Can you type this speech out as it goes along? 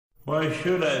Why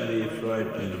should I be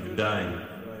frightened of dying?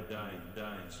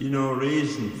 See no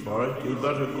reason for it. You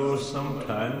better go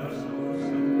sometimes.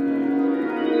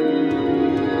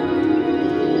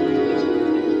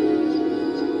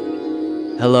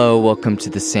 Hello, welcome to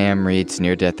the Sam Reads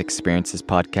Near-Death Experiences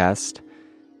podcast.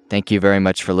 Thank you very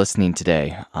much for listening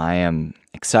today. I am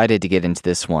excited to get into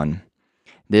this one.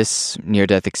 This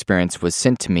near-death experience was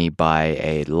sent to me by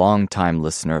a longtime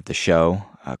listener of the show,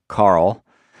 Carl.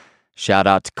 Shout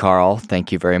out to Carl.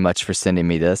 Thank you very much for sending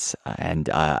me this. And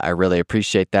I really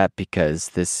appreciate that because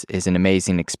this is an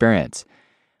amazing experience.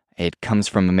 It comes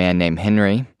from a man named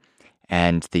Henry,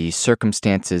 and the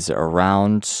circumstances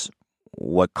around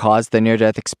what caused the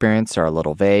near-death experience are a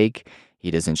little vague.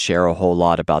 He doesn't share a whole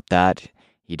lot about that.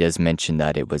 He does mention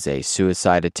that it was a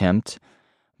suicide attempt,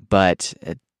 but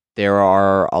there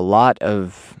are a lot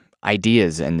of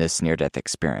ideas in this near-death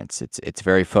experience. It's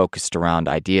very focused around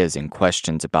ideas and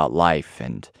questions about life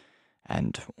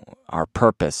and our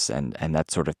purpose and that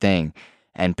sort of thing.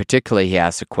 And particularly, he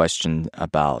asked a question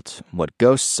about what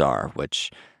ghosts are,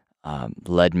 which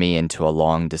led me into a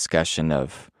long discussion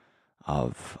of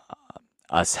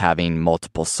us having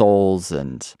multiple souls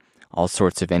and all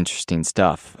sorts of interesting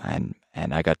stuff. And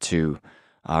I got to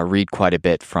read quite a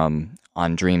bit from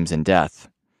On Dreams and Death,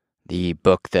 the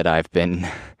book that I've been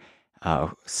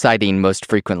citing most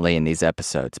frequently in these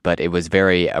episodes. But it was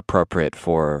very appropriate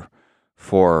for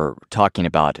talking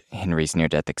about Henry's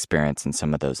near-death experience and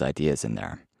some of those ideas in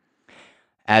there.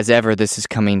 As ever, this is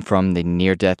coming from the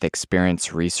Near-Death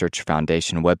Experience Research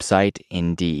Foundation website,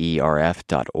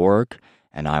 nderf.org.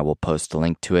 And I will post a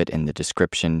link to it in the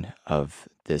description of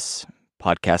this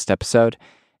podcast episode.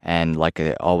 And like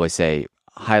I always say,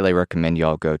 highly recommend you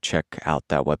all go check out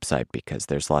that website because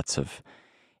there's lots of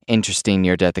interesting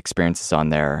near-death experiences on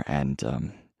there,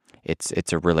 and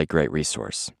it's a really great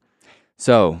resource.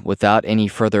 So, without any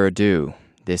further ado,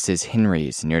 this is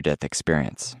Henry's near-death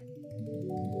experience.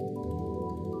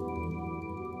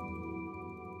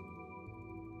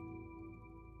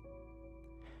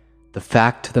 The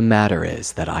fact of the matter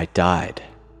is that I died.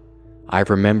 I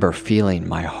remember feeling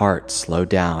my heart slow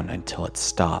down until it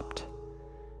stopped.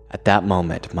 At that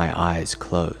moment, my eyes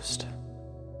closed.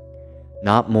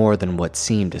 Not more than what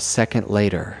seemed a second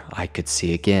later, I could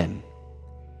see again.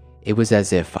 It was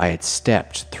as if I had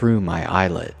stepped through my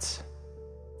eyelids.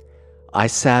 I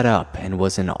sat up and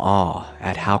was in awe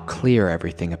at how clear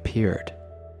everything appeared.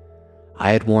 I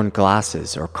had worn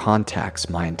glasses or contacts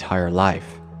my entire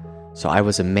life, so I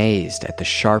was amazed at the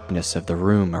sharpness of the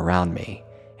room around me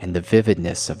and the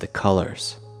vividness of the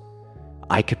colors.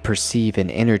 I could perceive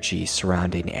an energy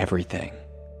surrounding everything.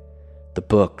 The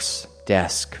books,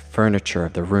 desk, furniture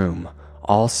of the room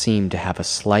all seemed to have a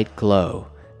slight glow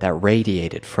that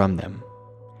radiated from them.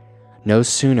 No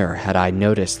sooner had I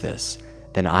noticed this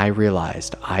than I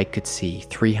realized I could see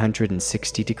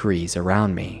 360 degrees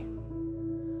around me.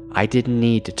 I didn't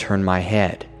need to turn my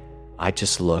head. I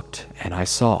just looked and I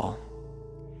saw.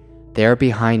 There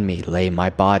behind me lay my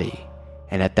body,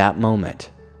 and at that moment,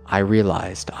 I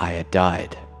realized I had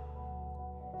died.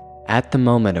 At the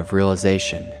moment of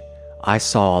realization, I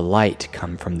saw a light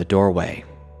come from the doorway.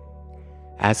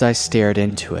 As I stared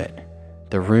into it,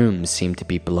 the room seemed to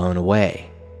be blown away,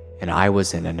 and I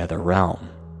was in another realm.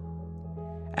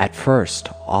 At first,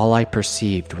 all I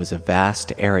perceived was a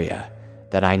vast area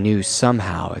that I knew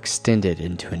somehow extended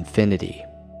into infinity.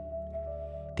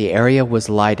 The area was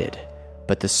lighted,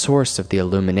 but the source of the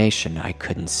illumination I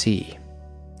couldn't see.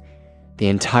 The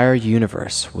entire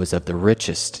universe was of the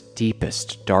richest,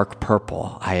 deepest dark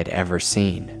purple I had ever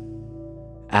seen.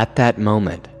 At that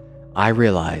moment, I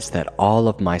realized that all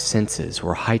of my senses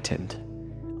were heightened.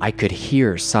 I could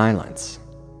hear silence.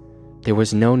 There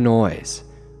was no noise,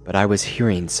 but I was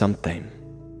hearing something.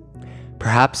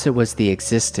 Perhaps it was the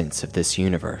existence of this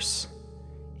universe.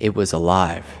 It was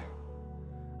alive.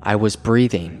 I was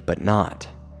breathing, but not.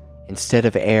 Instead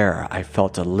of air, I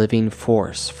felt a living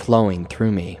force flowing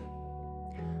through me.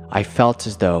 I felt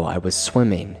as though I was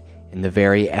swimming in the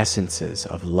very essences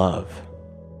of love.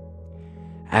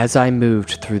 As I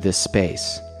moved through this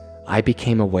space, I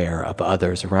became aware of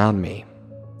others around me.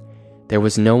 There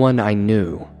was no one I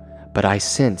knew, but I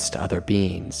sensed other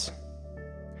beings.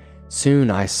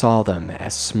 Soon I saw them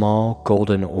as small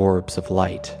golden orbs of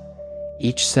light,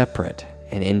 each separate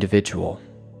and individual.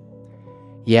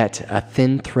 Yet a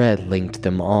thin thread linked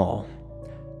them all.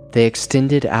 They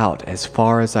extended out as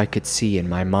far as I could see in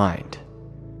my mind.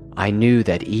 I knew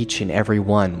that each and every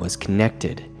one was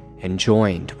connected and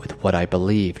joined with what I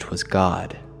believed was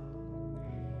God.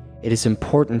 It is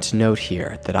important to note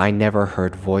here that I never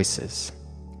heard voices.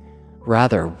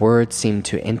 Rather, words seemed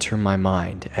to enter my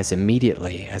mind as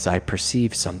immediately as I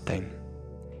perceived something.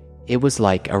 It was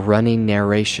like a running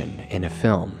narration in a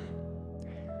film.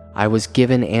 I was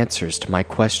given answers to my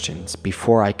questions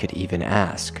before I could even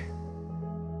ask.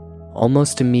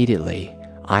 Almost immediately,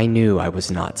 I knew I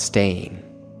was not staying.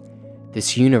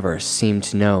 This universe seemed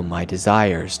to know my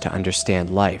desires to understand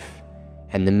life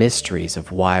and the mysteries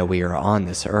of why we are on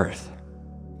this earth.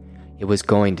 It was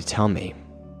going to tell me.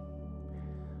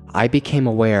 I became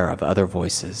aware of other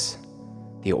voices,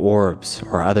 the orbs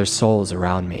or other souls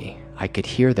around me. I could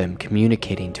hear them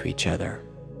communicating to each other.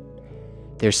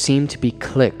 There seemed to be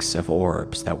cliques of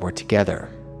orbs that were together.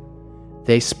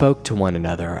 They spoke to one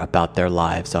another about their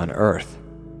lives on Earth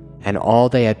and all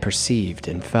they had perceived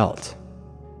and felt.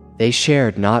 They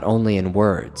shared not only in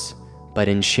words, but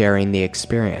in sharing the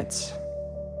experience.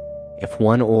 If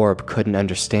one orb couldn't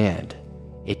understand,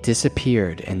 it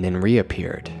disappeared and then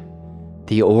reappeared.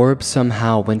 The orb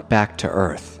somehow went back to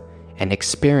Earth and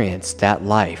experienced that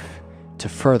life to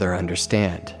further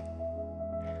understand.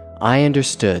 I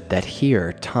understood that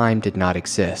here time did not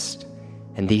exist,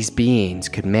 and these beings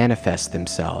could manifest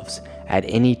themselves at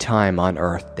any time on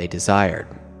Earth they desired.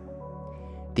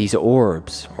 These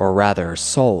orbs, or rather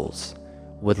souls,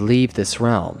 would leave this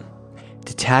realm,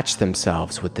 detach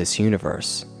themselves with this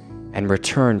universe, and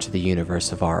return to the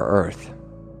universe of our Earth.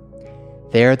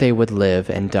 There they would live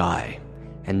and die,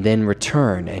 and then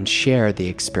return and share the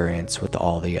experience with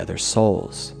all the other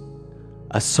souls.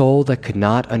 A soul that could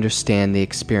not understand the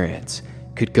experience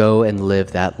could go and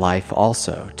live that life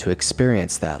also to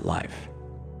experience that life.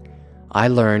 I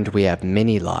learned we have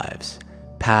many lives,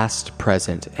 past,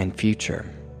 present, and future.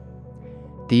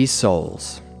 These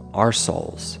souls, our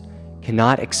souls,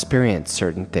 cannot experience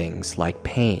certain things like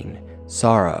pain,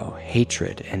 sorrow,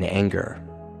 hatred, and anger.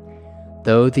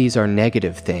 Though these are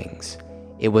negative things,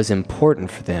 it was important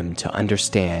for them to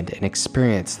understand and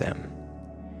experience them.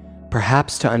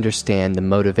 Perhaps to understand the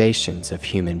motivations of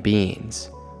human beings,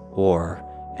 or,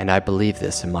 and I believe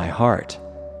this in my heart,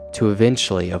 to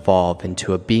eventually evolve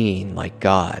into a being like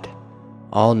God,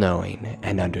 all-knowing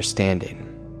and understanding.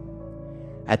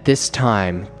 At this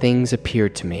time, things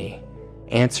appeared to me,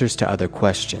 answers to other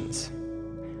questions.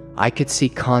 I could see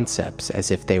concepts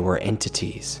as if they were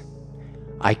entities.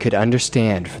 I could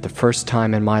understand for the first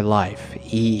time in my life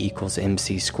E equals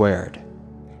mc squared.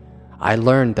 I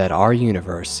learned that our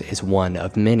universe is one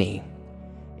of many.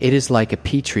 It is like a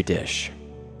petri dish,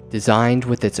 designed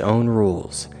with its own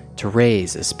rules to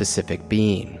raise a specific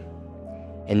being.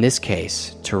 In this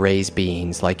case, to raise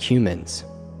beings like humans.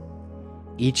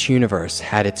 Each universe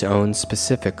had its own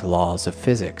specific laws of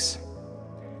physics.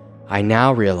 I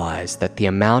now realize that the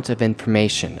amount of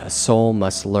information a soul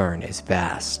must learn is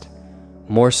vast,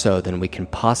 more so than we can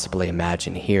possibly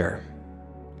imagine here.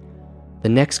 The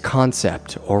next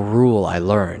concept or rule I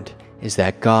learned is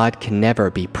that God can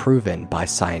never be proven by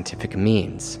scientific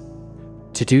means.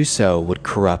 To do so would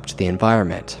corrupt the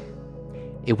environment.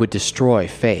 It would destroy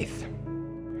faith.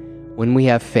 When we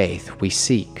have faith, we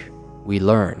seek, we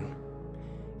learn.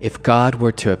 If God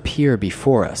were to appear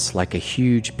before us like a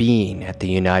huge being at the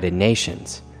United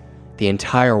Nations, the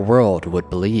entire world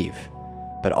would believe,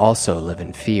 but also live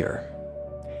in fear.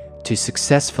 To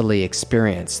successfully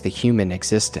experience the human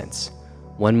existence,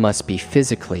 one must be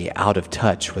physically out of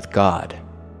touch with God.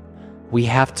 We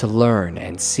have to learn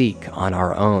and seek on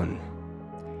our own.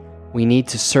 We need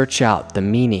to search out the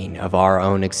meaning of our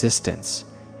own existence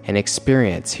and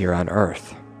experience here on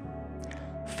Earth.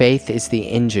 Faith is the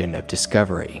engine of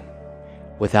discovery.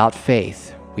 Without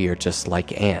faith, we are just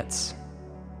like ants.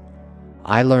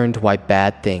 I learned why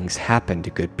bad things happen to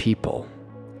good people.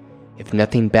 If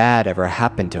nothing bad ever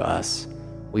happened to us,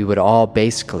 we would all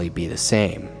basically be the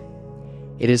same.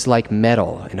 It is like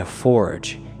metal in a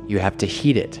forge. You have to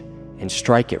heat it and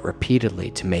strike it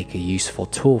repeatedly to make a useful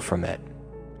tool from it.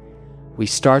 We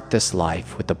start this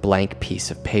life with a blank piece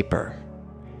of paper.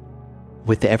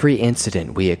 With every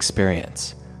incident we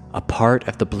experience, a part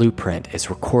of the blueprint is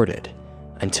recorded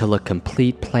until a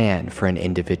complete plan for an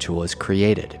individual is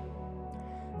created.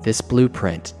 This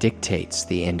blueprint dictates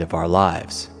the end of our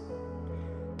lives.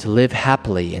 To live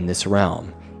happily in this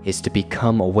realm is to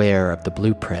become aware of the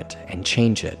blueprint and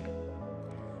change it.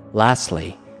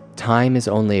 Lastly, time is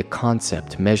only a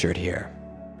concept measured here.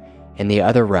 In the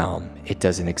other realm, it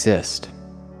doesn't exist.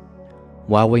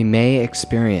 While we may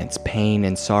experience pain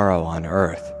and sorrow on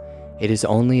Earth, it is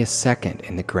only a second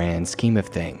in the grand scheme of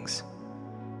things.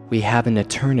 We have an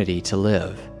eternity to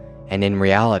live, and in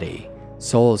reality,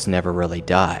 souls never really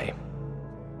die.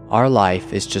 Our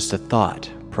life is just a thought,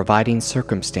 providing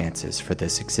circumstances for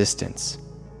this existence.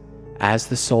 As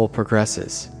the soul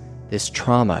progresses, this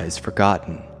trauma is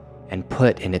forgotten and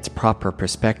put in its proper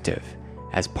perspective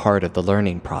as part of the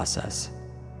learning process.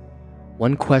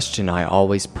 One question I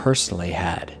always personally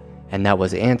had, and that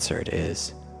was answered,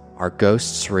 is, are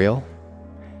ghosts real?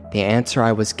 The answer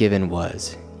I was given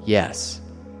was, yes.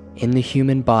 In the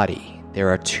human body, there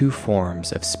are two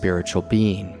forms of spiritual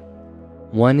being.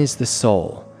 One is the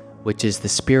soul, which is the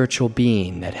spiritual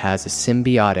being that has a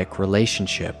symbiotic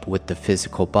relationship with the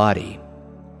physical body.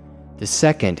 The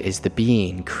second is the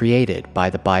being created by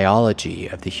the biology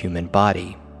of the human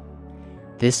body.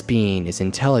 This being is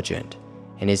intelligent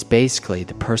and is basically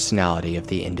the personality of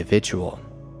the individual.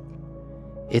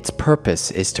 Its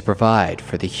purpose is to provide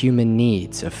for the human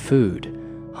needs of food,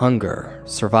 hunger,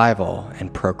 survival,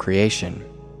 and procreation.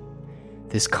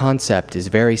 This concept is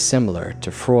very similar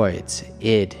to Freud's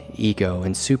id, ego,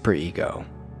 and superego,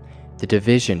 the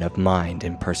division of mind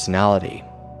and personality.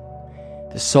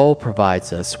 The soul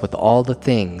provides us with all the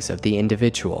things of the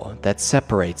individual that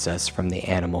separates us from the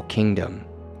animal kingdom.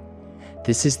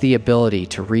 This is the ability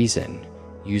to reason,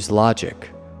 use logic,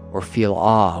 or feel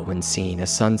awe when seeing a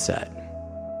sunset.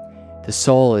 The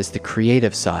soul is the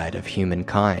creative side of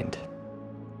humankind.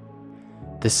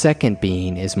 The second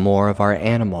being is more of our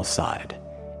animal side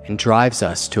and drives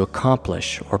us to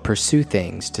accomplish or pursue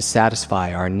things to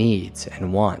satisfy our needs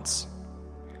and wants.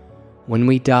 When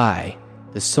we die,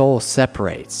 the soul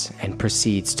separates and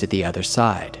proceeds to the other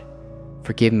side.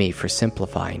 Forgive me for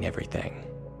simplifying everything.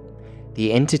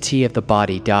 The entity of the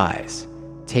body dies,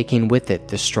 taking with it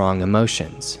the strong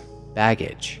emotions,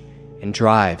 baggage, and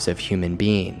drives of human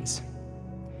beings.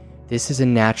 This is a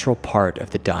natural part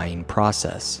of the dying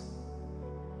process.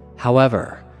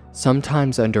 However,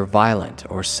 sometimes under violent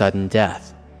or sudden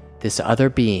death, this other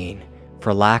being,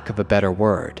 for lack of a better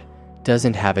word,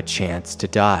 doesn't have a chance to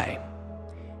die.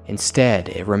 Instead,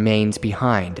 it remains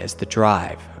behind as the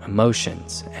drive,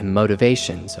 emotions, and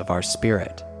motivations of our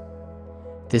spirit.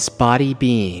 This body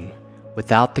being,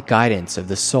 without the guidance of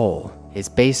the soul, is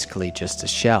basically just a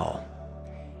shell.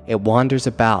 It wanders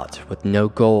about with no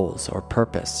goals or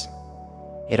purpose.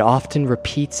 It often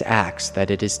repeats acts that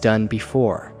it has done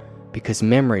before because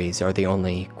memories are the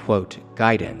only, quote,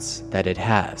 guidance that it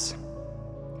has.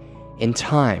 In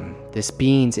time, this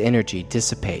being's energy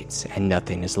dissipates and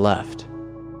nothing is left.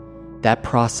 That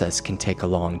process can take a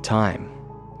long time.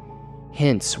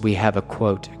 Hence, we have a,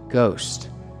 quote, ghost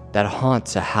that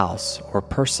haunts a house or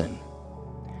person.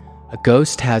 A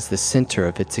ghost has the center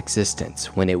of its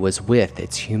existence when it was with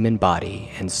its human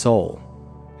body and soul.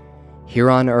 Here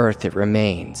on earth it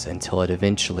remains until it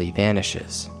eventually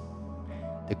vanishes.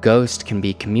 The ghost can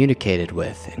be communicated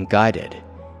with and guided,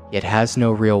 yet has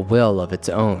no real will of its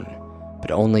own, but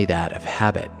only that of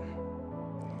habit.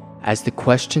 As the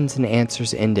questions and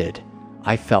answers ended,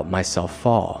 I felt myself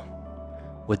fall.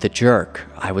 With a jerk,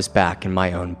 I was back in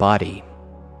my own body.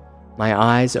 My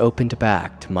eyes opened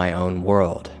back to my own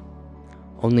world.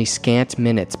 Only scant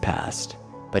minutes passed,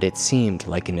 but it seemed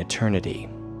like an eternity.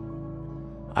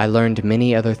 I learned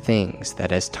many other things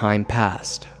that as time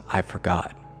passed, I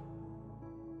forgot.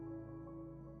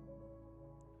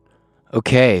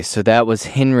 Okay, so that was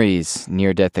Henry's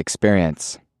near-death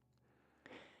experience.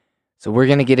 So we're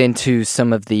going to get into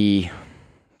some of the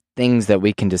things that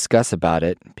we can discuss about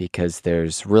it, because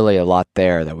there's really a lot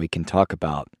there that we can talk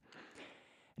about.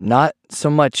 Not so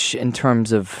much in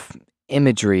terms of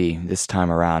imagery this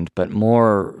time around, but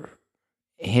more,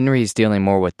 Henry's dealing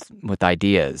more with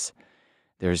ideas.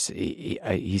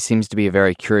 He seems to be a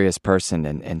very curious person,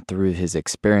 and through his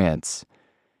experience,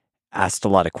 asked a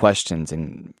lot of questions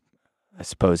and I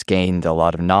suppose gained a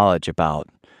lot of knowledge about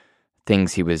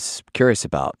things he was curious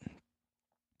about.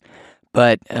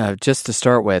 But just to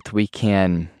start with, we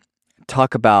can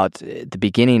talk about the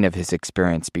beginning of his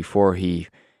experience before he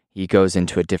goes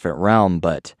into a different realm.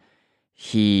 But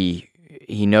he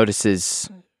notices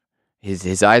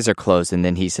his eyes are closed, and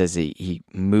then he says he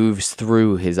moves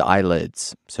through his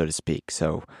eyelids, so to speak.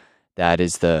 So that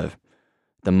is the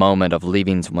moment of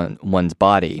leaving one's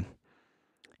body.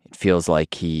 It feels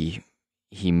like he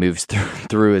moves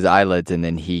through his eyelids, and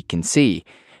then he can see.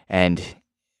 And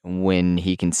when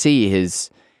he can see,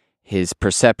 his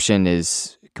perception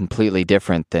is completely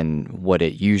different than what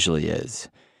it usually is.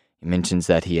 He mentions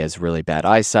that he has really bad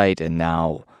eyesight, and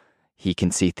now he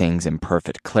can see things in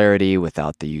perfect clarity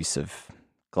without the use of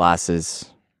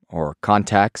glasses or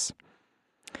contacts.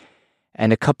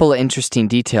 And a couple of interesting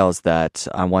details that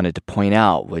I wanted to point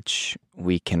out, which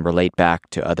we can relate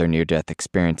back to other near-death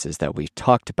experiences that we've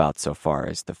talked about so far,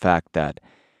 is the fact that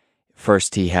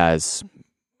first he has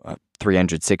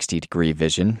 360-degree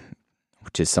vision,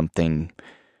 which is something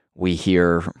we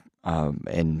hear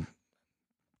in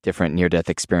different near-death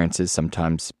experiences.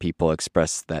 Sometimes people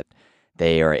express that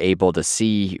they are able to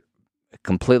see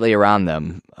completely around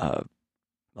them,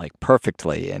 like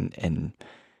perfectly, and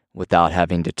without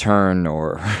having to turn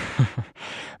or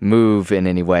move in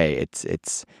any way.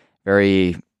 It's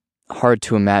very hard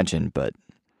to imagine, but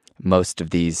most of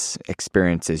these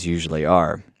experiences usually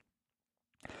are.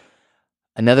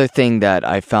 Another thing that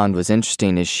I found was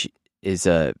interesting is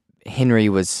Henry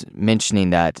was mentioning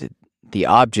that the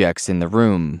objects in the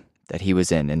room that he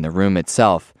was in the room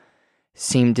itself,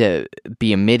 seemed to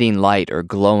be emitting light or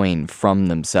glowing from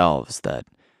themselves. That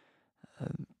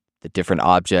the different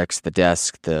objects, the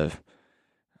desk,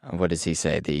 what does he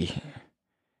say? The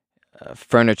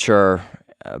furniture,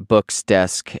 books,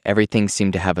 desk, everything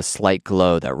seemed to have a slight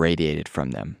glow that radiated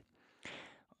from them,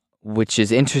 which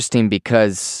is interesting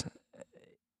because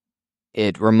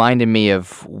it reminded me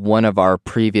of one of our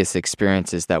previous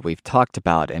experiences that we've talked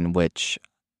about, in which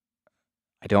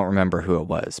I don't remember who it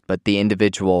was, but the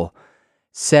individual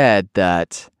said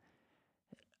that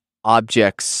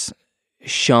objects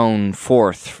shone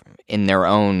forth in their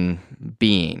own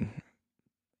being,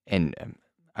 and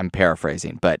I'm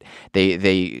paraphrasing, but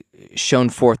they shone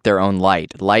forth their own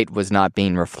light. Light was not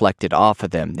being reflected off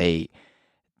of them. They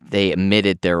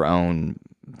emitted their own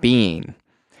being,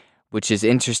 which is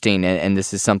interesting, and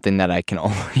this is something that I can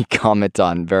only comment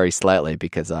on very slightly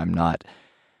because I'm not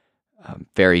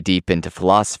very deep into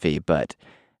philosophy, but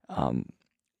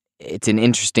it's an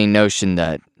interesting notion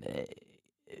that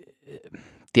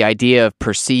the idea of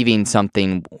perceiving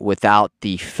something without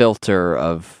the filter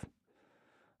of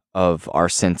our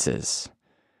senses,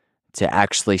 to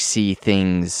actually see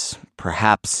things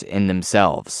perhaps in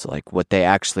themselves, like what they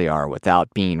actually are,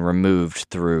 without being removed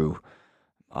through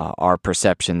our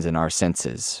perceptions and our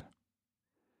senses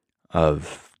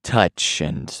of touch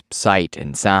and sight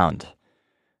and sound.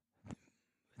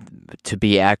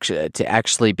 To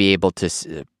actually be able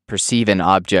to perceive an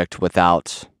object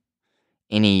without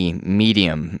any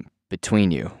medium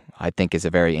between you, I think is a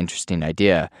very interesting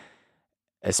idea,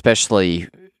 especially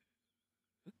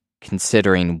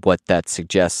considering what that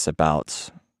suggests about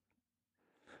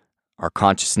our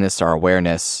consciousness, our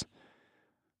awareness,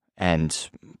 and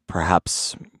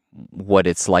perhaps what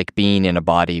it's like being in a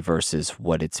body versus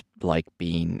what it's like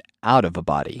being out of a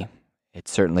body. It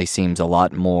certainly seems a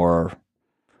lot more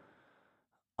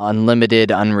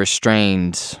unlimited,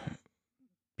 unrestrained,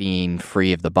 being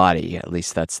free of the body. At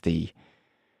least that's the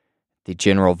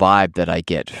general vibe that I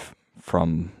get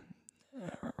from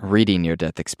reading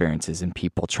near-death experiences and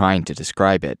people trying to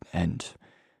describe it and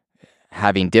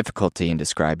having difficulty in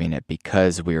describing it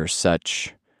because we are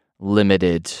such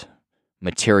limited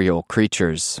material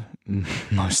creatures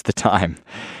most of the time.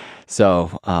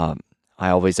 So I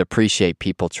always appreciate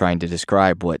people trying to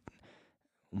describe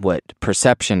what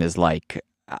perception is like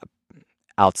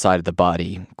outside of the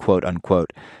body, quote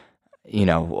unquote. You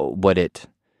know, what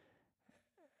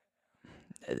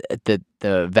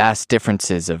the vast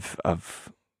differences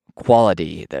of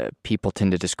quality. The people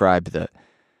tend to describe the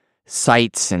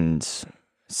sights and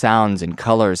sounds and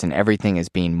colors and everything as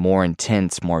being more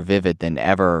intense, more vivid than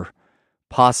ever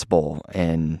possible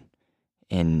in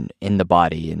the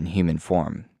body in human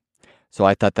form. So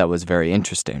I thought that was very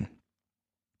interesting.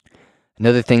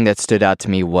 Another thing that stood out to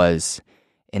me was,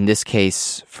 in this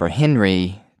case for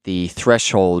Henry, the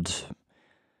threshold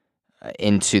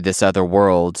into this other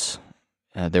world,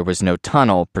 there was no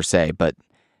tunnel per se, but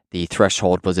the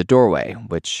threshold was a doorway,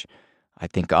 which I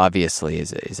think obviously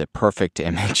is a perfect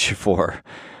image for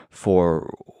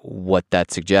what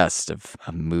that suggests of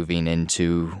moving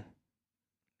into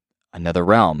another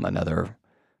realm, another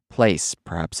place,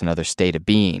 perhaps another state of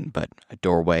being, but a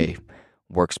doorway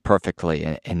works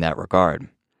perfectly in that regard.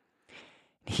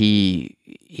 He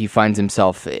finds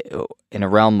himself in a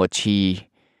realm which he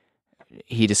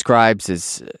describes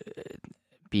as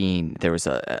being, there was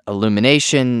a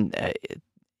illumination.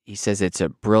 He says it's a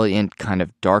brilliant kind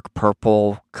of dark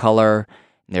purple color.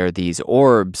 There are these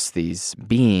orbs, these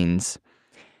beings,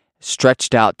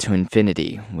 stretched out to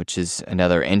infinity, which is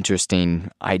another interesting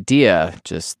idea,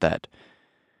 just that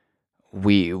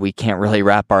we can't really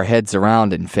wrap our heads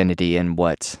around infinity and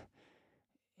what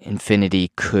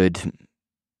infinity could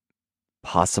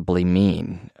possibly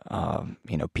mean.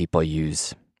 People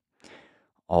use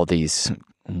all these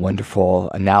wonderful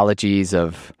analogies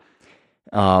of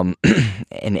an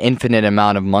infinite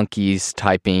amount of monkeys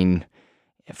typing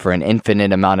for an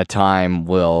infinite amount of time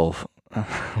will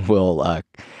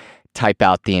type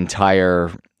out the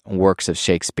entire works of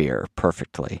Shakespeare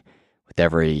perfectly, with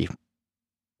every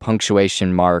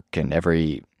punctuation mark and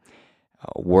every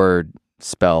word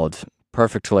spelled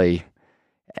perfectly.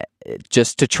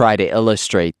 just to try to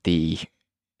illustrate the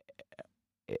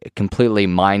completely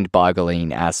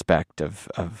mind-boggling aspect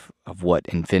of what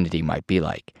infinity might be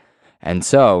like. And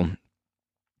so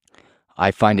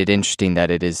I find it interesting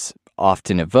that it is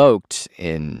often evoked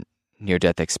in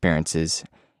near-death experiences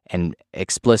and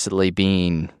explicitly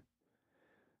being,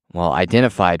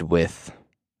 identified with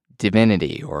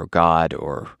divinity or God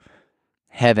or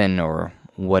heaven or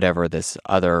whatever this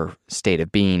other state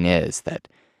of being is, that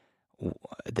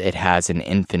it has an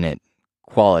infinite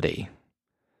quality.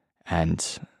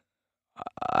 And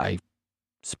I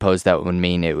suppose that would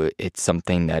mean it's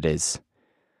something that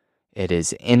it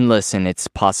is endless in its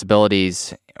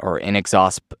possibilities, or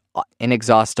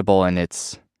inexhaustible in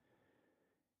its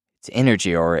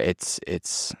energy, or its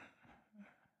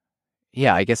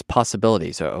I guess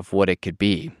possibilities of what it could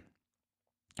be.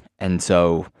 And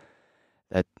so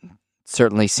that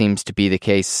certainly seems to be the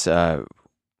case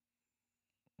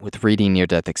with reading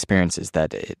near-death experiences,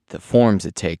 that the forms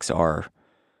it takes are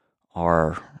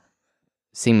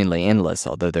seemingly endless,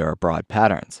 although there are broad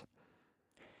patterns.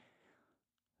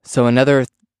 So another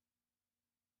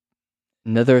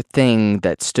thing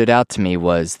that stood out to me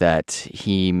was that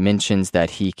he mentions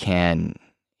that he can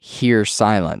hear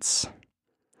silence,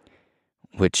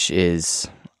 which is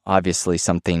obviously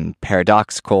something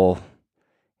paradoxical.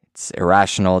 It's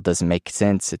irrational, it doesn't make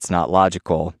sense, it's not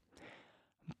logical.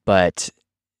 But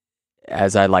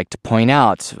as I like to point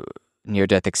out,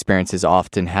 near-death experiences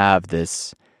often have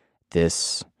this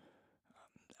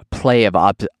play of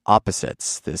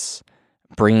opposites, this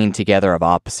bringing together of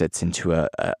opposites into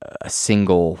a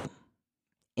single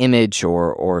image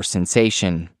or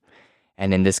sensation.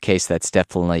 And in this case, that's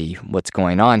definitely what's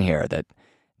going on here, that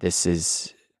this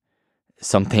is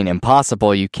something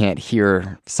impossible. You can't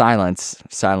hear silence.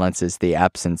 Silence is the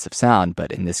absence of sound,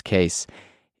 but in this case,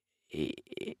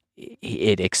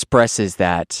 it expresses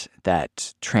that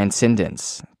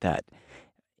transcendence, that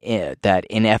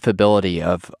ineffability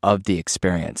of the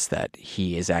experience, that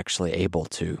he is actually able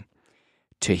to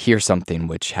hear something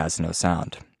which has no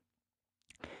sound.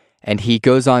 And he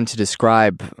goes on to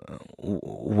describe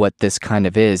what this kind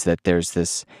of is, that there's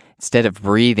this, instead of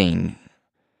breathing,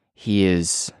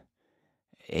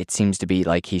 it seems to be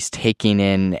like he's taking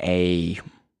in a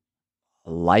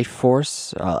life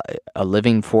force, a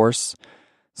living force,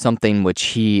 something which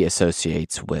he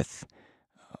associates with,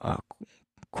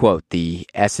 quote, the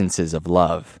essences of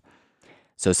love.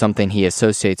 So something he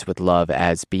associates with love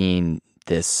as being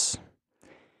this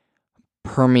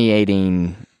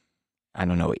permeating,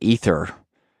 ether,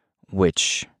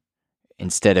 which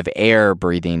instead of air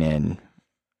breathing in,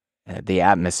 the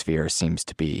atmosphere seems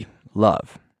to be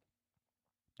love,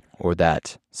 or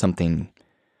that something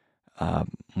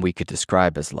we could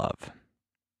describe as love.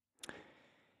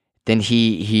 Then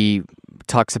he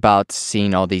talks about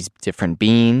seeing all these different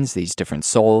beings, these different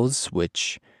souls,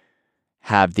 which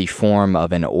have the form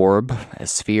of an orb, a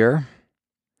sphere.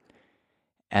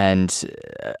 And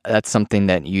that's something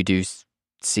that you do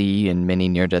see in many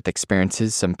near-death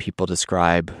experiences. Some people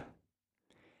describe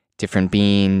different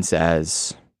beings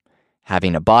as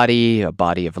having a body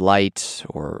of light,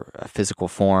 or a physical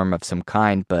form of some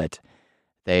kind, but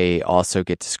they also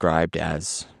get described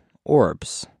as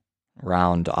orbs,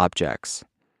 round objects.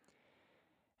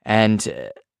 And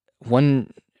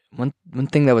one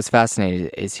thing that was fascinating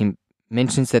is he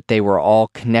mentions that they were all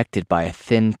connected by a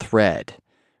thin thread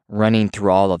running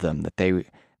through all of them, that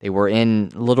they were in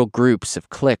little groups of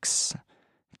cliques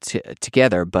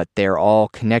together, but they're all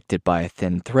connected by a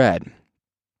thin thread.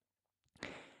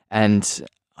 And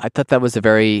I thought that was a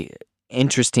very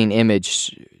interesting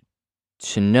image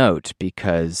to note,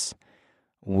 because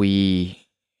we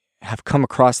have come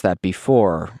across that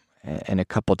before in a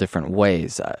couple different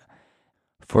ways.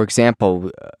 For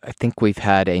example, I think we've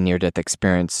had a near-death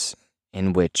experience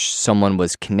in which someone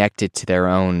was connected to their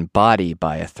own body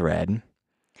by a thread.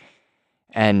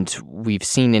 And we've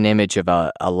seen an image of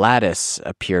a lattice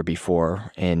appear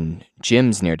before in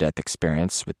Jim's near-death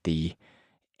experience, with the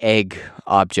egg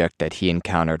object that he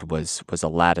encountered was a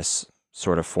lattice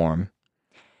sort of form.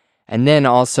 And then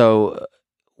also,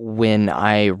 when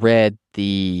I read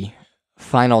the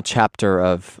final chapter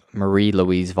of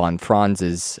Marie-Louise von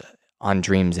Franz's On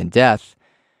Dreams and Death,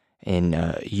 in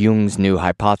Jung's New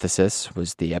Hypothesis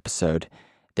was the episode,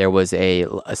 there was a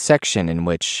section in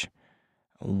which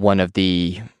one of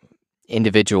the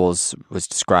individuals was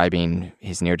describing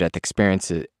his near-death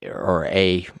experience, or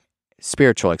a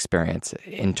spiritual experience,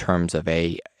 in terms of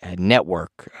a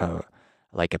network,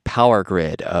 like a power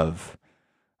grid of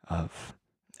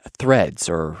threads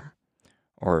or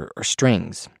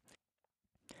strings.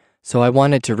 So I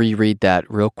wanted to reread that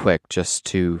real quick, just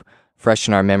to fresh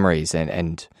in our memories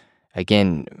and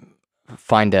again,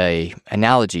 find a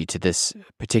analogy to this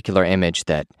particular image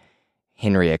that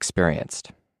Henry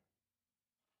experienced.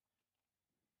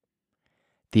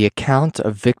 The account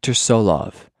of Viktor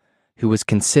Solov, who was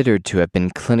considered to have been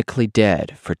clinically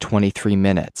dead for 23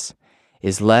 minutes,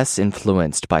 is less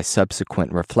influenced by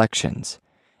subsequent reflections,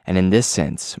 and in this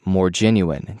sense more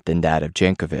genuine than that of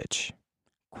Jankovic.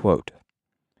 Quote,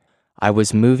 I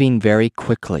was moving very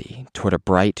quickly toward a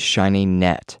bright shining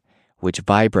net which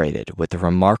vibrated with a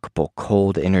remarkable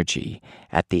cold energy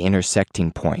at the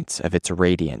intersecting points of its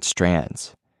radiant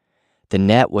strands. The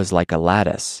net was like a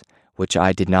lattice, which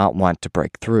I did not want to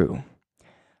break through.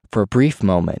 For a brief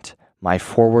moment, my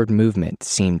forward movement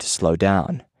seemed to slow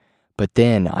down, but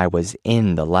then I was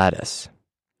in the lattice.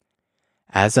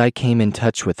 As I came in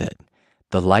touch with it,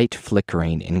 the light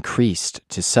flickering increased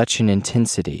to such an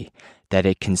intensity that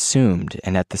it consumed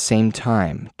and at the same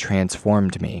time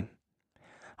transformed me.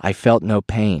 I felt no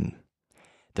pain.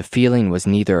 The feeling was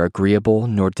neither agreeable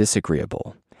nor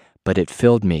disagreeable, but it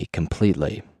filled me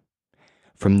completely.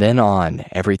 From then on,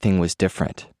 everything was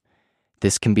different.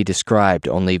 This can be described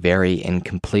only very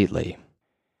incompletely.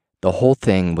 The whole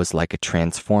thing was like a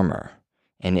transformer,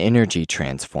 an energy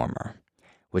transformer,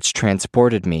 which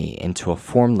transported me into a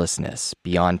formlessness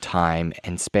beyond time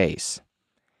and space.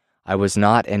 I was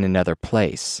not in another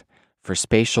place, for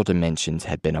spatial dimensions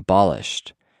had been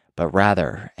abolished, but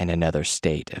rather in another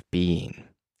state of being.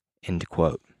 End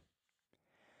quote.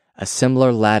 A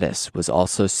similar lattice was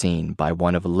also seen by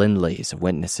one of Lindley's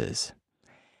witnesses.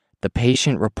 The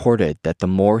patient reported that the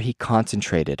more he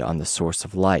concentrated on the source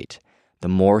of light, the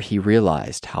more he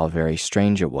realized how very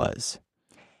strange it was.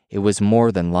 It was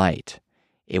more than light.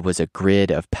 It was a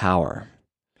grid of power.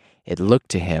 It looked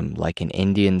to him like an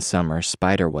Indian summer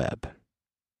spider web.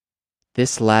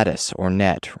 This lattice or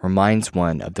net reminds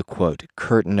one of the, quote,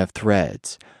 curtain of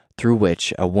threads through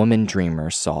which a woman dreamer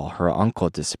saw her uncle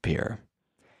disappear.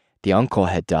 The uncle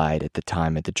had died at the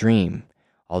time of the dream,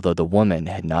 although the woman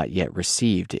had not yet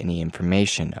received any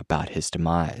information about his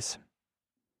demise.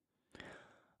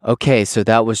 Okay, so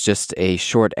that was just a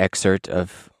short excerpt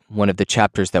of one of the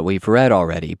chapters that we've read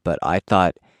already, but I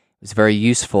thought it was very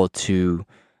useful to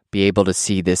be able to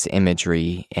see this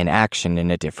imagery in action in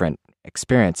a different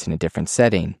experience, in a different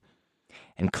setting.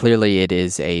 And clearly it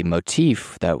is a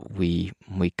motif that we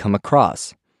come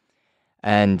across.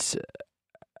 And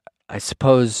I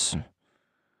suppose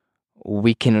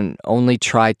we can only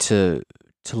try to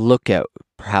look at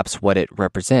perhaps what it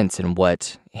represents and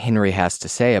what Henry has to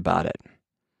say about it.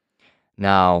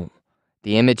 Now,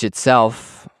 the image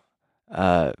itself,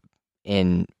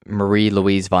 in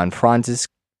Marie-Louise von Franz's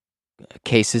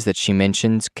cases that she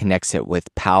mentions, connects it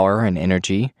with power and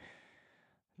energy,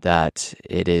 that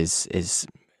it is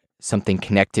something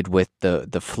connected with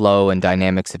the flow and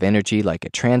dynamics of energy, like a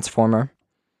transformer.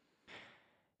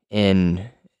 In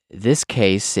this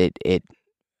case, in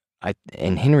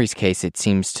Henry's case, it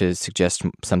seems to suggest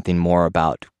something more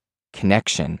about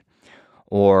connection,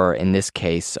 or in this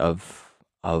case, of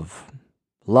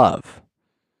love.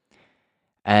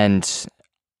 And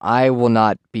I will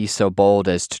not be so bold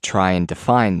as to try and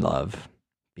define love,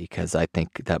 because I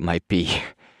think that might be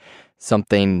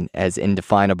something as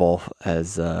indefinable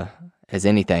as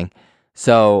anything.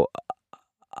 So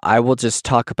I will just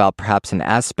talk about perhaps an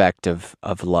aspect of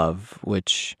love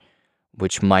which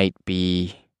might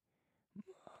be,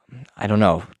 I don't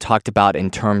know, talked about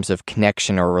in terms of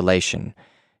connection or relation.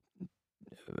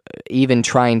 Even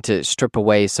trying to strip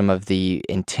away some of the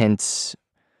intense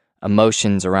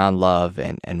emotions around love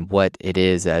and what it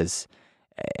is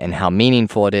and how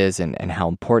meaningful it is and how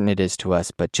important it is to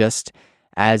us, but just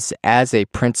as a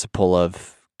principle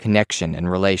of connection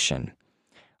and relation.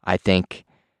 I think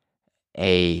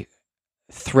a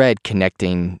thread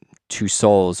connecting two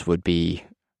souls would be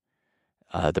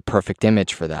the perfect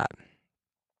image for that.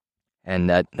 And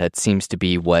that seems to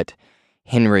be what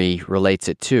Henry relates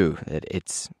it to, that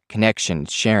it's connection,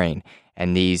 sharing,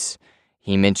 and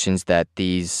he mentions that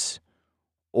these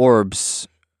orbs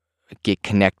get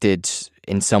connected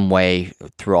in some way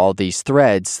through all these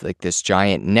threads, like this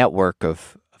giant network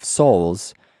of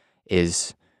souls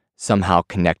is somehow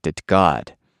connected to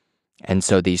God. And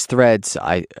so these threads,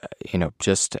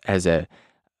 just as a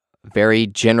very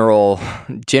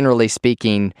generally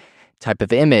speaking type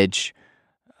of image,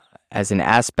 as an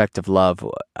aspect of love,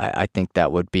 I think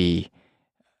that would be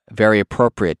very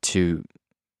appropriate to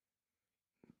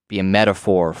be a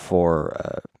metaphor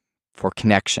for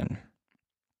connection,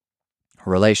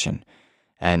 relation,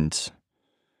 and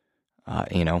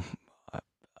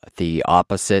the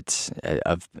opposite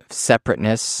of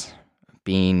separateness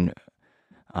being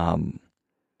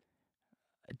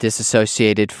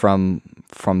disassociated from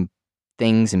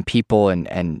things and people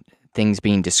and things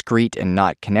being discrete and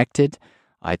not connected.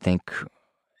 I think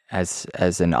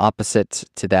as an opposite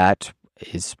to that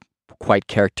is quite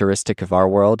characteristic of our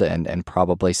world and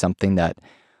probably something that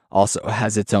also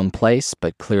has its own place,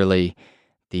 but clearly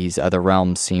these other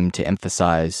realms seem to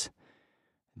emphasize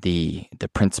the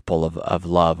principle of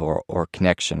love or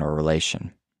connection or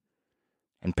relation,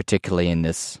 and particularly in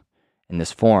this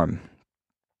form.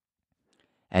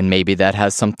 And maybe that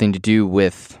has something to do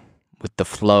with the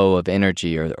flow of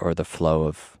energy or the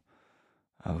flow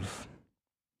of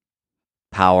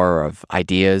power, of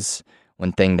ideas.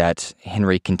 One thing that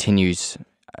Henry continues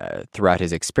throughout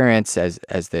his experience as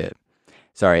the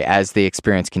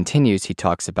experience continues, he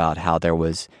talks about how there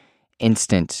was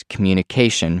instant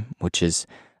communication, which is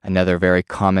another very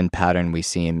common pattern we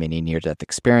see in many near-death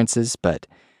experiences, but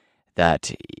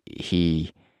that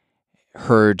he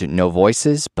heard no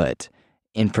voices, but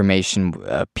information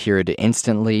appeared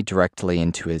instantly directly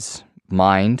into his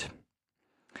mind.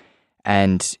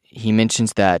 And he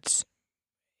mentions that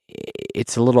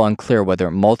it's a little unclear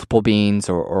whether multiple beings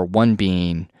or one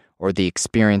being or the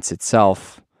experience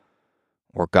itself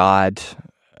or God.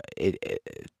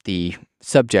 The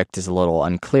subject is a little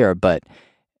unclear, but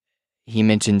he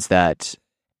mentions that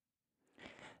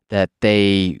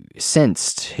they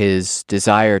sensed his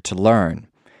desire to learn.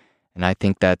 And I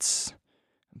think that's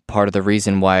part of the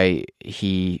reason why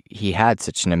he had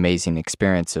such an amazing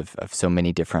experience of so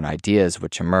many different ideas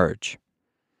which emerge.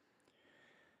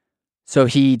 So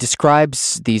he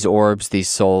describes these orbs, these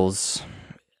souls,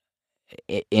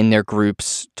 in their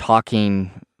groups,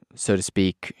 talking, so to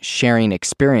speak, sharing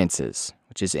experiences,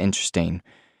 which is interesting.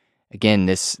 Again,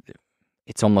 it's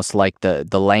almost like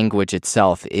the language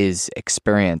itself is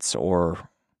experience or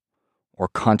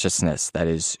consciousness that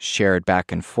is shared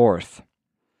back and forth.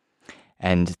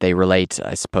 And they relate,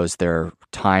 I suppose, their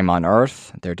time on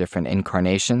Earth, their different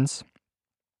incarnations.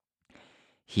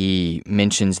 He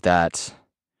mentions that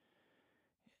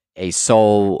a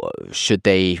soul, should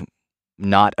they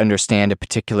not understand a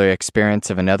particular experience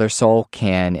of another soul,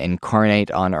 can incarnate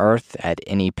on Earth at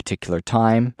any particular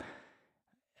time,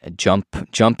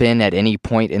 jump in at any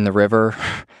point in the river,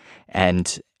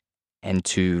 and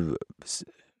to,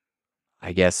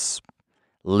 I guess,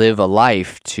 live a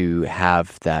life to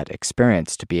have that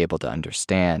experience, to be able to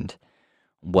understand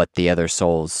what the other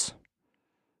souls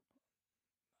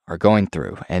are going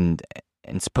through. And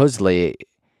supposedly,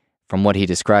 from what he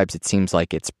describes, it seems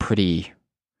like it's pretty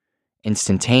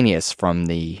instantaneous from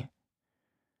the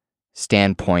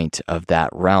standpoint of that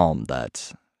realm,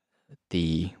 that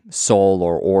the soul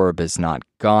or orb is not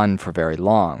gone for very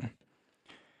long.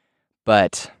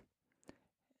 But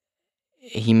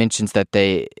he mentions that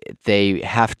they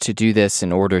have to do this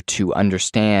in order to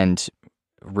understand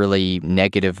really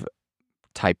negative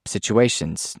type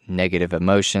situations, negative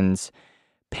emotions,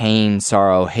 pain,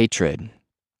 sorrow, hatred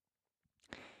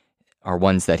are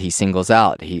ones that he singles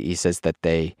out. He says that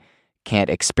they can't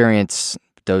experience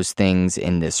those things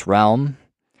in this realm.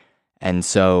 And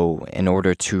so in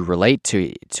order to relate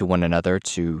to one another,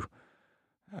 to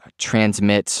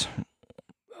transmit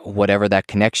whatever that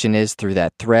connection is through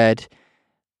that thread,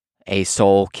 a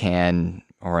soul can,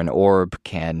 or an orb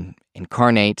can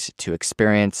incarnate to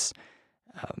experience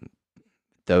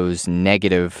those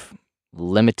negative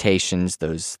limitations,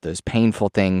 those painful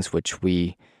things which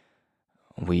we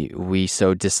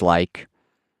so dislike,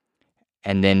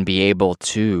 and then be able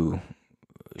to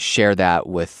share that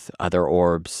with other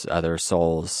orbs, other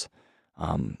souls,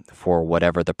 for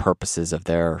whatever the purposes of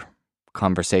their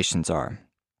conversations are.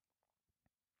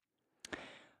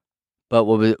 But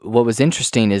what was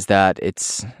interesting is that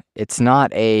it's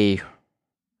not a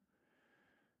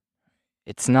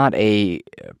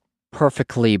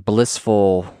perfectly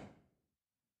blissful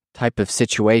type of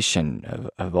situation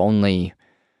of only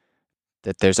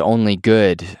that there's only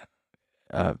good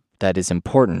that is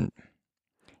important.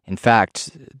 In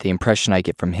fact, the impression I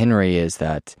get from Henry is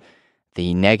that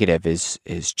the negative is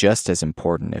just as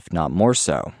important, if not more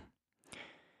so.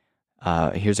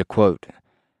 Here's a quote.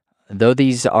 "Though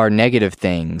these are negative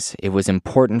things, it was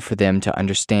important for them to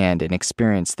understand and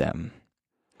experience them."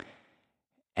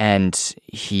 And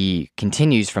he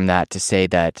continues from that to say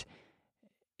that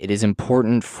it is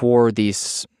important for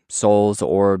these souls,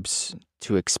 orbs,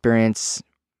 to experience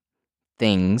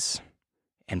things,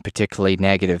 and particularly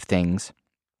negative things,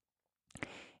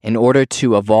 in order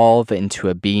to evolve into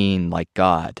a being like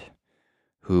God,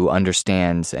 who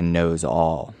understands and knows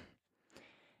all.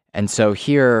 And so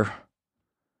here,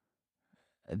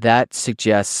 that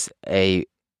suggests a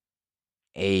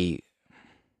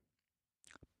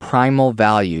primal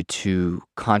value to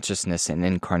consciousness and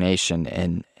incarnation,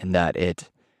 in that it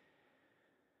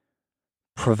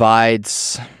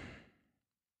provides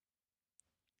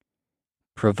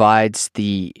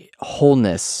the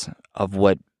wholeness of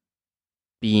what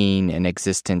being and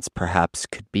existence perhaps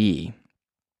could be.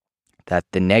 That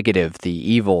the negative, the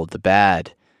evil, the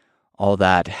bad, all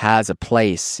that has a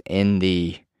place in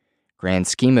the grand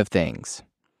scheme of things.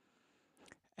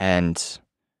 And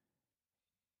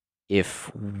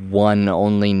if one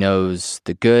only knows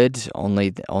the good,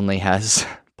 only has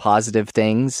positive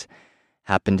things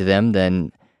happen to them,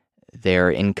 then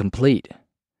they're incomplete.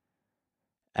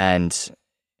 And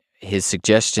his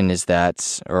suggestion is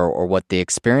that, or what the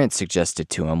experience suggested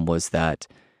to him, was that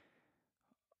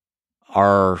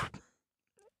our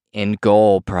end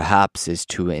goal perhaps is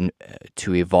to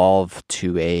evolve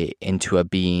into a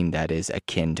being that is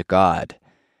akin to God.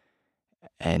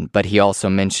 But he also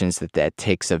mentions that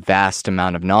takes a vast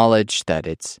amount of knowledge, that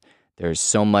there's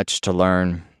so much to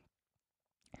learn.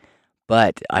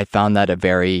 But I found that a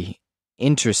very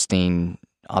interesting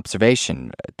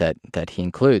observation that he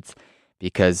includes,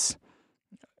 because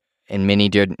in many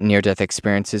near-death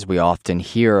experiences, we often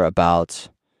hear about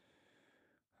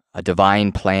a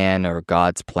divine plan or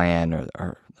God's plan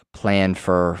or plan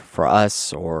for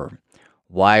us, or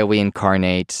why we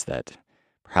incarnate, that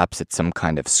perhaps it's some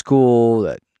kind of school,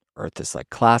 that Earth is like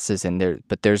classes,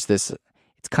 but there's this,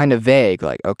 it's kind of vague,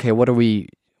 like, okay, what are we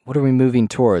moving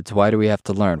towards? Why do we have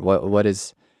to learn?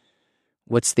 What's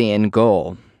the end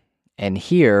goal? And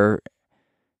here,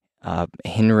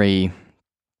 Henry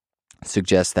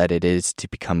suggests that it is to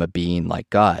become a being like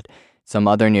God. Some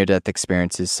other near-death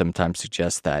experiences sometimes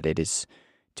suggest that it is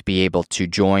to be able to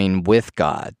join with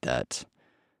God, that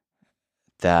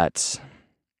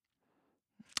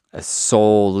a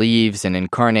soul leaves and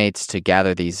incarnates to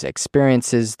gather these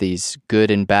experiences, these good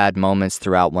and bad moments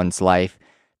throughout one's life,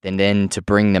 and then to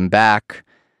bring them back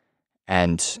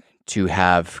and to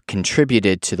have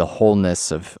contributed to the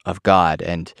wholeness of God.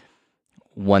 And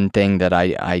one thing that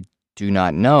I do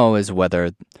not know is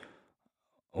whether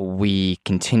we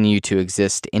continue to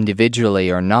exist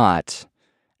individually or not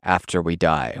after we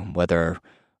die, whether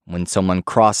when someone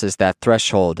crosses that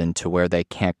threshold into where they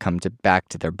can't come back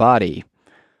to their body,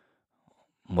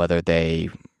 whether they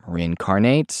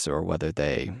reincarnate or whether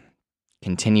they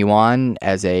continue on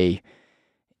as a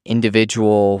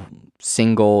individual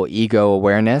single ego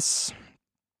awareness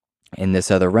in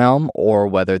this other realm, or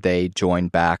whether they join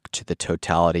back to the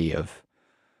totality of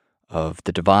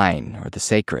the divine or the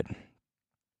sacred.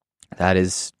 That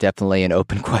is definitely an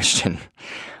open question.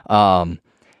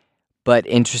 But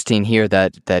interesting here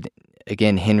that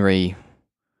again, Henry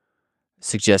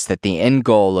suggests that the end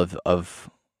goal of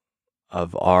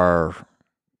our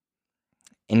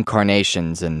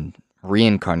incarnations and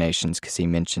reincarnations, because he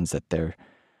mentions that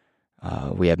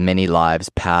we have many lives,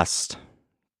 past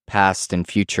and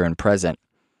future and present,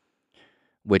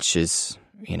 which is,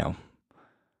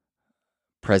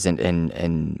 present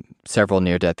in several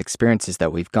near-death experiences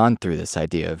that we've gone through, this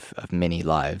idea of many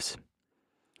lives.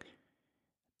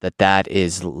 That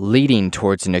is leading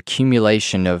towards an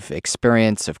accumulation of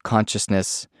experience, of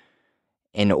consciousness,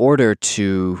 in order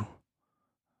to,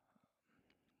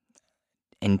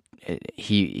 and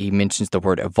he mentions the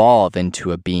word evolve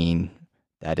into a being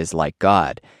that is like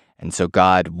God. And so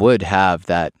God would have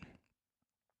that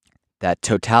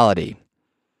totality,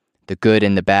 the good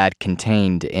and the bad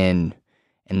contained in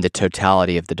the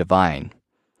totality of the divine.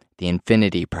 The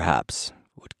infinity, perhaps,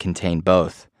 would contain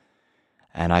both.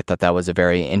 And I thought that was a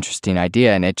very interesting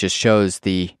idea, and it just shows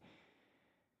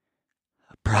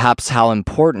perhaps how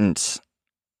important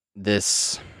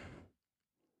this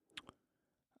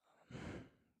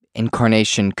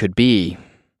incarnation could be,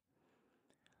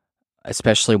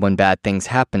 especially when bad things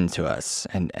happen to us.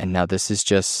 And now this is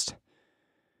just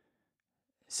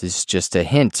a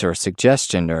hint or a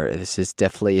suggestion, or this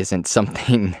definitely isn't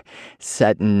something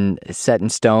set in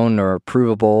stone or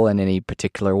provable in any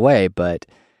particular way, but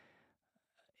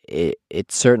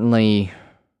it certainly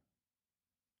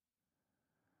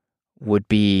would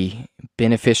be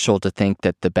beneficial to think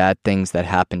that the bad things that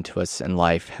happen to us in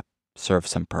life serve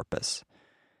some purpose.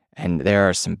 And there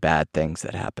are some bad things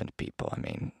that happen to people. I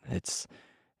mean, it's,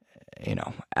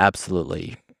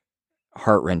 absolutely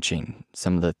heart-wrenching,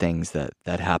 some of the things that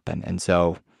happen. And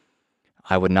so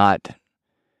I would not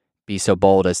be so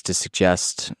bold as to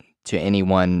suggest to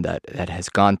anyone that has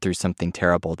gone through something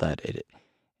terrible that it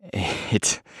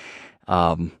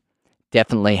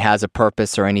definitely has a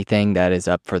purpose or anything. That is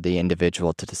up for the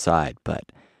individual to decide. But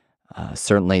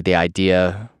certainly the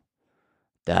idea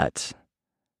that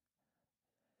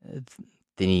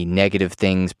the negative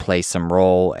things play some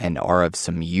role and are of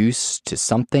some use to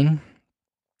something,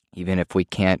 even if we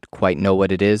can't quite know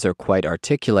what it is or quite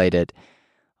articulate it.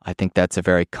 I think that's a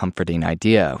very comforting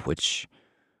idea, which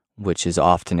is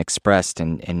often expressed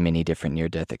in many different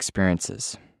near-death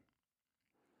experiences.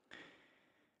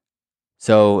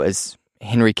 So as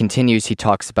Henry continues, he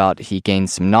talks about he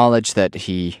gained some knowledge that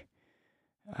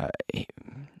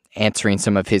answering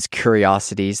some of his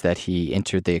curiosities that he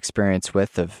entered the experience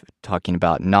with, of talking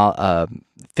about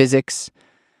physics.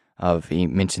 He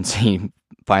mentions he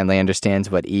finally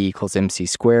understands what E equals mc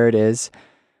squared is.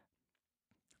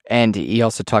 And he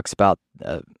also talks about,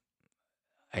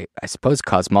 I suppose,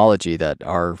 cosmology, that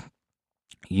our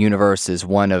universe is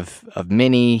one of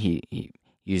many. He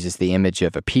uses the image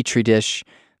of a petri dish,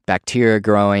 bacteria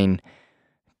growing,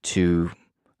 to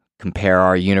compare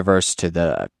our universe to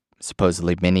the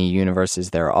supposedly many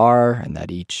universes there are, and that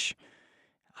each,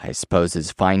 I suppose,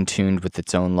 is fine-tuned with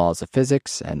its own laws of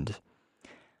physics. And,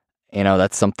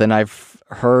 that's something I've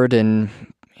heard in,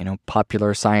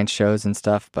 popular science shows and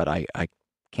stuff, but I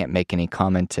can't make any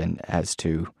comment as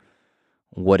to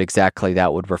what exactly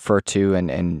that would refer to,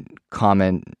 and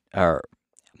common or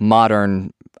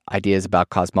modern ideas about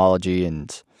cosmology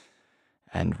and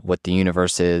what the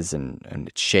universe is and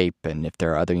its shape, and if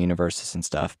there are other universes and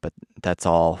stuff. But that's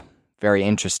all very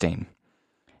interesting,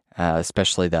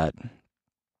 especially that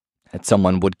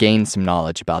someone would gain some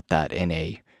knowledge about that in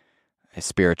a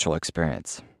spiritual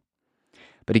experience.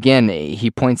 But again,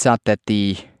 he points out that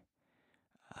the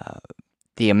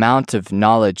amount of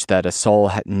knowledge that a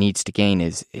soul needs to gain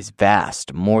is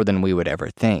vast, more than we would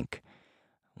ever think,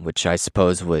 which I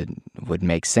suppose would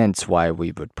make sense why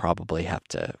we would probably have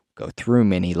to go through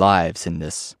many lives in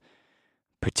this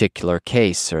particular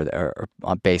case, or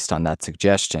based on that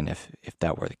suggestion, if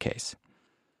that were the case.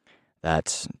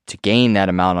 That to gain that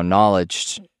amount of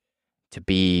knowledge, to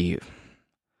be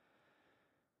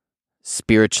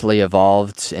spiritually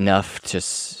evolved enough to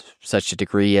such a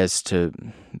degree as to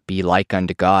be like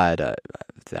unto God,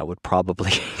 that would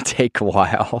probably take a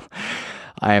while,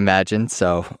 I imagine.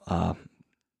 So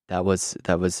that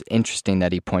was interesting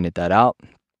that he pointed that out.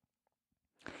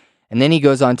 And then he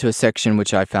goes on to a section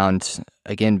which I found,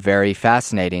 again, very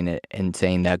fascinating, in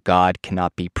saying that God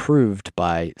cannot be proved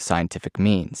by scientific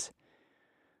means,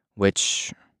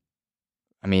 which,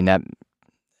 that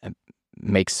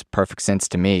makes perfect sense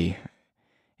to me.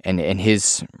 And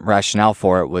his rationale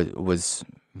for it was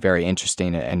very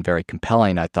interesting and very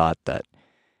compelling. I thought that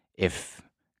if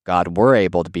God were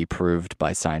able to be proved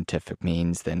by scientific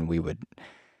means, then we would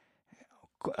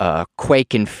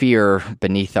quake in fear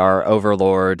beneath our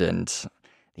overlord, and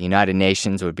the United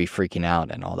Nations would be freaking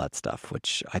out and all that stuff,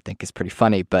 which I think is pretty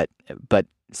funny, but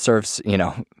serves,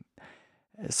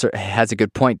 has a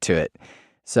good point to it.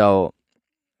 So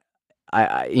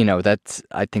I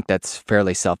think that's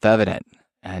fairly self-evident.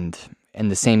 And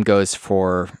the same goes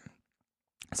for,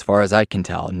 as far as I can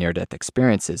tell, near-death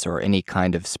experiences or any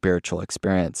kind of spiritual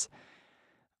experience.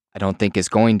 I don't think is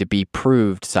going to be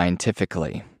proved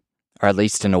scientifically, or at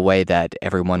least in a way that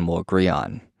everyone will agree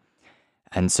on.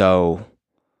 And so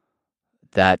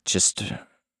that just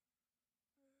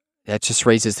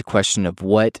raises the question of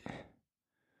what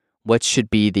should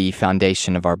be the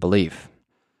foundation of our belief.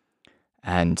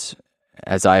 And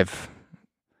as I've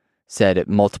said it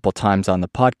multiple times on the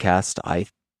podcast, I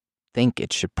think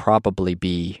it should probably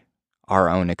be our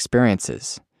own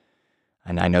experiences.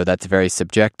 And I know that's very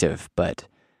subjective, but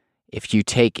if you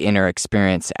take inner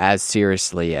experience as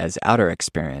seriously as outer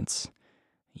experience,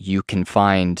 you can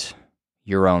find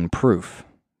your own proof,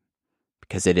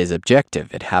 because it is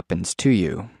objective. It happens to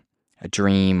you. A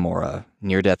dream or a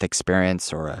near-death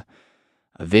experience or a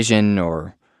vision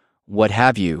or what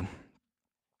have you.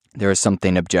 There is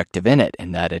something objective in it,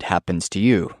 in that it happens to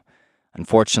you.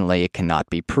 Unfortunately, it cannot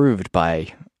be proved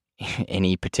by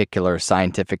any particular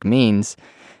scientific means.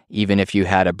 Even if you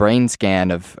had a brain scan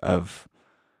of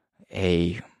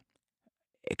a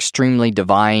extremely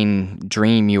divine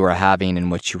dream you were having in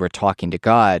which you were talking to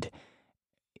God,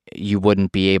 you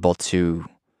wouldn't be able to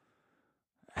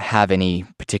have any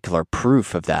particular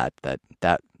proof of that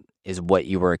is what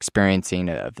you were experiencing,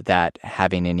 of that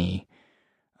having any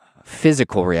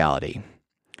physical reality.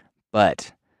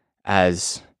 But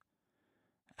as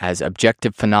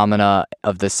objective phenomena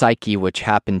of the psyche which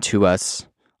happen to us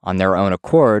on their own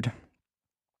accord,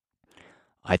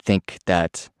 I think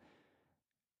that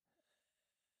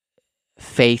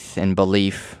faith and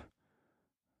belief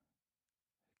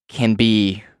can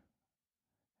be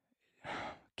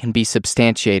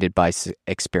substantiated by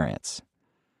experience.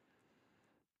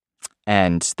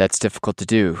 And that's difficult to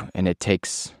do, and it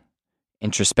takes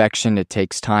introspection. It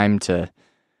takes time to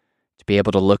to be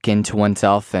able to look into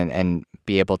oneself and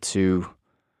be able to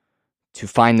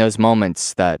find those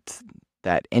moments that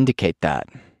indicate that.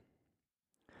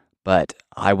 But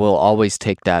I will always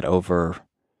take that over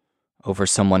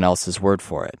someone else's word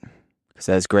for it. Because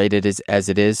as great as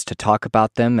it is to talk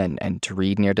about them and to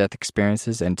read near-death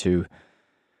experiences and to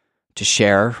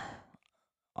share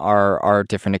our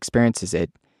different experiences,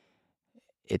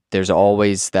 there's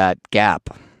always that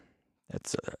gap.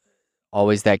 It's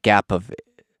always that gap of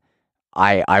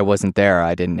I wasn't there.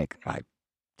 I didn't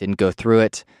go through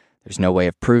it. There's no way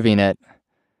of proving it,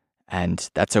 and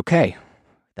that's okay.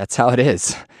 That's how it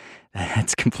is.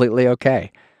 It's completely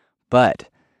okay. But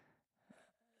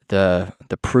the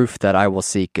proof that I will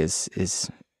seek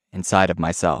is inside of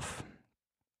myself,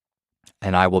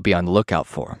 and I will be on the lookout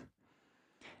for.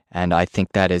 And I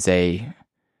think that is a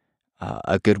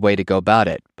good way to go about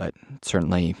it, but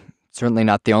certainly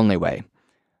not the only way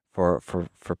for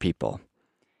people.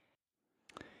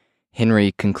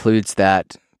 Henry concludes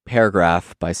that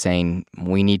paragraph by saying,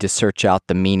 we need to search out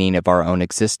the meaning of our own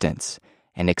existence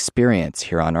and experience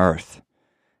here on earth.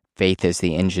 Faith is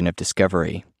the engine of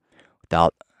discovery.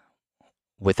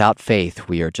 Without faith,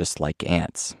 we are just like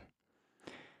ants.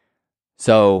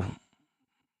 So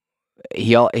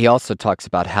he also talks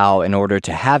about how in order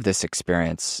to have this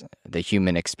experience, the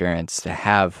human experience, to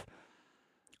have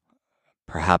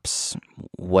perhaps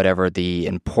whatever the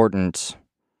important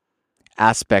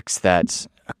aspects that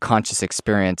a conscious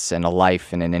experience and a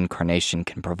life and an incarnation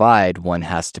can provide, one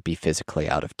has to be physically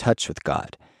out of touch with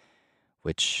God,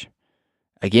 which,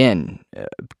 again,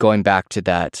 going back to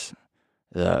that,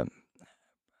 the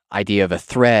idea of a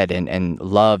thread and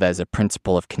love as a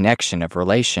principle of connection, of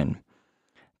relation,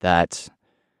 that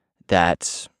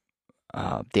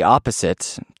the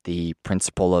opposite, the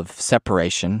principle of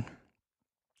separation,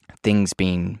 things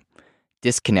being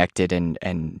disconnected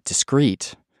and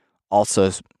discrete,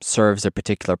 also serves a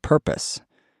particular purpose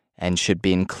and should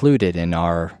be included in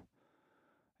our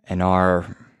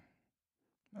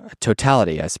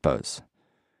totality, I suppose.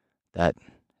 That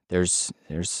there's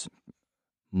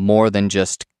more than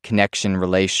just connection,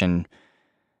 relation,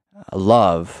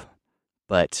 love,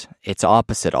 but its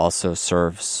opposite also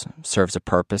serves a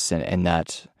purpose, and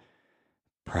that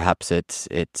perhaps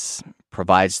it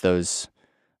provides those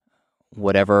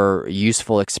whatever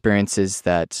useful experiences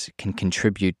that can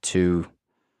contribute to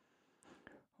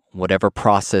whatever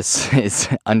process is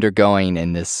undergoing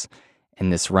in this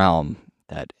realm,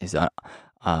 that is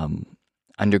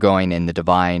undergoing in the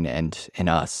divine and in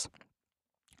us,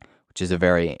 which is a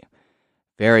very,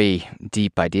 very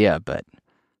deep idea, but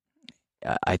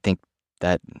I think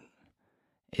that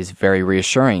is very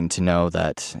reassuring to know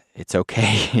that it's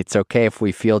okay. It's okay if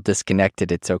we feel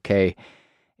disconnected. It's okay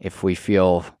if we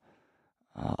feel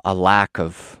a lack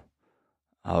of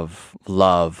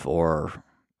love or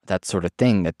that sort of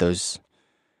thing, that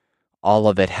all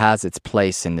of it has its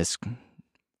place in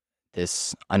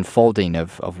this unfolding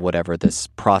of whatever this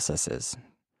process is.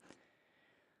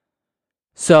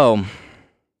 So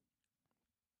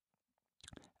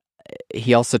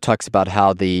he also talks about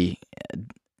how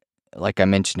like I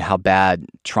mentioned, how bad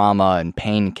trauma and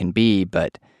pain can be,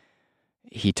 but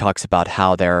he talks about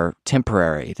how they're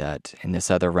temporary, that in this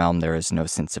other realm there is no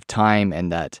sense of time, and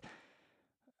that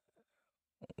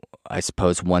I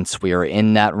suppose once we are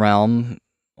in that realm,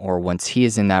 or once he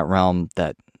is in that realm,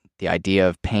 that the idea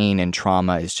of pain and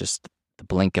trauma is just the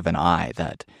blink of an eye,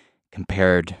 that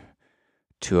compared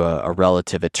to a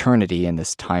relative eternity in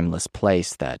this timeless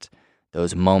place, that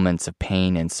those moments of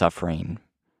pain and suffering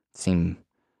seem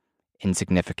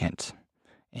insignificant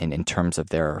in terms of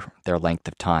their length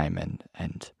of time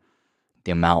and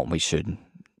the amount we should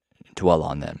dwell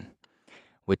on them,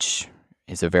 which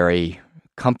is a very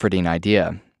comforting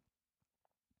idea.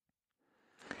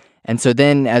 And so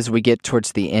then as we get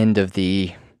towards the end of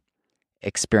the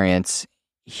experience,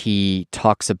 he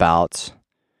talks about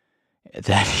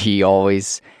that he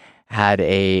always had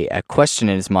a question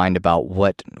in his mind about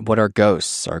what are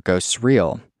ghosts? Are ghosts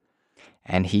real?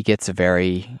 And he gets a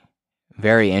very,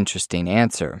 very interesting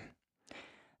answer,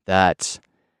 that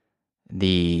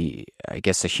I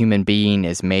guess a human being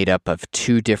is made up of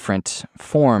two different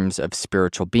forms of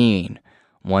spiritual being,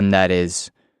 one that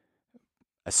is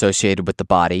associated with the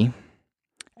body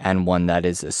and one that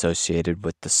is associated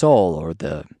with the soul, or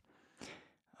the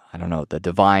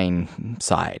divine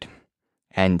side.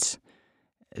 And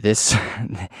this,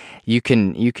 you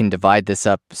can divide this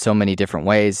up so many different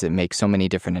ways. It makes so many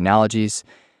different analogies.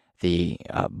 The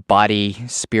body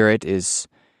spirit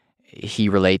he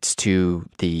relates to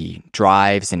the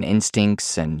drives and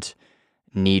instincts and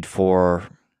need for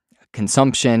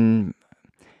consumption,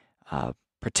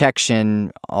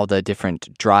 protection, all the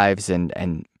different drives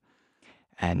and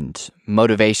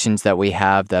motivations that we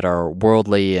have that are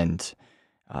worldly, and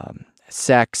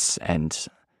sex and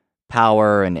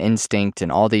power and instinct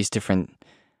and all these different,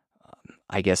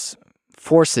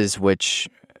 forces which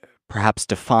perhaps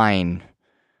define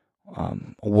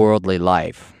worldly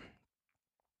life,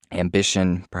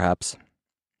 ambition perhaps.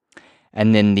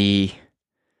 And then the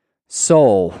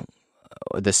soul,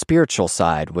 the spiritual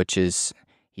side, which is,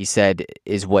 he said,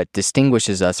 is what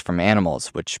distinguishes us from animals,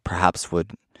 which perhaps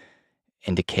would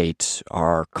indicate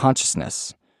our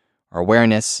consciousness, our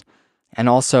awareness. And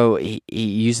also, he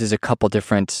uses a couple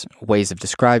different ways of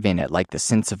describing it, like the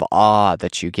sense of awe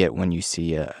that you get when you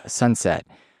see a sunset,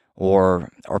 or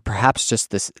perhaps just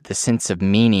the sense of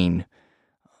meaning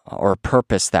or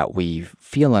purpose that we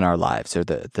feel in our lives, or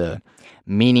the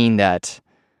meaning that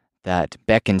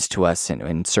beckons to us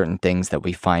in certain things that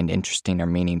we find interesting or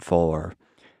meaningful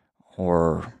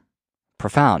or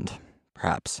profound,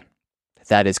 perhaps.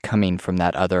 That is coming from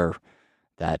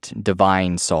that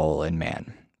divine soul in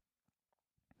man.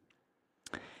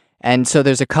 And so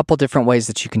there's a couple different ways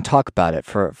that you can talk about it.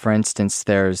 For instance,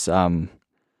 there's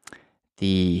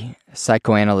the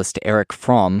psychoanalyst Erich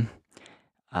Fromm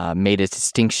made a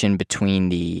distinction between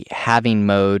the having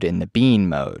mode and the being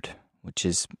mode, which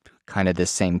is kind of the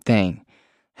same thing.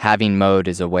 Having mode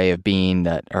is a way of being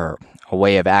or a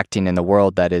way of acting in the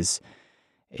world that is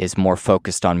more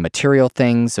focused on material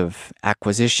things, of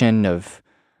acquisition, of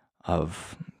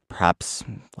perhaps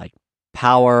like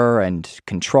power and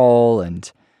control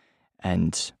and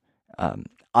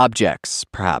objects,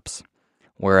 perhaps.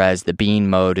 Whereas the being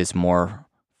mode is more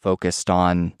focused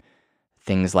on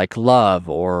things like love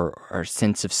or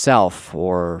sense of self,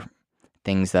 or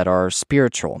things that are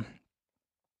spiritual.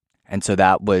 And so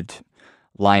that would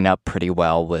line up pretty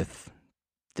well with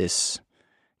this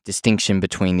distinction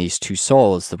between these two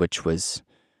souls, which was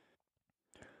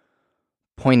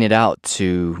pointed out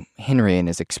to Henry in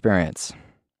his experience.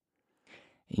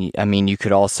 I mean, you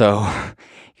could also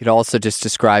just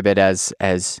describe it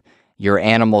as your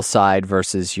animal side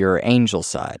versus your angel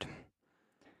side.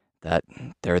 That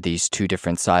there are these two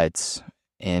different sides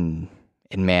in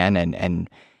man,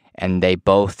 and they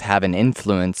both have an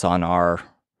influence on our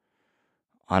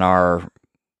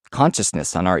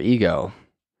consciousness, on our ego.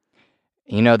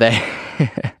 You know the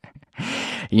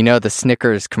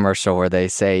Snickers commercial where they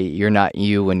say you're not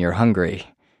you when you're hungry,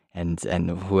 and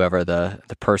whoever the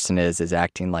person is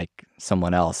acting like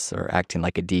someone else, or acting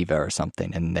like a diva or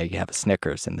something, and they have a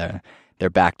Snickers and they're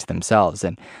back to themselves.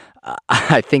 And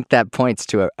I think that points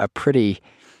to a pretty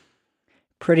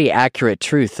accurate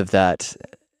truth of that.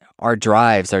 Our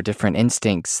drives, our different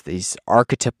instincts, these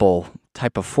archetypal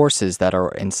type of forces that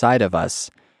are inside of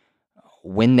us,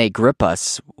 when they grip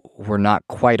us, we're not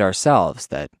quite ourselves.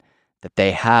 That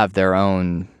they have their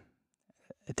own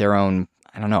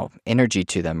energy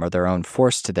to them, or their own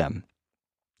force to them.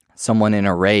 Someone in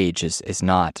a rage is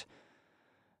not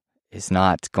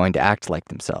going to act like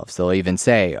themselves. They'll even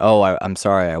say, "Oh, I'm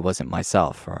sorry, I wasn't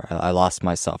myself," or "I lost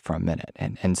myself for a minute."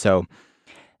 And so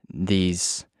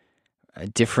these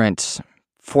different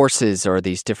forces, or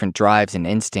these different drives and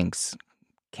instincts,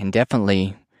 can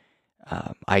definitely,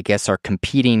 are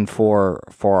competing for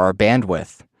our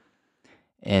bandwidth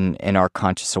in our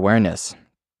conscious awareness,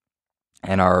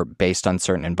 and are based on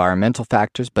certain environmental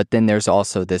factors. But then there's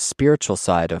also this spiritual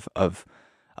side of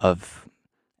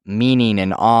meaning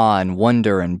and awe and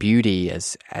wonder and beauty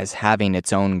as having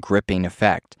its own gripping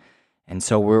effect. And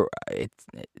so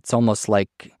it's almost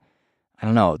like, I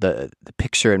don't know, the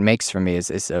picture it makes for me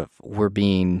is of we're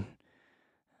being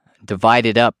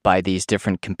divided up by these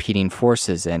different competing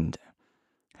forces, and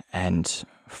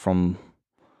from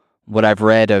what I've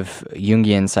read of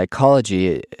Jungian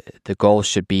psychology, the goal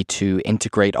should be to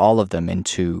integrate all of them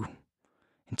into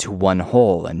one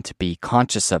whole, and to be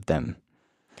conscious of them.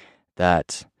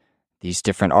 That these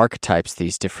different archetypes,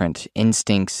 these different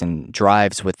instincts and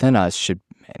drives within us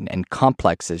and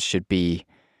complexes should be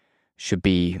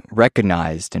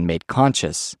recognized and made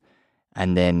conscious,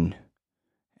 and then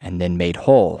made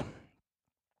whole.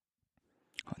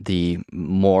 The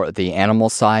animal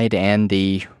side and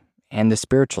the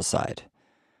spiritual side,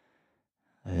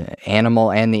 the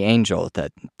animal and the angel,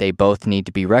 that they both need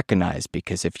to be recognized,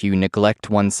 because if you neglect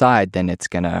one side, then it's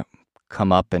going to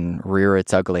come up and rear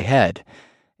its ugly head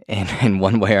in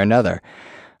one way or another.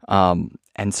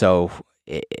 And so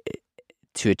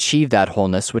to achieve that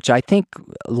wholeness, which I think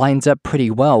lines up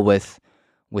pretty well with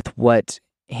what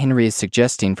Henry is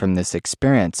suggesting from this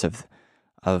experience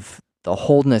of the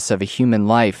wholeness of a human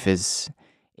life is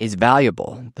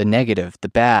valuable. The negative, the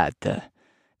bad, the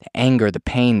the anger, the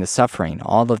pain, the suffering,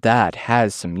 all of that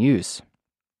has some use.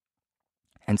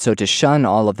 And so to shun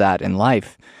all of that in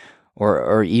life,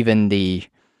 or even the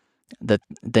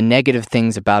negative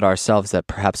things about ourselves that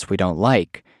perhaps we don't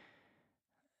like,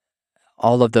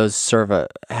 all of those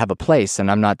have a place. And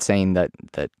I'm not saying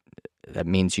that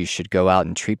means you should go out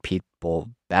and treat people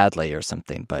badly or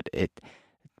something, but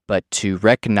to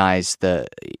recognize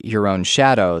your own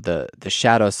shadow, the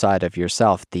shadow side of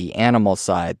yourself, the animal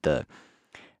side, the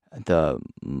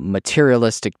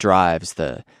materialistic drives,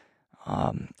 the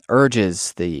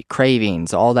urges, the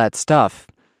cravings, all that stuff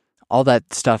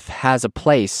has a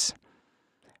place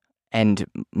and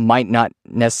might not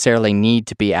necessarily need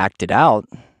to be acted out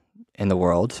in the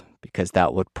world, because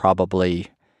that would probably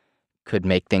could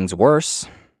make things worse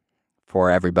for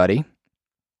everybody,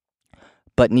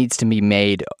 but needs to be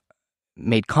made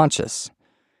conscious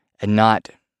and not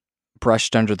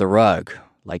brushed under the rug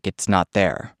like it's not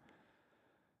there.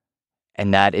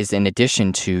 And that is in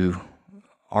addition to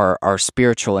our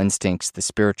spiritual instincts, the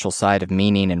spiritual side of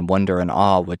meaning and wonder and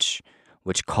awe, which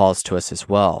calls to us as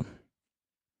well.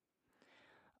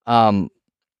 And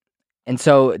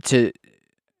so to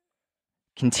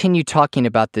continue talking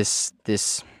about this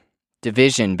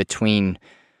division between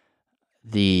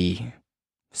the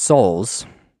souls,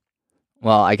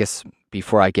 well, I guess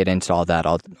before I get into all that,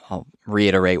 I'll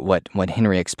reiterate what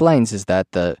Henry explains is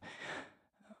that the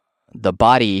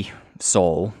body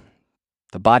soul,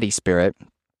 the body spirit,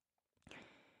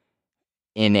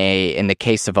 in the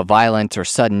case of a violent or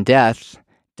sudden death,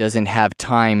 doesn't have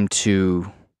time to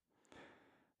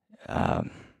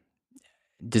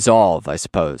dissolve, I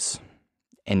suppose,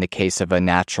 in the case of a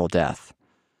natural death,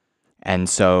 and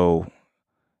so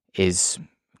is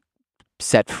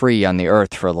set free on the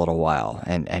earth for a little while.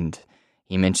 And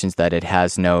he mentions that it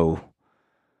has no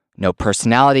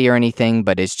personality or anything,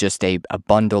 but it's just a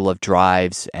bundle of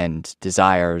drives and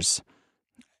desires,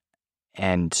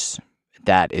 and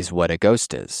that is what a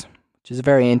ghost is, which is a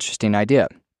very interesting idea.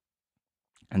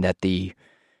 And that the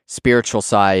spiritual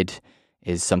side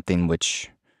is something which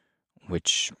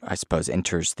I suppose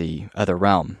enters the other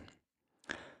realm.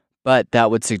 But that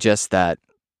would suggest that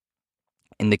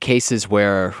in the cases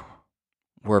where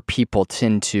people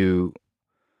tend to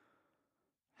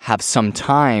have some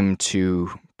time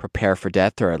to prepare for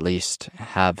death, or at least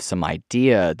have some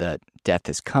idea that death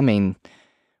is coming,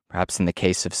 perhaps in the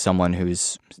case of someone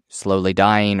who's slowly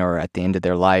dying or at the end of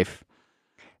their life,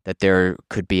 that there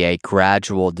could be a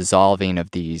gradual dissolving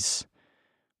of these,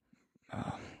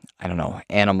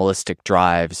 animalistic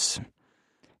drives,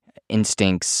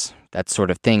 instincts, that sort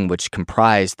of thing, which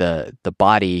comprise the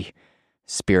body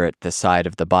spirit, the side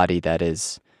of the body that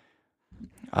is,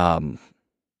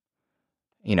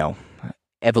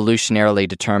 evolutionarily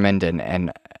determined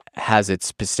and has its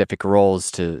specific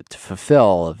roles to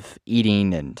fulfill, of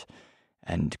eating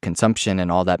and consumption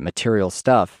and all that material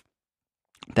stuff,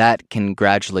 that can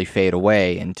gradually fade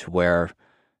away into where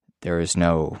there is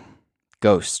no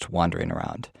ghost wandering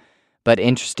around. But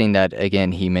interesting that,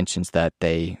 again, he mentions that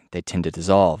they tend to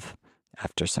dissolve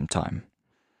after some time.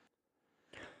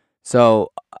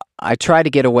 So I try to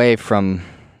get away from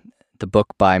the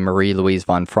book by Marie-Louise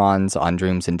von Franz on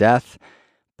dreams and death,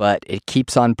 but it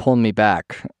keeps on pulling me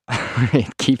back.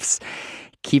 It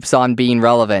keeps on being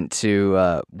relevant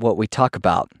to what we talk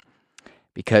about,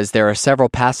 because there are several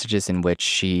passages in which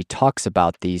she talks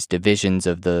about these divisions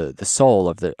of the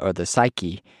soul or the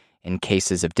psyche in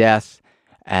cases of death,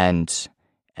 and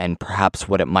perhaps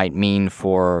what it might mean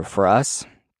for us.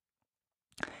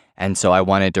 And so I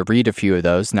wanted to read a few of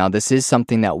those. Now, this is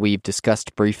something that we've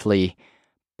discussed briefly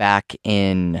back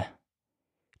in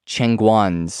Cheng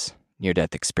Guan's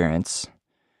near-death experience,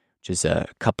 which is a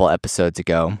couple episodes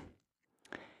ago,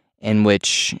 in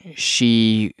which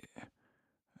she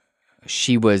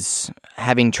was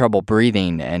having trouble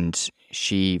breathing, and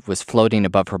she was floating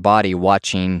above her body,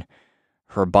 watching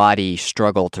her body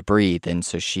struggle to breathe. And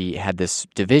so she had this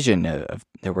division of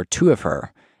there were two of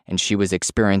her, and she was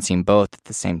experiencing both at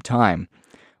the same time,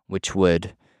 which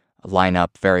would line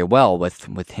up very well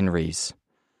with Henry's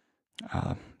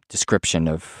description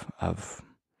of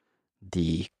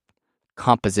the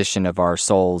composition of our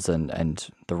souls and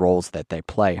the roles that they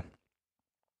play.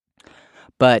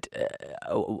 But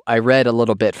I read a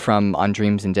little bit from On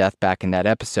Dreams and Death back in that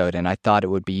episode, and I thought it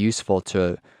would be useful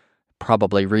to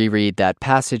probably reread that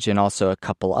passage and also a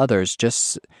couple others,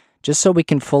 just so we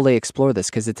can fully explore this,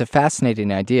 because it's a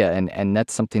fascinating idea, and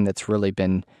that's something that's really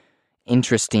been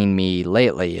interesting me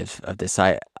lately, of this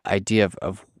idea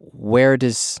of where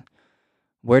does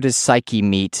psyche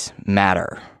meet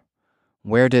matter?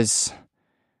 Where does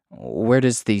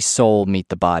the soul meet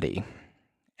the body?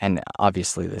 And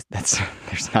obviously, there's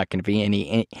not going to be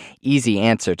any easy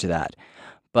answer to that.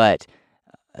 But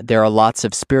there are lots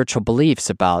of spiritual beliefs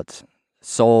about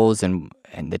souls and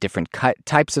the different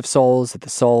types of souls, the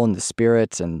soul and the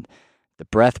spirit and the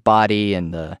breath body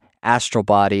and the astral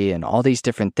body and all these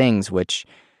different things, which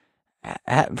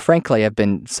frankly have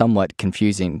been somewhat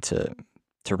confusing to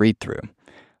read through.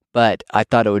 But I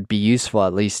thought it would be useful,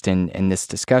 at least in this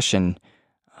discussion,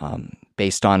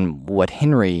 based on what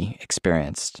Henry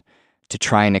experienced, to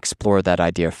try and explore that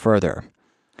idea further.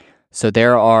 So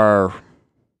there are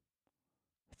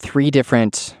 3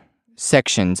 different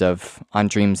sections On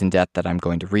Dreams and Death that I'm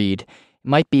going to read. It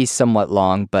might be somewhat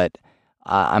long, but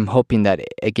I'm hoping that,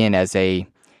 again, as a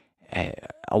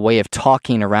way of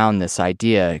talking around this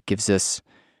idea, gives us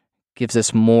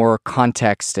more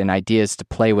context and ideas to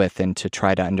play with and to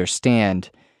try to understand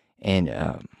and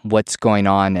what's going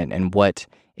on and what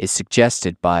is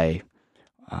suggested by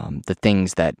the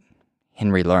things that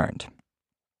Henry learned.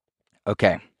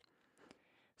 Okay,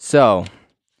 so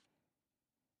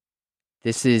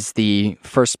this is the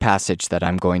first passage that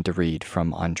I'm going to read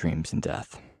from On Dreams and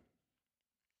Death.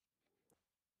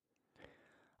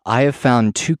 I have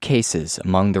found 2 cases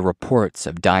among the reports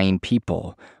of dying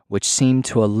people which seem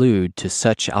to allude to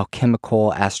such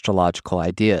alchemical astrological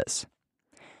ideas.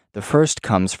 The first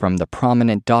comes from the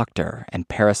prominent doctor and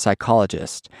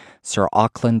parapsychologist Sir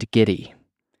Auckland Giddy.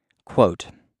 Quote,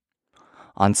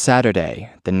 "On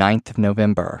Saturday, the 9th of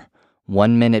November,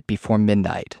 1 minute before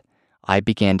midnight, I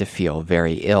began to feel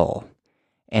very ill,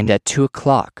 and at 2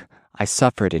 o'clock I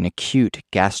suffered an acute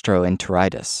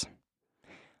gastroenteritis.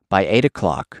 By 8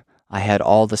 o'clock, I had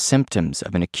all the symptoms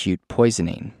of an acute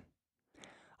poisoning.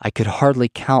 I could hardly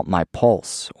count my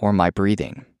pulse or my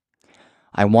breathing.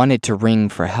 I wanted to ring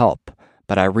for help,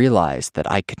 but I realized that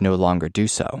I could no longer do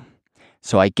so,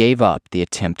 so I gave up the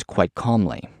attempt quite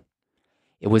calmly.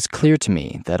 It was clear to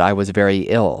me that I was very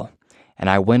ill, and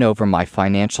I went over my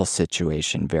financial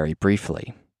situation very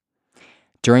briefly.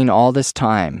 During all this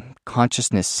time,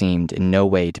 consciousness seemed in no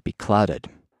way to be clouded.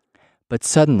 But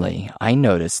suddenly, I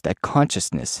noticed that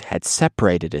consciousness had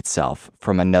separated itself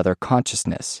from another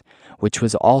consciousness, which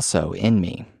was also in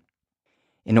me.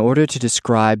 In order to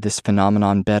describe this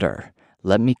phenomenon better,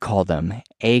 let me call them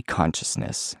A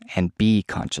consciousness and B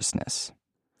consciousness.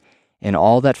 In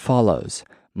all that follows,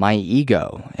 my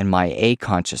ego and my A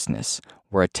consciousness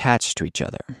were attached to each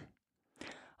other.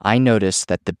 I noticed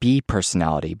that the B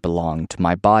personality belonged to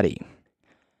my body.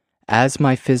 As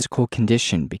my physical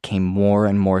condition became more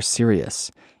and more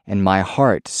serious, and my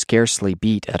heart scarcely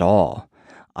beat at all,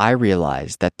 I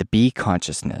realized that the B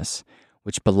consciousness,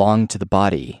 which belonged to the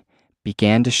body,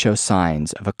 began to show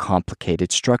signs of a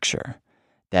complicated structure.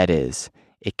 That is,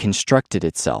 it constructed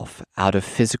itself out of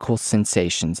physical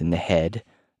sensations in the head,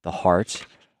 the heart,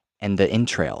 and the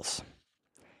entrails.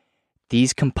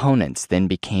 These components then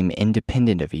became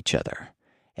independent of each other,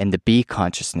 and the B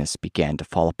consciousness began to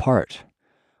fall apart,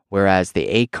 whereas the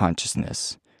A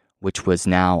consciousness, which was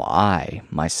now I,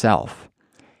 myself,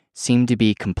 seemed to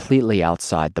be completely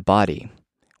outside the body,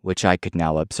 which I could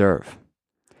now observe.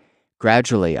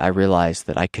 Gradually, I realized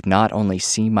that I could not only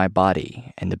see my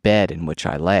body and the bed in which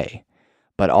I lay,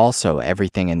 but also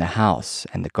everything in the house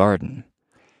and the garden.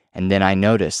 And then I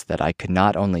noticed that I could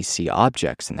not only see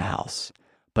objects in the house,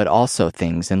 but also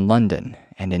things in London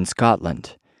and in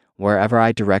Scotland, wherever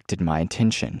I directed my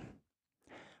attention.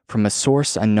 From a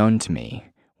source unknown to me,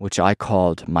 which I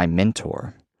called my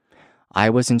mentor, I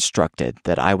was instructed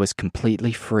that I was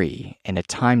completely free in a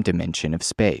time dimension of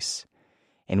space,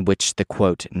 in which the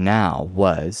quote now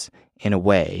was, in a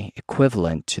way,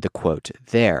 equivalent to the quote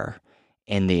there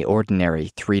in the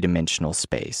ordinary 3-dimensional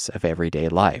space of everyday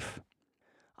life.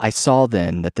 I saw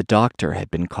then that the doctor had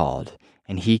been called,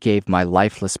 and he gave my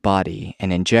lifeless body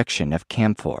an injection of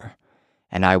camphor,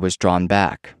 and I was drawn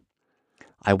back.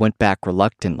 I went back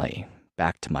reluctantly,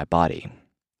 back to my body."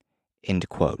 End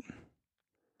quote.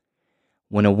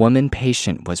 When a woman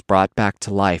patient was brought back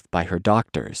to life by her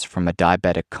doctors from a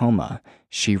diabetic coma,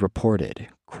 she reported,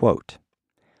 quote,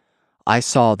 "I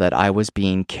saw that I was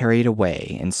being carried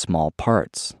away in small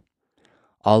parts.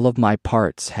 All of my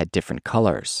parts had different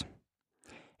colors.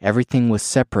 Everything was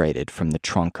separated from the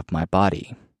trunk of my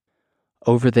body.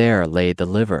 Over there lay the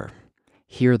liver,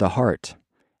 here the heart,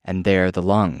 and there the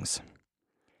lungs.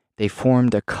 They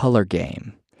formed a color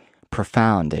game,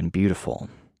 profound and beautiful.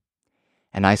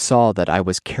 And I saw that I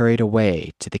was carried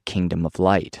away to the kingdom of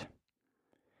light.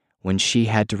 When she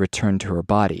had to return to her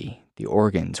body, the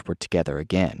organs were together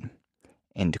again."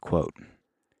 End quote.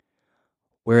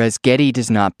 Whereas Getty does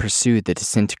not pursue the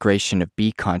disintegration of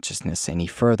B consciousness any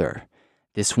further,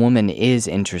 This woman is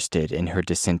interested in her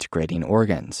disintegrating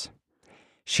organs.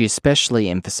 She especially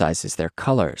emphasizes their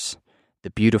colors,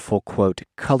 the beautiful, quote,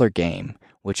 color game,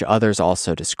 which others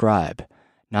also describe,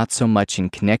 not so much in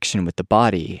connection with the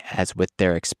body as with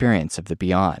their experience of the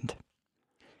beyond.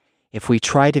 If we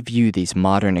try to view these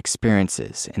modern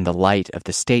experiences in the light of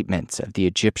the statements of the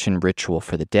Egyptian ritual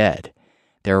for the dead,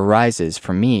 there arises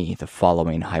for me the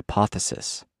following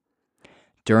hypothesis.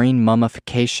 During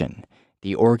mummification,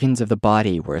 the organs of the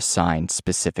body were assigned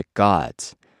specific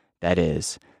gods, that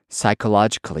is,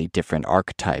 psychologically different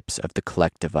archetypes of the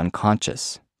collective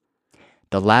unconscious.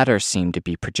 The latter seem to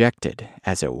be projected,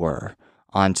 as it were,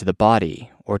 onto the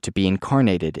body or to be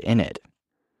incarnated in it.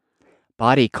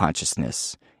 Body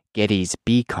consciousness, Getty's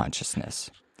bee consciousness,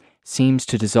 seems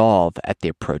to dissolve at the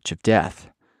approach of death,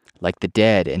 like the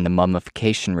dead in the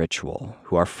mummification ritual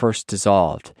who are first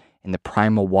dissolved in the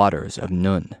primal waters of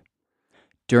Nun.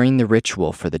 During the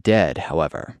ritual for the dead,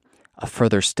 however, a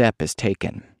further step is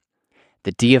taken.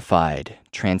 The deified,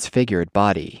 transfigured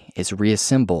body is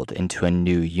reassembled into a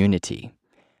new unity,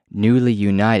 newly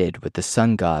united with the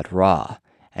sun god Ra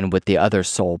and with the other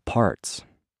soul parts.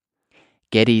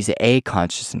 Getty's A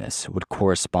consciousness would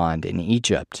correspond in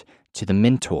Egypt to the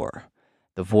mentor,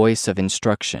 the voice of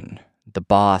instruction, the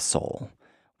Ba soul,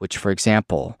 which, for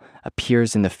example,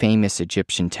 appears in the famous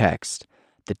Egyptian text,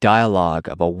 the dialogue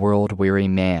of a world-weary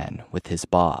man with his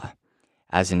Ba,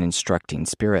 as an instructing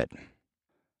spirit.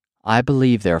 I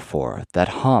believe, therefore, that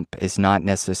Hump is not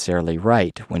necessarily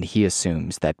right when he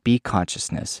assumes that B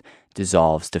consciousness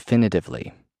dissolves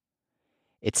definitively.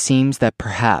 It seems that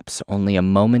perhaps only a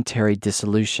momentary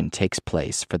dissolution takes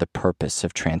place for the purpose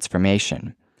of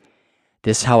transformation.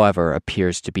 This, however,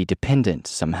 appears to be dependent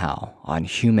somehow on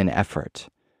human effort,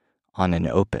 on an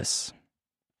opus.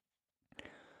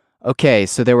 Okay,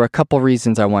 so there were a couple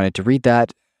reasons I wanted to read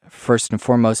that. First and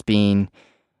foremost being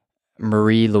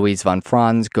Marie-Louise von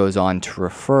Franz goes on to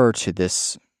refer to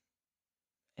this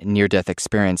near-death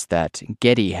experience that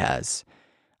Getty has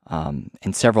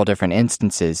in several different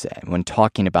instances when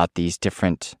talking about these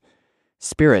different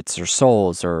spirits or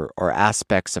souls or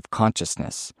aspects of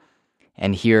consciousness.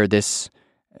 And here this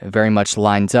very much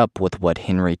lines up with what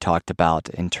Henry talked about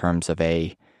in terms of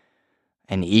an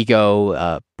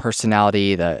ego,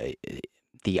 personality,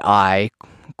 the I,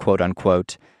 quote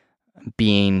unquote,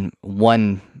 being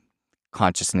one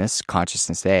consciousness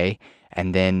A,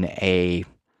 and then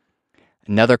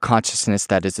another consciousness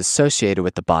that is associated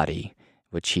with the body,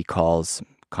 which he calls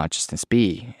consciousness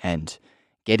B. And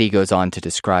Getty goes on to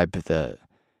describe the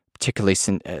particularly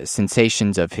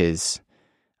sensations of his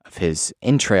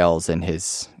entrails and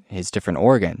his different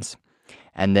organs.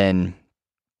 And then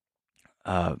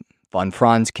von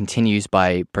Franz continues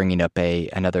by bringing up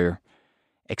another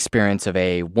experience of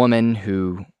a woman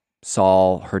who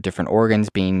saw her different organs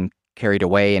being carried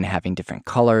away and having different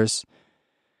colors.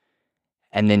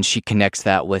 And then she connects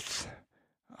that with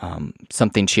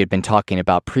something she had been talking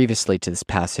about previously to this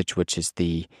passage, which is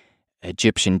the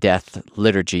Egyptian death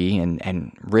liturgy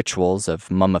and rituals of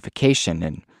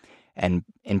mummification, and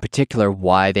in particular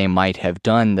why they might have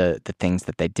done the things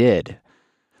that they did.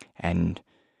 And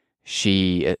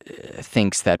she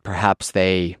thinks that perhaps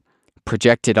they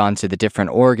projected onto the different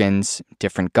organs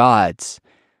different gods,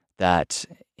 that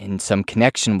in some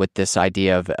connection with this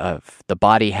idea of the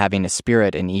body having a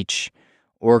spirit and each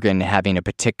organ having a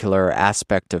particular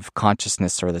aspect of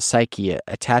consciousness or the psyche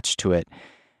attached to it,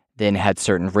 then had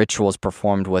certain rituals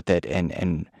performed with it,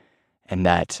 and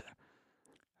that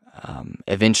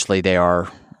eventually they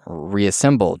are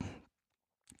reassembled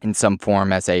in some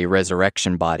form as a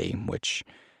resurrection body, which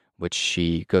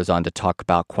she goes on to talk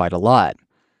about quite a lot.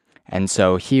 And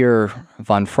so here,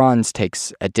 von Franz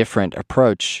takes a different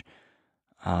approach,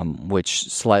 which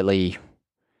slightly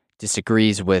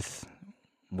disagrees with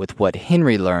what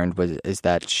Henry learned, is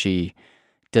that she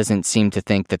doesn't seem to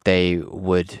think that they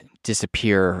would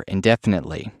disappear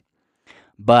indefinitely.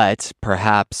 But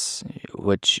perhaps,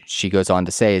 what she goes on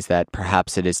to say is that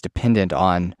perhaps it is dependent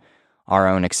on our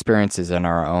own experiences and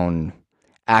our own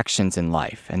actions in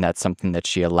life, and that's something that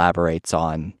she elaborates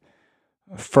on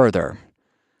further.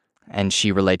 And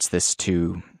she relates this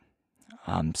to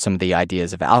some of the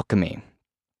ideas of alchemy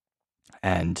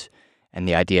and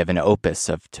the idea of an opus,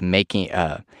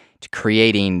 to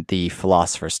creating the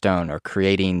Philosopher's Stone, or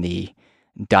creating the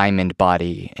diamond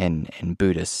body in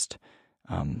Buddhist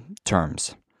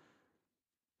terms,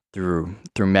 through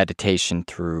meditation,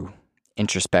 through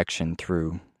introspection,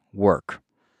 through work.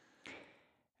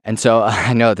 And so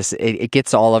I know this it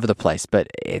gets all over the place, but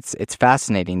it's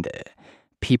fascinating that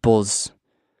people's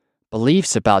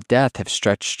beliefs about death have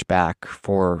stretched back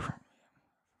for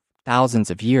thousands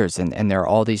of years, and there are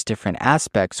all these different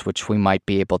aspects which we might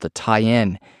be able to tie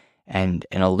in and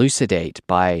elucidate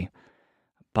by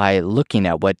looking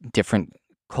at what different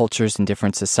cultures and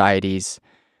different societies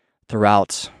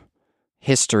throughout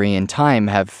history and time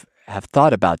have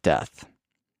thought about death.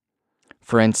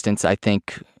 For instance, I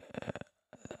think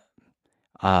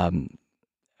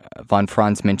von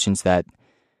Franz mentions that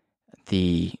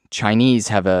the Chinese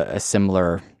have a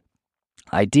similar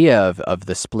idea of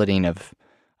the splitting of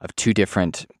two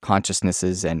different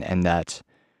consciousnesses, and that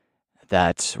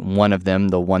one of them,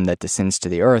 the one that descends to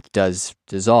the earth, does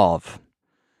dissolve,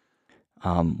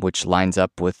 which lines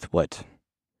up with what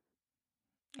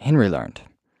Henry learned.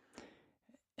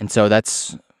 And so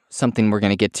that's something we're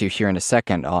going to get to here in a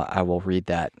second. I will read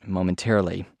that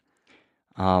momentarily.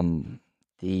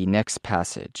 The next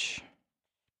passage.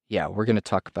 Yeah, we're going to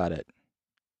talk about it.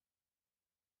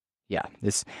 Yeah,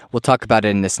 we'll talk about it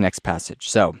in this next passage.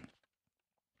 So,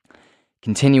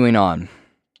 continuing on.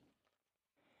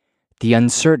 The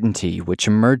uncertainty which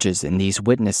emerges in these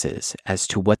witnesses as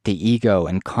to what the ego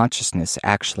and consciousness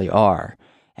actually are,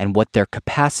 and what their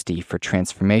capacity for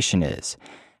transformation is,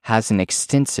 has an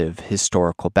extensive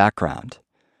historical background.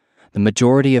 The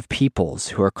majority of peoples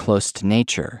who are close to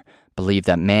nature believe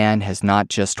that man has not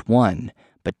just one,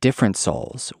 but different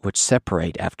souls which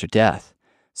separate after death,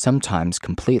 sometimes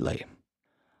completely.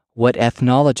 What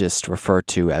ethnologists refer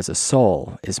to as a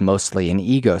soul is mostly an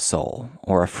ego soul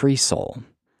or a free soul.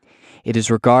 It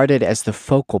is regarded as the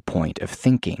focal point of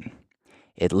thinking.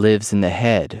 It lives in the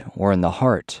head or in the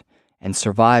heart and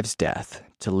survives death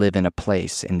to live in a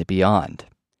place in the beyond.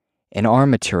 In our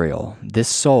material, this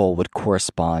soul would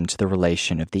correspond to the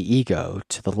relation of the ego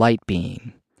to the light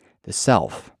being, the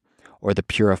self, or the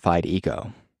purified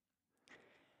ego.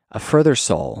 A further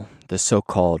soul, the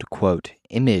so-called, quote,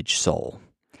 image soul,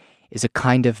 is a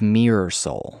kind of mirror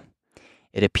soul.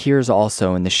 It appears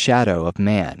also in the shadow of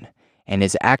man and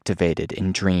is activated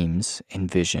in dreams, in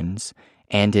visions,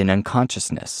 and in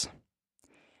unconsciousness.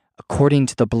 According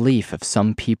to the belief of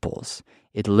some peoples,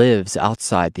 it lives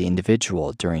outside the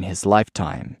individual during his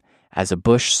lifetime as a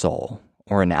bush soul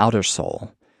or an outer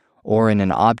soul, or in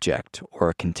an object or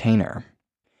a container.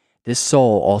 This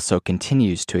soul also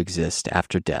continues to exist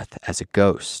after death as a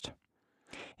ghost.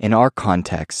 In our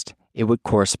context, it would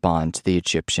correspond to the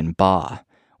Egyptian Ba,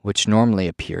 which normally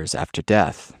appears after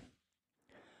death.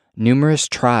 Numerous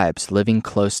tribes living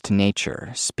close to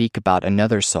nature speak about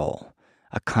another soul,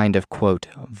 a kind of, quote,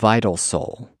 vital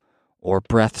soul, or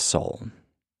breath soul.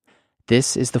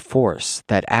 This is the force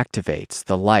that activates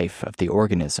the life of the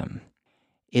organism.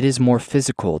 It is more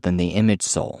physical than the image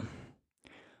soul.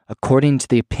 According to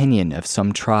the opinion of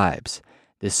some tribes,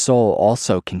 this soul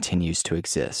also continues to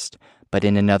exist, but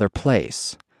in another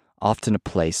place, often a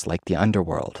place like the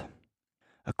underworld.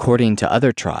 According to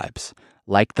other tribes,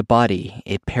 like the body,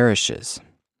 it perishes.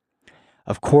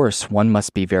 Of course, one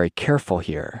must be very careful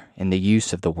here in the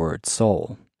use of the word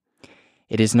soul.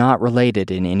 It is not related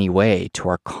in any way to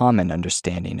our common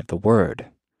understanding of the word.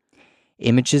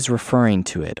 Images referring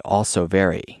to it also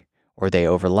vary, or they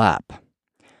overlap.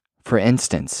 For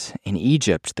instance, in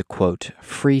Egypt, the, quote,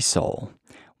 free soul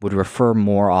would refer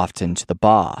more often to the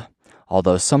Ba,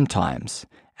 although sometimes,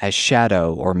 as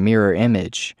shadow or mirror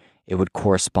image, it would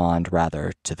correspond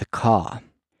rather to the Ka.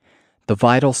 The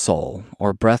vital soul,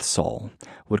 or breath soul,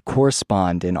 would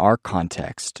correspond in our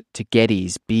context to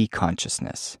Getty's bee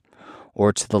consciousness,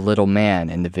 or to the little man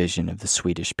in the vision of the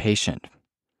Swedish patient.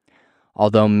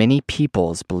 Although many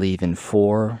peoples believe in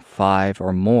 4, 5,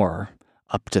 or more,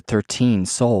 up to 13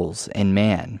 souls in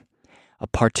man, a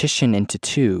partition into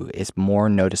two is more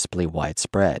noticeably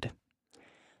widespread.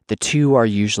 The two are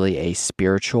usually a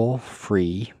spiritual,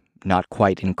 free, not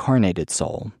quite incarnated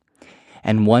soul,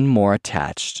 and one more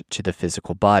attached to the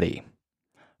physical body.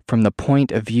 From the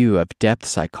point of view of depth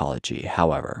psychology,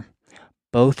 however,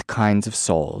 both kinds of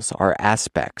souls are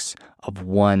aspects of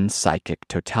one psychic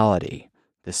totality,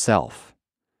 the self.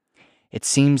 It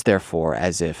seems, therefore,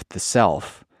 as if the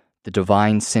self, the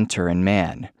divine center in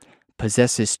man,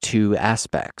 possesses two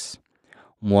aspects,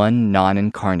 one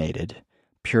non-incarnated,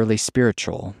 purely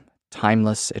spiritual,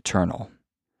 timeless, eternal,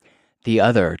 the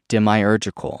other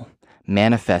demiurgical,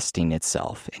 manifesting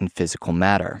itself in physical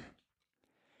matter.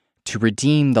 To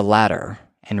redeem the latter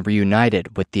and reunite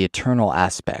it with the eternal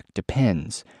aspect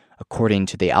depends, according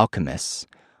to the alchemists,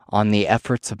 on the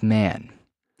efforts of man.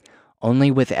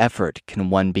 Only with effort can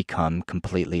one become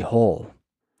completely whole.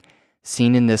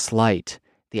 Seen in this light,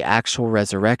 the actual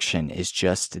resurrection is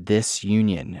just this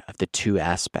union of the two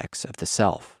aspects of the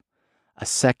self, a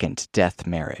second death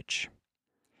marriage.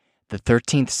 The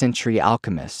 13th century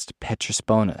alchemist Petrus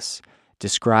Bonus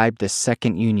described this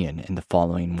second union in the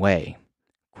following way,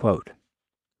 quote,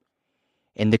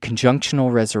 "In the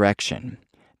conjunctional resurrection,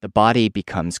 the body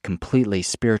becomes completely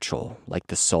spiritual like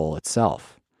the soul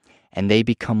itself, and they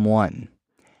become one,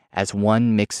 as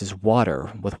one mixes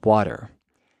water with water,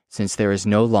 since there is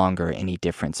no longer any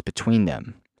difference between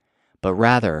them, but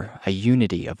rather a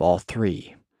unity of all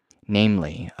three,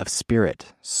 namely of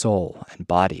spirit, soul, and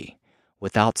body,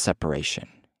 without separation,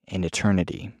 in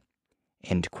eternity."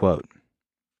 End quote.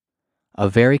 A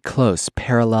very close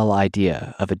parallel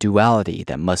idea of a duality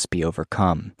that must be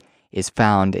overcome is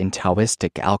found in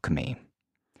Taoistic alchemy.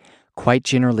 Quite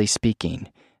generally speaking,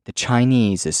 the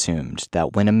Chinese assumed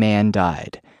that when a man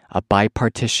died, a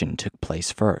bipartition took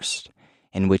place first,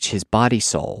 in which his body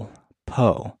soul,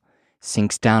 Po,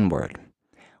 sinks downward,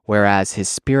 whereas his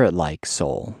spirit-like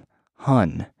soul,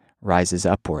 Hun, rises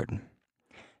upward.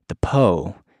 The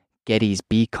Po, Getty's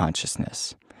B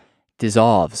consciousness,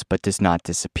 dissolves but does not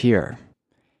disappear.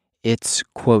 Its,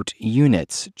 quote,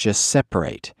 units just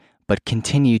separate but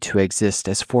continue to exist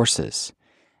as forces,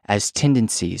 as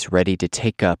tendencies ready to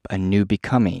take up a new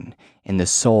becoming in the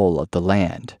soul of the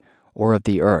land or of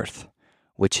the earth,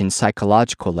 which in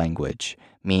psychological language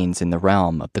means in the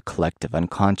realm of the collective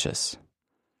unconscious.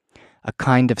 A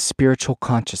kind of spiritual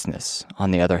consciousness, on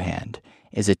the other hand,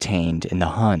 is attained in the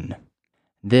Hun.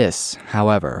 This,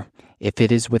 however, if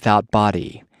it is without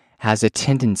body, has a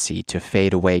tendency to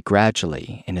fade away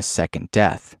gradually in a second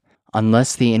death,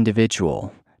 unless the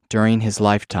individual, during his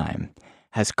lifetime,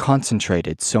 has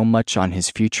concentrated so much on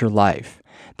his future life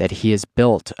that he has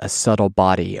built a subtle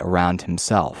body around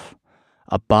himself,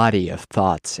 a body of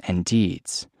thoughts and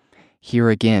deeds, here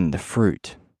again the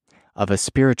fruit, of a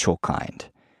spiritual kind,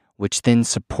 which then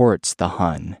supports the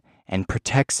Hun and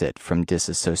protects it from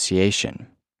disassociation.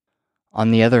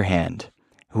 On the other hand,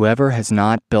 whoever has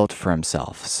not built for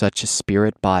himself such a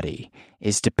spirit body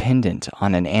is dependent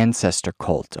on an ancestor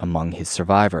cult among his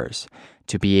survivors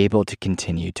to be able to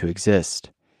continue to exist,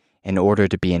 in order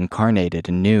to be incarnated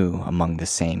anew among the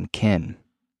same kin.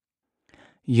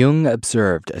 Jung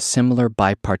observed a similar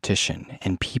bipartition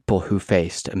in people who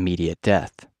faced immediate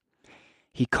death.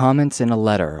 He comments in a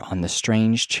letter on the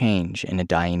strange change in a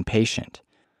dying patient,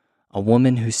 a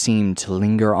woman who seemed to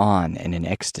linger on in an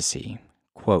ecstasy,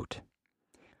 quote,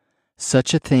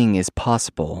 "Such a thing is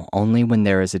possible only when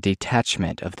there is a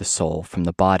detachment of the soul from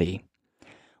the body.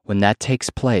 When that takes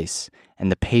place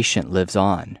and the patient lives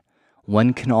on,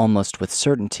 one can almost with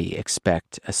certainty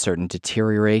expect a certain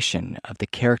deterioration of the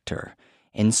character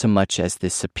insomuch as the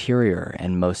superior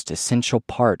and most essential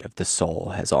part of the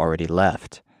soul has already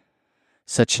left.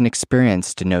 Such an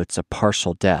experience denotes a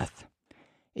partial death.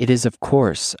 It is, of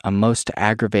course, a most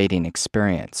aggravating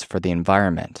experience for the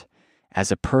environment,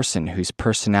 as a person whose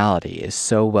personality is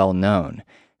so well known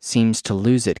seems to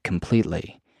lose it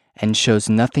completely and shows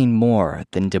nothing more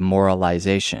than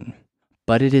demoralization.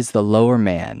 But it is the lower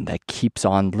man that keeps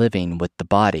on living with the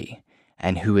body,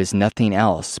 and who is nothing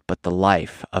else but the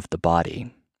life of the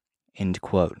body." End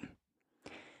quote.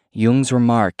 Jung's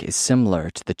remark is similar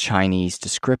to the Chinese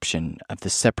description of the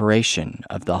separation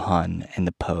of the Hun and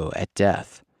the Po at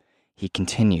death. He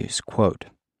continues, quote,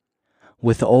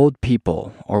 "With old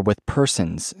people or with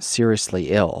persons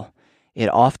seriously ill, it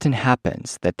often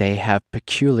happens that they have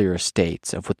peculiar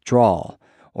states of withdrawal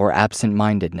or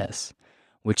absent-mindedness,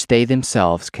 which they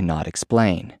themselves cannot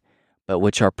explain, but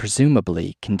which are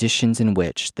presumably conditions in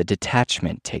which the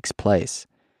detachment takes place.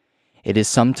 It is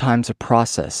sometimes a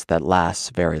process that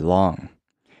lasts very long.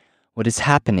 What is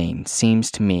happening seems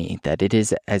to me that it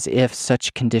is as if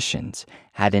such conditions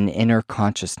had an inner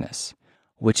consciousness,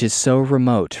 which is so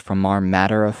remote from our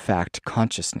matter-of-fact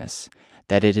consciousness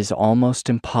that it is almost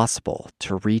impossible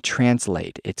to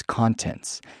retranslate its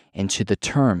contents into the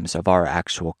terms of our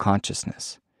actual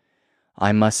consciousness.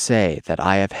 I must say that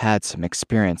I have had some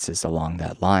experiences along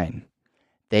that line.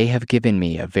 They have given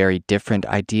me a very different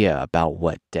idea about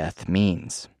what death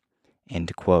means."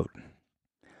 End quote.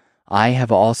 I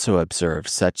have also observed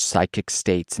such psychic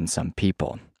states in some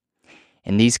people.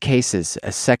 In these cases,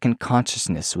 a second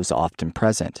consciousness was often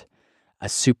present, a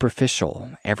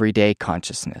superficial, everyday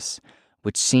consciousness,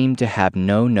 which seemed to have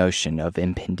no notion of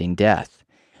impending death,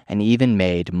 and even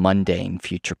made mundane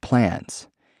future plans,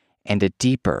 and a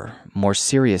deeper, more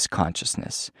serious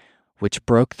consciousness, which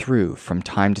broke through from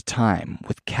time to time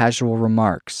with casual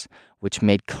remarks which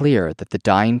made clear that the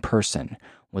dying person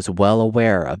was well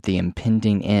aware of the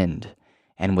impending end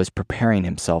and was preparing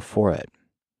himself for it.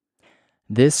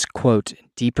 This, quote,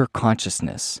 deeper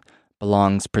consciousness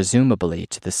belongs presumably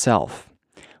to the self,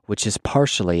 which is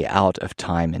partially out of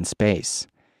time and space,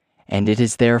 and it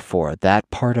is therefore that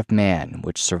part of man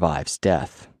which survives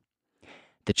death.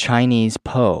 The Chinese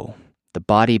Po, the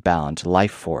body-bound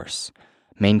life force,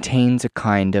 maintains a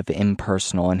kind of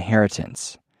impersonal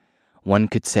inheritance. One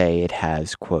could say it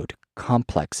has, quote,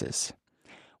 complexes,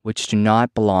 which do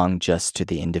not belong just to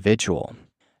the individual.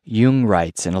 Jung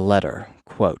writes in a letter,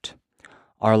 quote,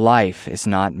 "Our life is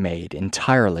not made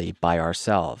entirely by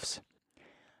ourselves.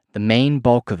 The main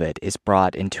bulk of it is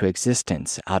brought into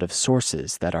existence out of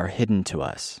sources that are hidden to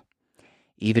us.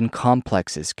 Even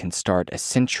complexes can start a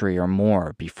century or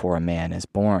more before a man is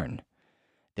born.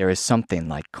 There is something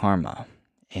like karma."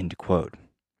 End quote.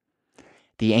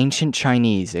 The ancient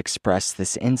Chinese expressed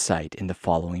this insight in the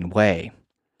following way.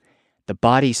 The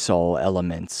body-soul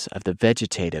elements of the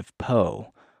vegetative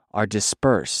Po are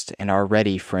dispersed and are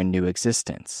ready for a new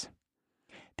existence.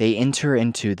 They enter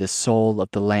into the soul of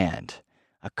the land,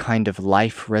 a kind of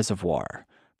life reservoir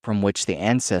from which the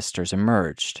ancestors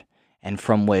emerged and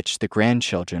from which the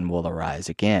grandchildren will arise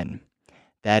again,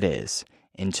 that is,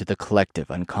 into the collective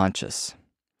unconscious.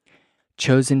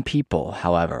 Chosen people,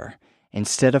 however,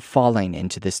 instead of falling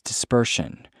into this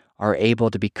dispersion, are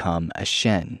able to become a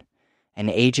Shen, an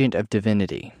agent of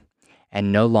divinity,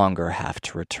 and no longer have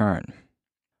to return.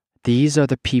 These are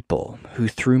the people who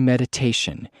through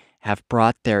meditation have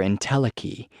brought their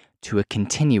entelechy to a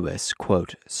continuous,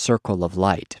 quote, circle of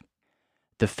light.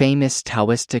 The famous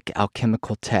Taoistic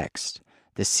alchemical text,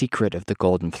 The Secret of the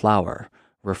Golden Flower,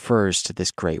 refers to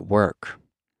this great work.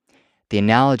 The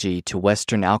analogy to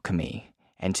Western alchemy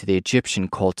and to the Egyptian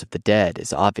cult of the dead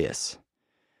is obvious.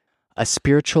 A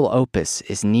spiritual opus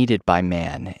is needed by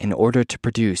man in order to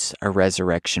produce a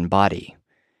resurrection body.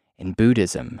 In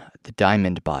Buddhism, the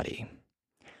diamond body.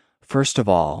 First of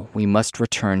all, we must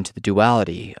return to the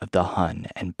duality of the Hun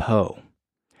and Po.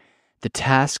 The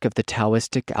task of the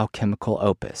Taoistic alchemical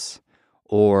opus,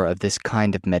 or of this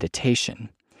kind of meditation,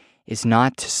 is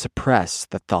not to suppress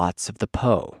the thoughts of the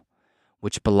Po,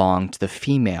 which belong to the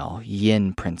female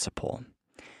yin principle,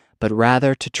 but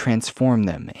rather to transform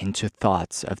them into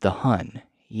thoughts of the Hun,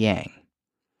 yang.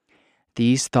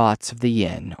 These thoughts of the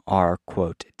yin are,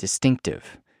 quote,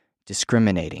 distinctive,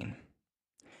 discriminating.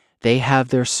 They have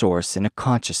their source in a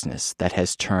consciousness that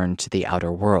has turned to the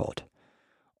outer world.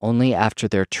 Only after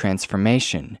their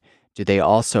transformation do they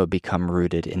also become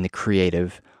rooted in the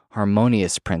creative,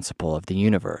 harmonious principle of the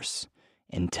universe,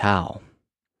 in Tao.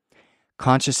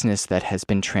 Consciousness that has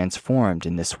been transformed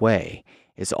in this way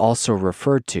is also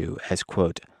referred to as,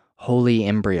 quote, holy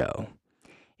embryo.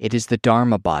 It is the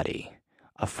Dharma body,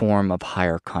 a form of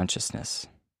higher consciousness.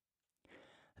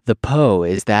 The Po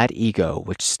is that ego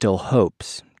which still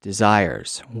hopes,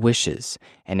 desires, wishes,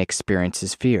 and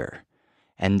experiences fear,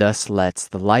 and thus lets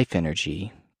the life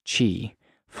energy, Qi,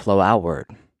 flow outward.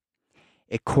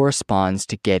 It corresponds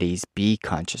to Getty's B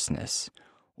consciousness,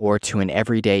 or to an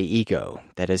everyday ego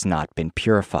that has not been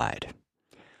purified.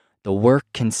 The work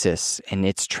consists in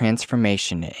its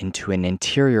transformation into an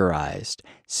interiorized,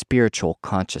 spiritual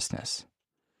consciousness.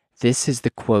 This is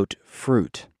the, quote,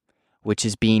 fruit, which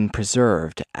is being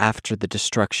preserved after the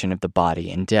destruction of the body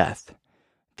and death,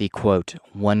 the, quote,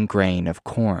 1 grain of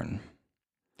corn.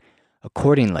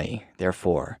 Accordingly,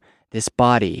 therefore, this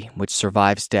body which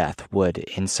survives death would,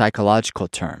 in psychological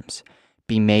terms,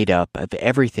 be made up of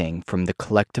everything from the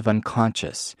collective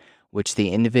unconscious which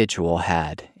the individual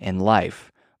had, in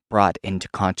life, brought into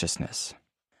consciousness.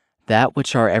 That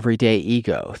which our everyday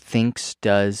ego thinks,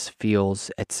 does,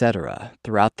 feels, etc.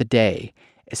 throughout the day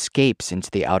escapes into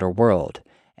the outer world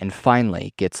and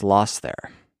finally gets lost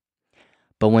there.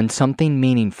 But when something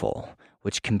meaningful,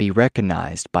 which can be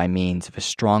recognized by means of a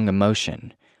strong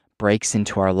emotion, breaks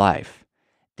into our life,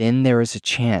 then there is a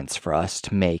chance for us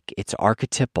to make its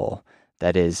archetypal,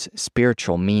 that is,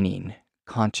 spiritual meaning,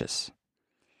 conscious.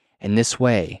 In this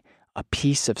way, a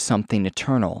piece of something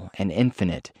eternal and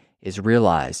infinite is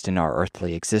realized in our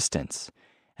earthly existence,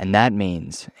 and that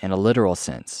means, in a literal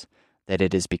sense, that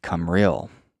it has become real.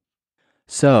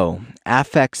 So,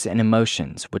 affects and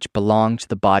emotions which belong to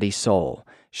the body-soul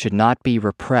should not be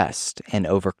repressed and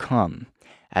overcome,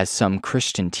 as some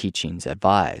Christian teachings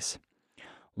advise.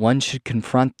 One should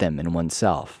confront them in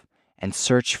oneself and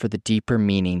search for the deeper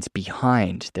meanings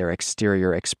behind their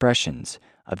exterior expressions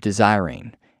of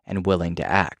desiring and willing to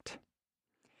act.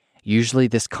 Usually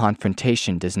this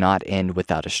confrontation does not end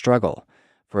without a struggle,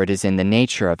 for it is in the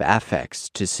nature of affects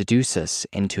to seduce us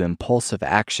into impulsive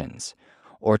actions,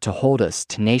 or to hold us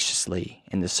tenaciously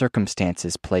in the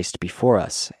circumstances placed before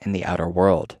us in the outer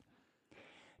world.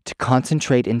 To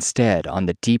concentrate instead on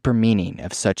the deeper meaning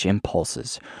of such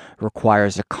impulses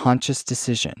requires a conscious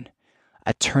decision,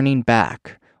 a turning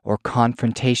back or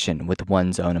confrontation with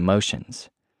one's own emotions.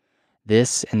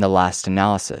 This, in the last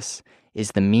analysis,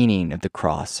 is the meaning of the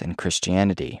cross in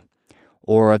Christianity,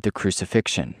 or of the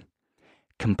crucifixion.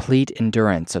 Complete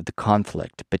endurance of the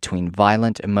conflict between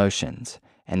violent emotions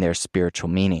and their spiritual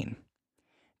meaning.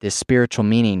 This spiritual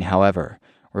meaning, however,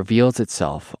 reveals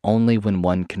itself only when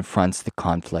one confronts the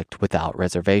conflict without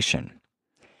reservation.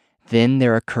 Then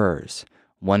there occurs,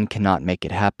 one cannot make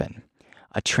it happen,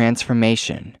 a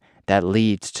transformation that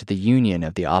leads to the union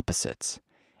of the opposites,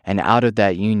 and out of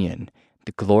that union,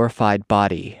 the glorified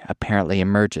body apparently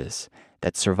emerges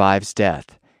that survives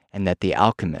death and that the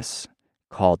alchemists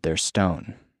called their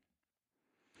stone.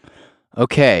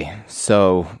 Okay,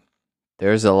 so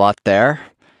there's a lot there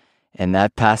in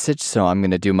that passage, so I'm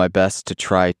going to do my best to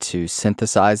try to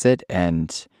synthesize it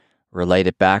and relate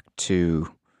it back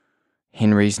to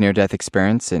Henry's near-death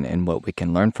experience and what we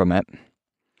can learn from it.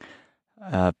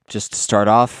 Just to start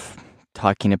off,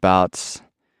 talking about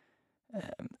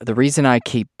the reason I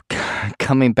keep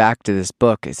coming back to this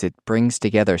book is it brings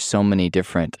together so many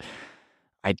different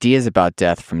ideas about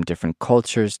death from different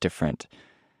cultures, different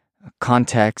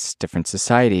contexts, different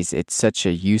societies. It's such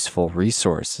a useful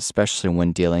resource, especially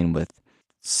when dealing with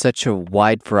such a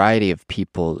wide variety of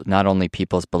people, not only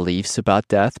people's beliefs about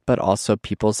death, but also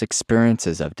people's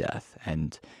experiences of death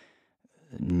and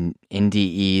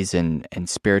NDEs and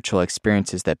spiritual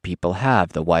experiences that people have,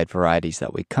 the wide varieties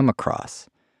that we come across.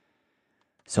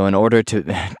 So in order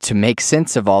to make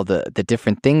sense of all the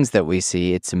different things that we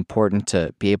see, it's important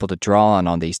to be able to draw on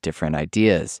all these different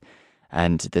ideas.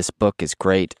 And this book is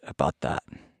great about that.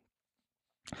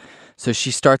 So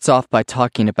she starts off by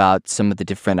talking about some of the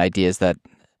different ideas that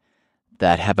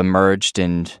have emerged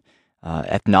in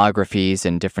ethnographies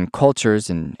and different cultures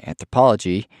and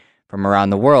anthropology from around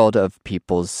the world of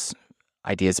people's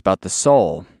ideas about the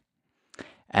soul.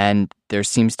 And there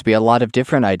seems to be a lot of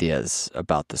different ideas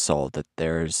about the soul, that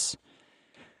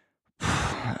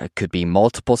it could be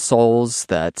multiple souls,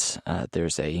 that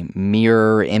there's a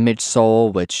mirror image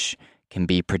soul, which can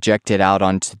be projected out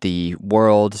onto the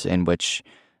world, in which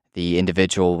the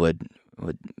individual would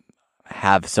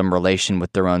have some relation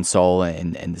with their own soul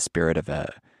in the spirit of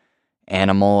a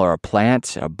animal or a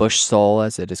plant, a bush soul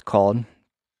as it is called, in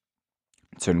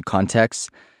certain contexts.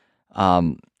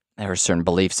 There are certain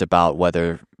beliefs about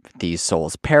whether these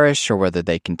souls perish or whether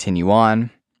they continue on.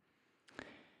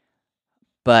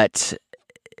 But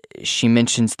she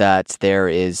mentions that there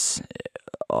is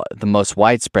the most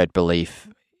widespread belief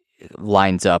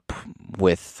lines up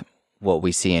with what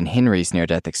we see in Henry's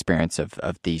near-death experience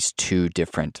of these two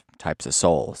different types of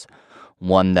souls.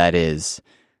 One that is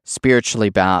spiritually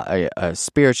bound,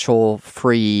 spiritual,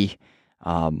 free,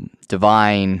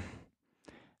 divine,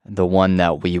 the one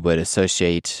that we would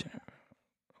associate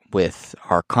with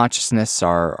our consciousness,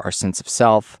 our sense of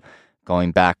self.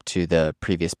 Going back to the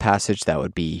previous passage, that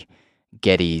would be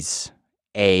Getty's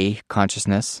A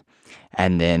consciousness,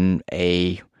 and then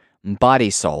a body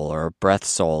soul or breath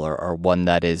soul, or one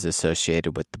that is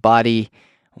associated with the body,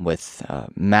 with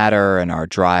matter and our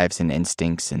drives and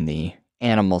instincts in the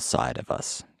animal side of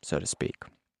us, so to speak.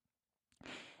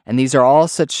 And these are all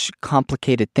such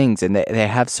complicated things, and they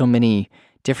have so many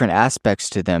different aspects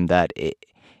to them that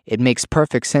it makes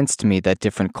perfect sense to me that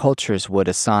different cultures would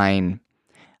assign,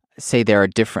 say there are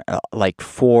different, like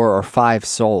 4 or 5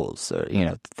 souls,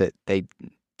 that they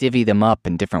divvy them up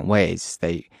in different ways.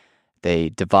 They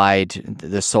divide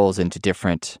the souls into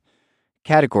different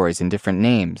categories and different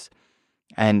names.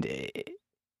 And,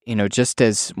 just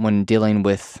as when dealing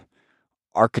with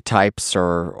archetypes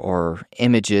or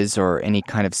images or any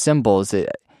kind of symbols,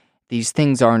 these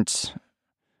things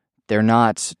they're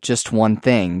not just one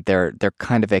thing. They're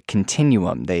kind of a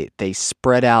continuum. They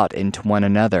spread out into one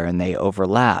another and they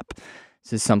overlap.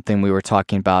 This is something we were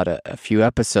talking about a few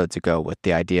episodes ago with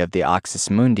the idea of the axis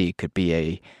mundi. Could be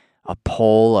a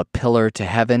pole, a pillar to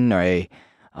heaven, or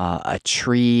a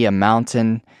tree, a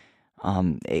mountain.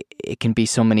 It can be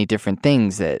so many different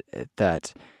things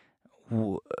that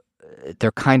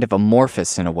they're kind of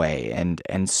amorphous in a way,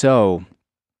 and so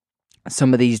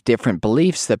some of these different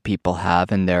beliefs that people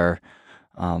have in their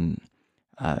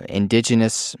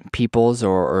indigenous peoples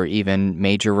or even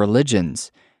major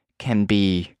religions can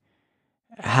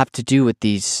have to do with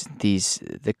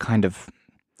the kind of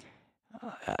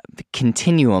the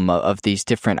continuum of these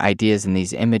different ideas and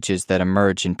these images that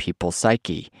emerge in people's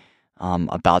psyche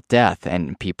about death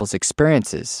and people's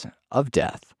experiences of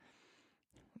death,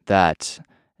 that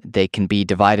they can be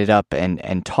divided up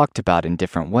and talked about in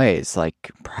different ways.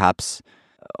 Like perhaps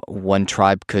one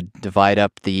tribe could divide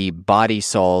up the body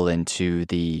soul into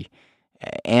the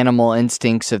animal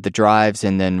instincts of the drives,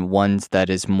 and then ones that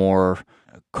is more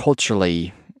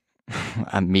culturally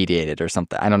mediated or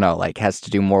something. I don't know, like has to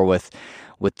do more with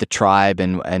the tribe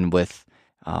and with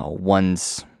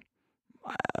one's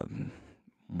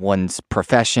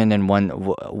profession and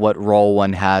what role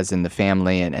one has in the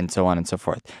family and so on and so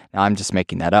forth. Now I'm just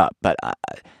making that up, but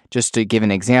just to give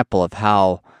an example of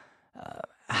how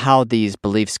these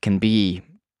beliefs can be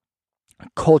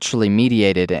culturally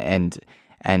mediated and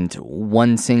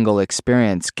one single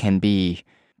experience can be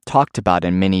talked about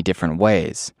in many different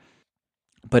ways.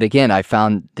 But again, I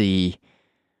found the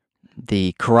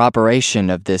corroboration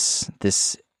of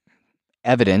this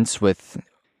evidence with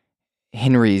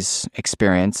Henry's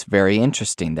experience very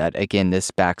interesting. That again,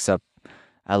 this backs up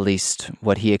at least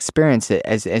what he experienced it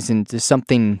as in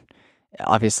something.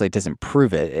 Obviously, it doesn't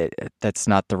prove it. That's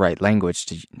not the right language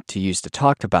to use to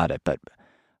talk about it.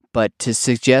 But to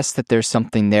suggest that there's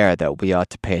something there that we ought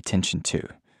to pay attention to.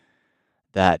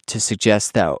 That to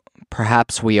suggest that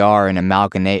perhaps we are an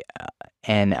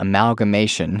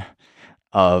amalgamation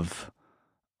of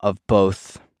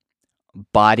both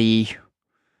body,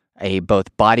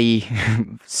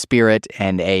 spirit,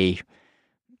 and a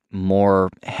more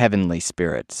heavenly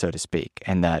spirit, so to speak,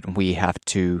 and that we have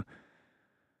to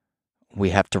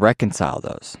reconcile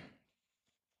those.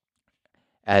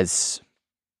 As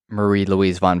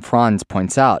Marie-Louise von Franz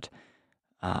points out,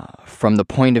 from the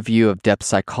point of view of depth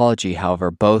psychology,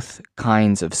 however, both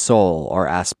kinds of soul are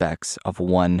aspects of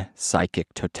one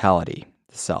psychic totality,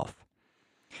 the self,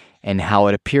 and how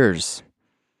it appears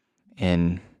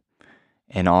in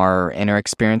our inner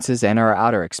experiences and our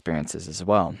outer experiences as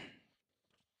well.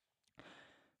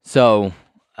 So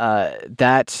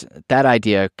that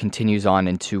idea continues on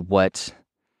into what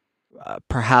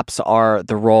perhaps are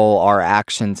the role our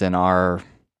actions and our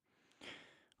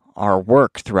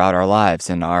work throughout our lives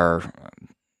and our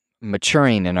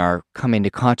maturing and our coming to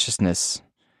consciousness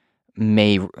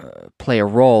may play a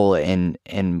role in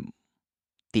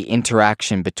the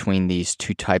interaction between these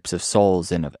two types of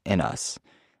souls in us,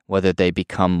 whether they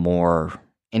become more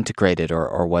integrated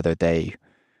or whether they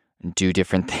do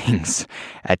different things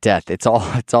at death. It's all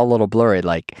a little blurry,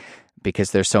 like,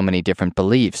 because there's so many different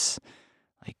beliefs.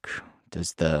 Like,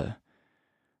 does the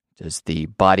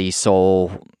body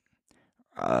soul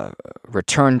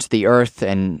return to the earth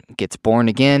and gets born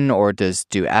again, or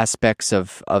do aspects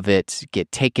of it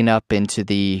get taken up into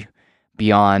the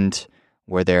beyond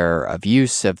where they're of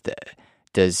use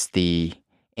does the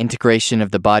integration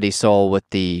of the body soul with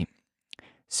the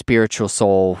spiritual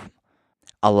soul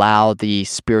allow the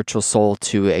spiritual soul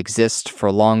to exist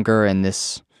for longer in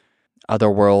this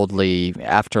otherworldly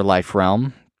afterlife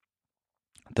realm?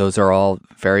 Those are all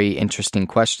very interesting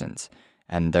questions,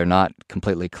 and they're not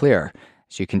completely clear,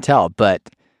 as you can tell, but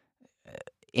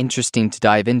interesting to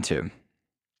dive into.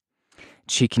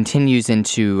 She continues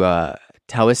into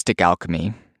Taoistic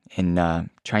alchemy, in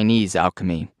Chinese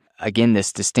alchemy. Again,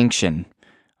 this distinction,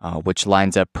 which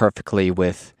lines up perfectly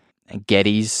with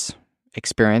Getty's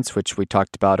experience, which we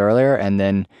talked about earlier, and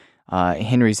then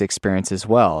Henry's experience as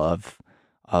well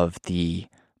of the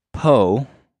Po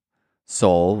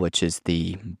soul, which is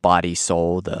the body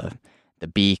soul, the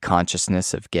B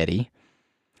consciousness of Getty,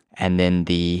 and then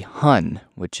the Hun,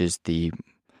 which is the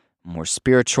more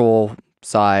spiritual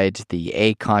side, the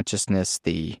A consciousness,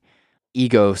 the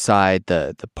ego side,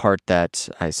 the part that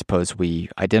I suppose we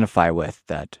identify with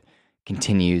that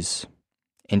continues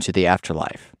into the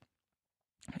afterlife,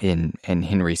 in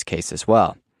Henry's case as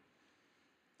well.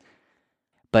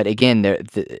 But again,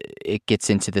 it gets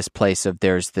into this place of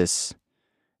there's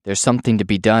something to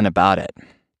be done about it.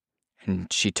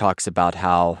 And she talks about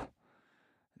how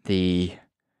the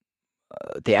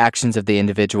actions of the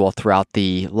individual throughout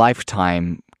the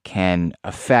lifetime can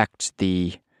affect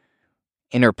the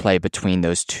interplay between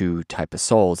those two type of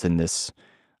souls in this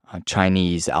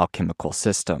Chinese alchemical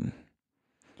system.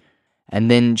 And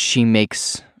then she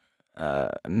makes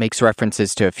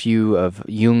references to a few of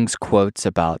Jung's quotes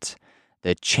about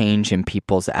the change in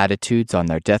people's attitudes on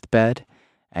their deathbed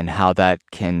and how that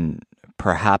can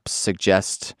perhaps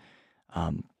suggest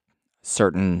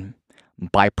certain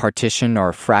bipartition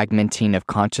or fragmenting of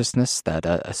consciousness, that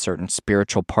a certain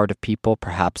spiritual part of people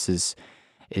perhaps is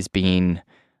being,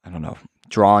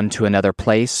 drawn to another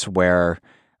place where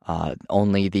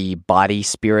only the body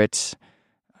spirit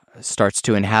starts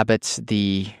to inhabit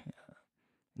the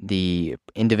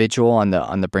individual on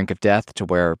the brink of death, to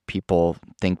where people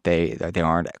think they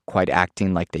aren't quite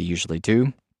acting like they usually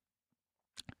do.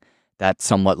 That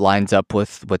somewhat lines up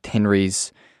with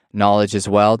Henry's knowledge as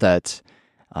well, that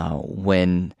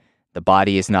when the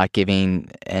body is not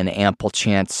giving an ample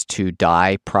chance to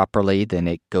die properly, then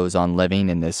it goes on living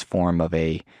in this form of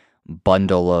a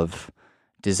bundle of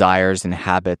desires and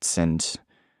habits and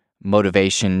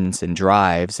motivations and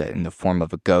drives in the form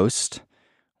of a ghost,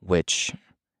 which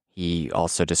he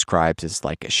also describes as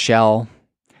like a shell,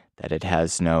 that it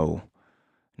has no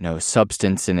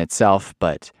substance in itself,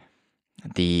 but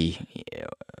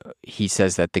he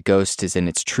says that the ghost is in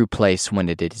its true place when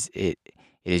it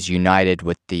is united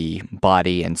with the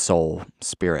body and soul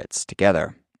spirits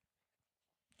together,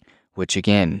 which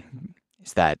again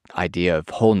is that idea of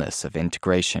wholeness, of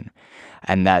integration.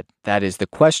 And that is the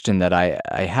question that I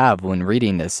have when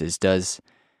reading this is, does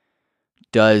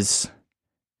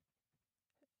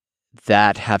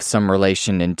that have some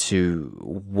relation into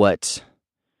what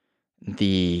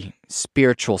the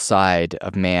spiritual side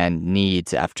of man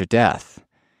needs after death?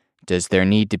 Does there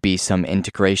need to be some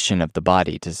integration of the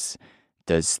body? Does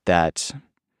that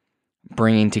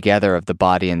bringing together of the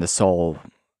body and the soul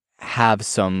have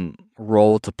some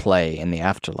role to play in the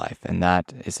afterlife? And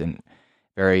that is a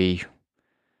very,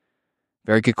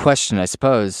 very good question, I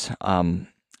suppose.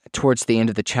 Towards the end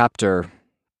of the chapter,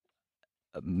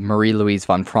 Marie-Louise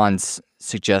von Franz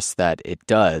suggests that it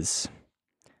does,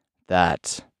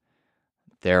 that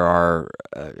there are,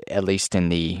 at least in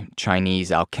the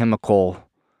Chinese alchemical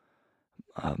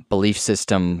belief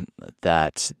system,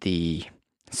 that the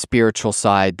spiritual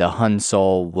side, the Hun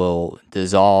soul, will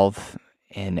dissolve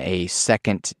in a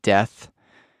second death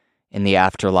in the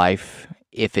afterlife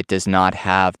if it does not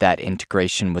have that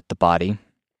integration with the body.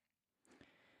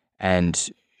 And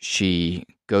she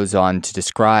goes on to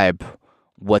describe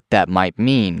what that might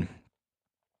mean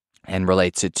and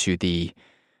relates it to the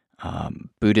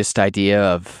Buddhist idea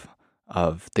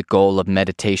of the goal of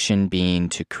meditation being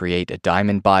to create a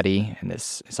diamond body. And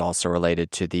this is also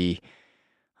related to the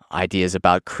ideas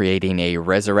about creating a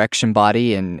resurrection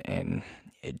body in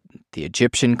the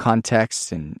Egyptian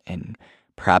context and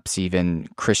perhaps even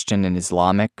Christian and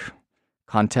Islamic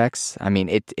contexts. I mean,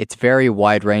 it's very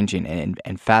wide-ranging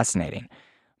and fascinating.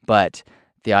 But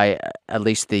at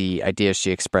least the idea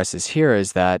she expresses here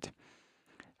is that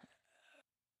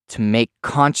to make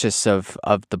conscious of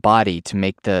the body, to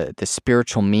make the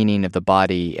spiritual meaning of the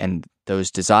body and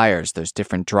those desires, those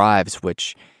different drives,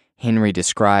 which Henry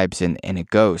describes in A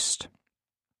Ghost,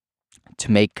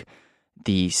 to make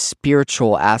the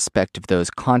spiritual aspect of those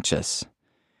conscious,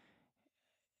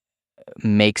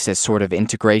 makes a sort of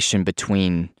integration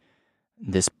between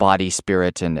this body,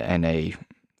 spirit, and a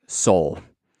soul,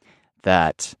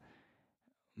 that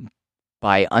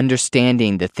by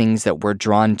understanding the things that we're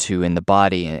drawn to in the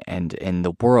body and in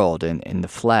the world and in the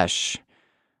flesh,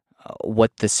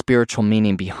 what the spiritual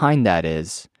meaning behind that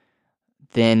is,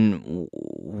 then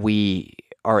we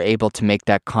are able to make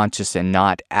that conscious and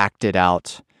not act it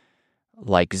out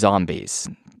like zombies.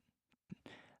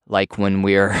 Like when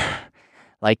we're,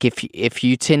 like if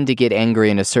you tend to get angry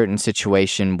in a certain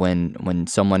situation when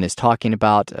someone is talking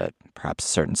about perhaps a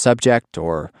certain subject,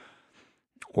 or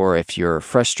if you're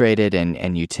frustrated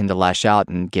and you tend to lash out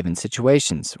in given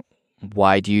situations,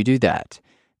 why do you do that?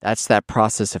 That's that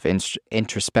process of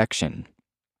introspection,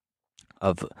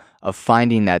 of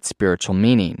finding that spiritual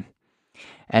meaning.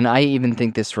 And I even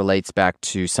think this relates back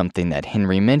to something that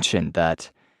Henry mentioned,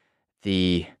 that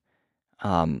he's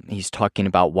talking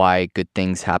about why bad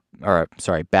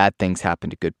things happen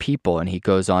to good people, and he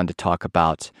goes on to talk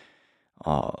about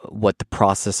what the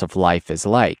process of life is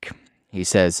like. He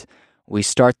says, "We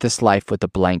start this life with a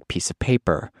blank piece of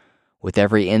paper. With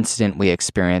every incident we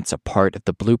experience, a part of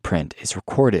the blueprint is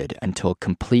recorded until a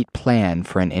complete plan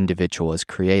for an individual is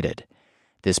created.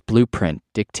 This blueprint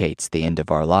dictates the end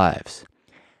of our lives.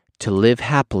 To live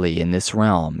happily in this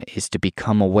realm is to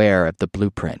become aware of the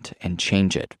blueprint and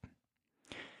change it."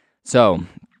 So,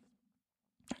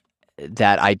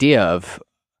 that idea of,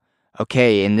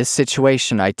 okay, in this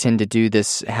situation, I tend to do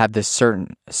this, have this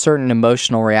certain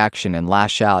emotional reaction and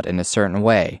lash out in a certain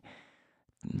way.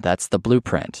 That's the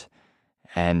blueprint.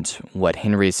 And what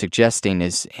Henry is suggesting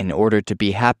is, in order to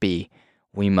be happy,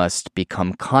 we must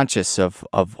become conscious of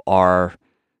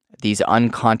these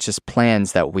unconscious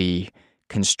plans that we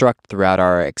construct throughout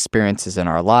our experiences in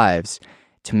our lives.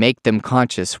 To make them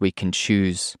conscious, we can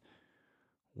choose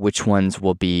which ones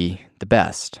will be the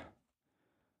best.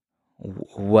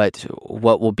 What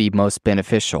will be most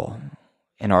beneficial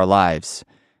in our lives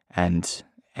and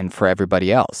for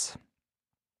everybody else.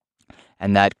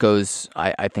 And that goes,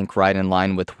 I think, right in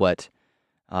line with what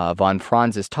von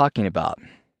Franz is talking about.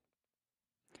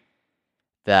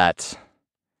 That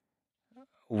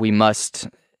we must,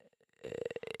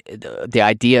 the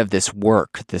idea of this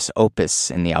work, this opus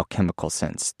in the alchemical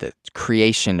sense, the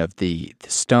creation of the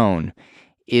stone,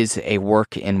 is a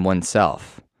work in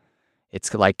oneself.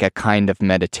 It's like a kind of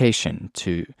meditation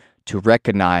to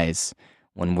recognize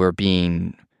when we're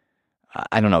being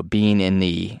in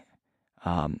the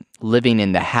living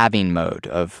in the having mode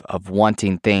of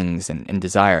wanting things and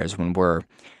desires, when we're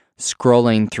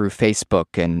scrolling through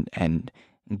Facebook and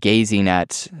gazing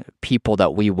at people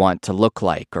that we want to look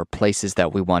like or places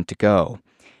that we want to go,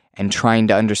 and trying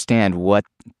to understand what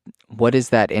is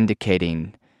that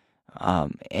indicating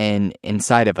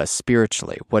inside of us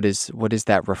spiritually. What is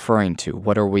that referring to?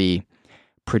 What are we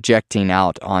projecting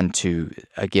out onto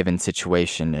a given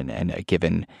situation and a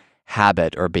given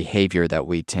habit or behavior that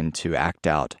we tend to act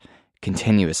out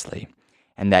continuously?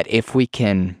 And that if we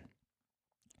can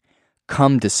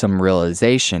come to some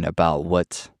realization about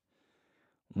what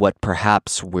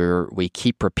perhaps we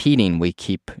keep repeating, we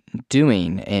keep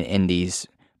doing in these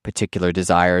particular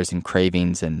desires and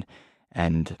cravings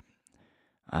and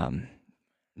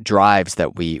drives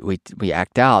that we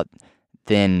act out,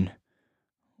 then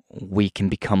we can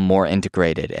become more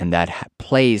integrated, and that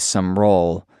plays some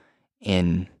role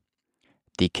in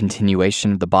the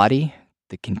continuation of the body,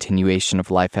 the continuation of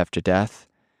life after death,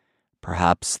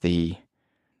 perhaps the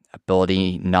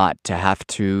ability not to have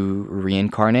to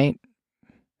reincarnate.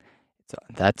 So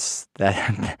that's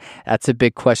a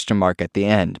big question mark at the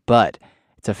end, but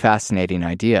it's a fascinating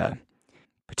idea,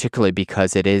 particularly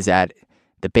because it is at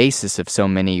the basis of so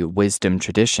many wisdom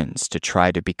traditions to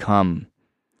try to become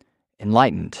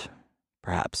enlightened,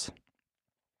 perhaps.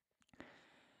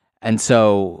 And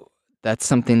so that's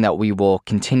something that we will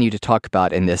continue to talk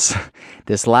about in this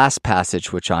last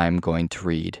passage, which I'm going to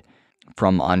read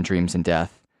from On Dreams and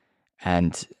Death.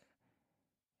 And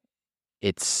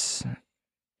it's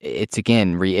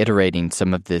again reiterating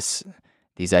some of these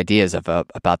ideas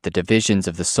about the divisions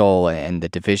of the soul and the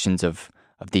divisions of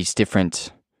these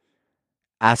different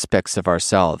aspects of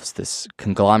ourselves, this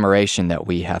conglomeration that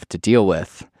we have to deal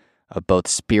with of both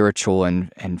spiritual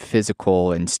and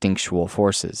physical instinctual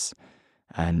forces,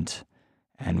 and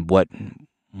what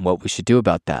we should do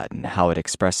about that and how it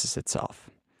expresses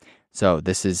itself. So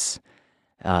this is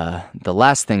the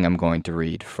last thing I'm going to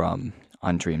read from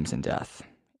On Dreams and Death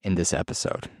in this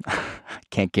episode. I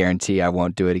can't guarantee I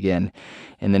won't do it again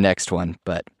in the next one,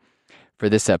 but for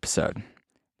this episode,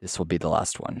 this will be the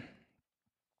last one.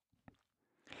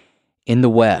 In the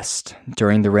West,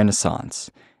 during the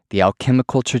Renaissance, the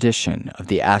alchemical tradition of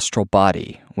the astral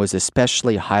body was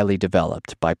especially highly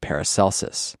developed by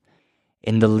Paracelsus.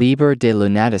 In the Liber de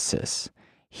Lunaticis,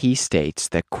 he states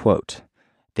that, quote,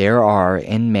 "There are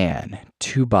in man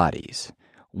two bodies,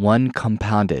 one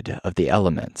compounded of the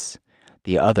elements,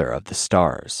 the other of the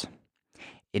stars.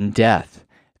 In death,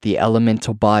 the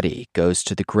elemental body goes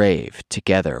to the grave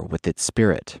together with its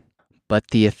spirit, but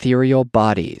the ethereal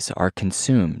bodies are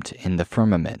consumed in the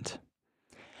firmament."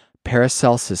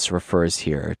 Paracelsus refers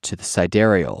here to the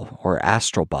sidereal or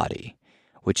astral body,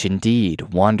 which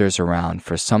indeed wanders around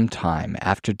for some time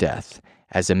after death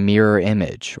as a mirror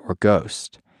image or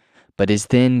ghost, but is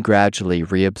then gradually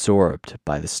reabsorbed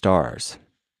by the stars.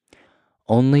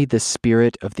 Only the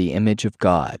spirit of the image of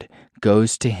God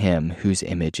goes to him whose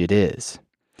image it is.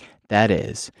 That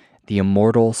is, the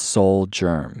immortal soul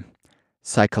germ,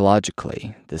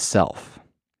 psychologically the self.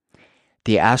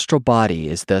 The astral body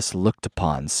is thus looked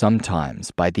upon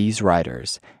sometimes by these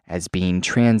writers as being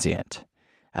transient,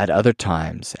 at other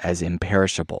times as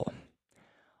imperishable.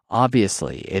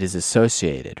 Obviously, it is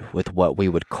associated with what we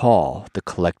would call the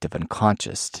collective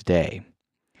unconscious today.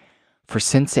 For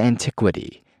since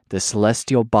antiquity, the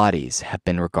celestial bodies have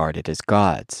been regarded as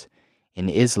gods, in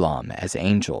Islam as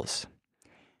angels.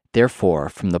 Therefore,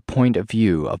 from the point of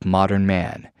view of modern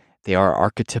man, they are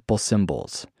archetypal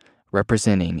symbols,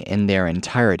 representing in their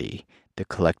entirety the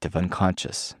collective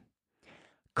unconscious.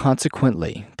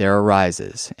 Consequently, there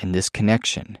arises, in this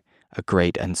connection, a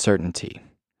great uncertainty.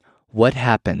 What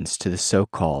happens to the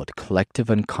so-called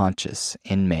collective unconscious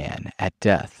in man at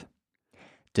death?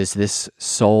 Does this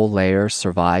soul layer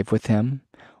survive with him,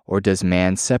 or does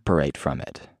man separate from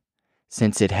it,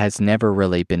 since it has never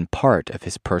really been part of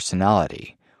his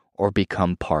personality or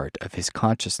become part of his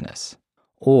consciousness?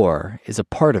 Or is a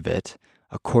part of it,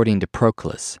 according to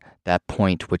Proclus, that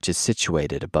point which is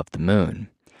situated above the moon,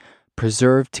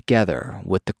 preserved together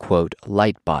with the, quote,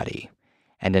 light body,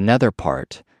 and another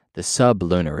part, the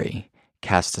sublunary,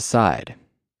 cast aside?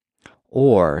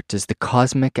 Or does the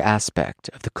cosmic aspect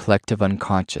of the collective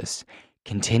unconscious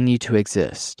continue to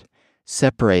exist,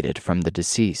 separated from the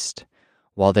deceased,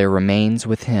 while there remains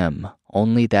with him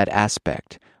only that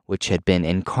aspect which had been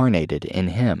incarnated in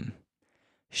him?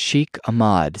 Sheikh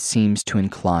Ahmad seems to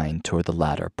incline toward the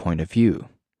latter point of view.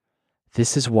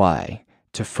 This is why,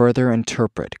 to further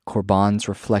interpret Corbin's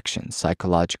reflections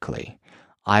psychologically,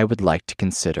 I would like to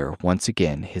consider once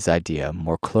again his idea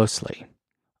more closely.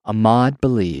 Ahmad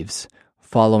believes,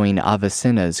 following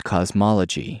Avicenna's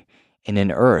cosmology, in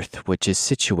an earth which is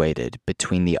situated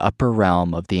between the upper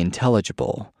realm of the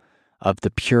intelligible, of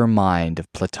the pure mind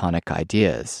of Platonic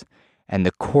ideas, and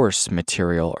the coarse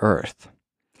material earth.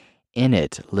 In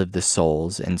it live the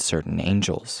souls and certain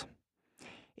angels.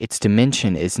 Its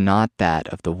dimension is not that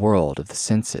of the world of the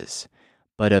senses,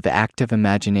 but of active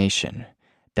imagination,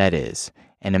 that is,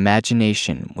 an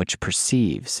imagination which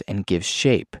perceives and gives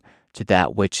shape to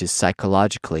that which is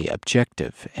psychologically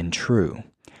objective and true,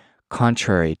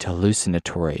 contrary to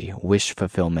hallucinatory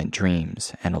wish-fulfillment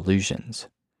dreams and illusions.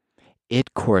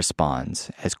 It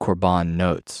corresponds, as Corbin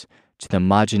notes, to the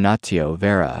imaginatio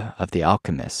vera of the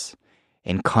alchemists,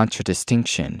 in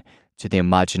contradistinction to the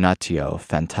imaginatio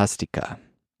fantastica.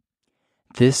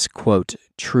 This, quote,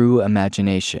 true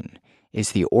imagination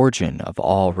is the origin of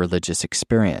all religious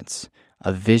experience,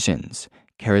 of visions,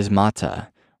 charismata,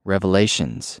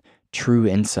 revelations, true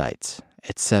insights,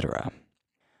 etc.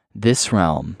 This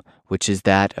realm, which is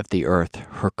that of the earth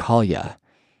Hercalia,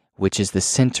 which is the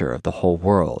center of the whole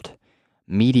world,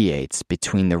 mediates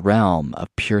between the realm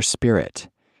of pure spirit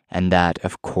and that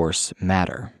of coarse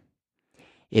matter.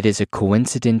 It is a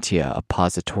coincidentia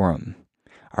oppositorum,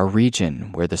 a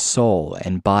region where the soul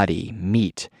and body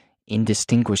meet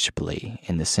indistinguishably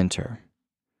in the center.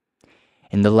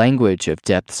 In the language of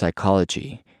depth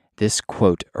psychology, this,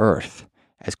 quote, earth,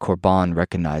 as Corbin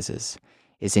recognizes,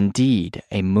 is indeed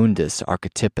a mundus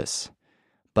archetypus,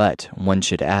 but, one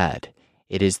should add,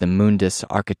 it is the mundus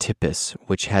archetypus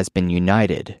which has been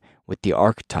united with the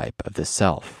archetype of the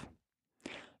self.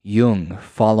 Jung,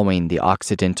 following the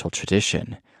Occidental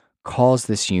tradition, calls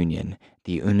this union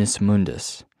the unus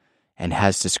mundus, and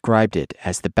has described it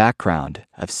as the background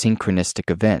of synchronistic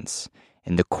events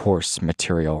in the coarse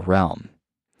material realm.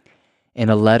 In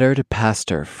a letter to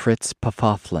Pastor Fritz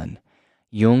Pfafflen,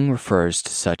 Jung refers to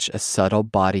such a subtle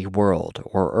body world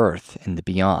or earth in the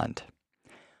beyond.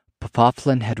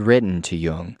 Pfafflen had written to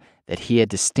Jung that he had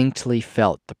distinctly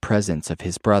felt the presence of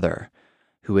his brother,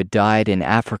 who had died in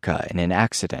Africa in an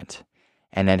accident,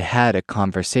 and had had a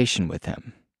conversation with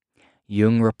him.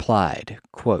 Jung replied,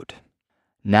 quote,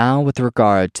 "Now with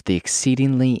regard to the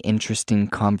exceedingly interesting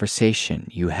conversation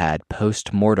you had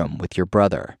post-mortem with your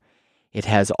brother, it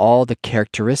has all the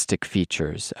characteristic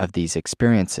features of these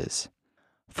experiences.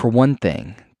 For one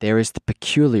thing, there is the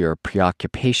peculiar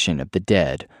preoccupation of the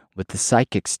dead with the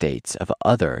psychic states of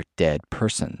other dead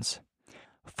persons.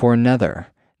 For another,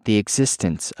 the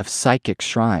existence of psychic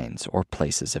shrines or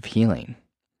places of healing.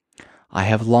 I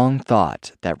have long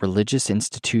thought that religious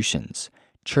institutions,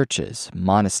 churches,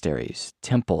 monasteries,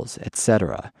 temples,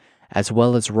 etc., as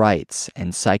well as rites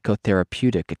and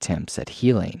psychotherapeutic attempts at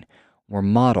healing, were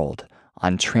modeled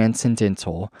on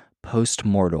transcendental,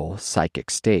 post-mortal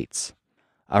psychic states,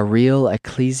 a real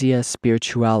ecclesia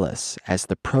spiritualis as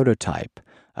the prototype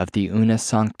of the una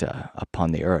sancta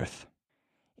upon the earth.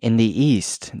 In the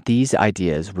East, these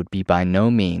ideas would be by no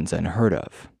means unheard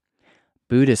of.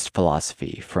 Buddhist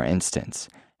philosophy, for instance,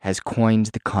 has coined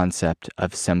the concept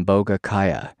of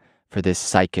Sambhogakaya for this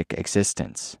psychic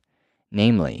existence,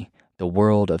 namely, the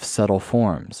world of subtle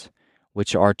forms,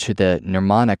 which are to the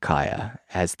Nirmanakaya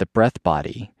as the breath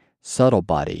body, subtle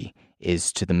body,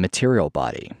 is to the material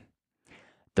body.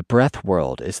 The breath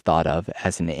world is thought of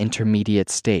as an intermediate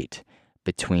state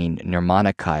between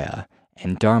Nirmanakaya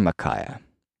and Dharmakaya.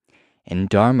 In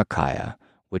Dharmakaya,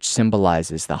 which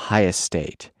symbolizes the highest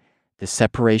state, the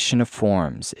separation of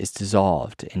forms is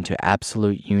dissolved into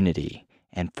absolute unity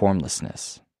and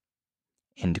formlessness."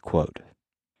 End quote.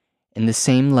 In the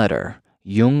same letter,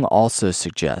 Jung also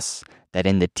suggests that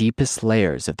in the deepest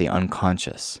layers of the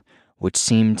unconscious, which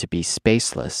seem to be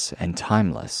spaceless and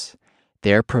timeless,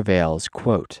 there prevails,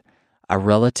 quote, "a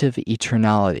relative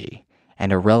eternality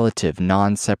and a relative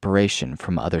non-separation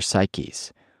from other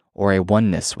psyches, or a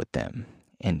oneness with them."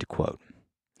 End quote.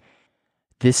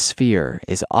 This sphere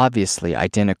is obviously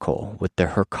identical with the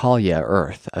Hercalia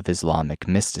earth of Islamic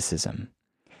mysticism.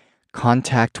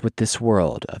 Contact with this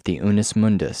world of the unus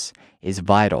mundus is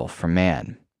vital for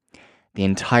man. The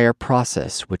entire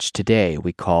process which today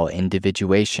we call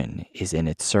individuation is in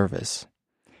its service.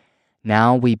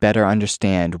 Now we better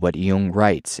understand what Jung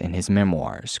writes in his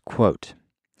memoirs, quote,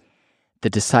 "The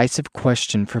decisive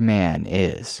question for man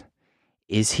is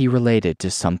he related to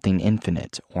something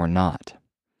infinite or not?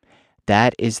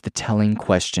 That is the telling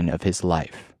question of his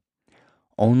life.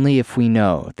 Only if we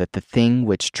know that the thing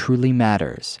which truly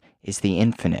matters is the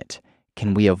infinite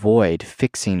can we avoid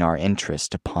fixing our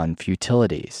interest upon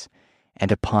futilities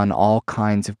and upon all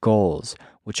kinds of goals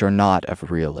which are not of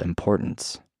real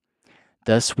importance.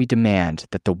 Thus we demand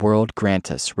that the world grant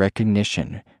us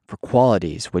recognition for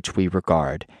qualities which we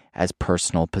regard as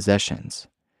personal possessions.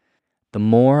 The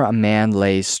more a man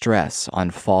lays stress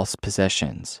on false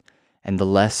possessions, and the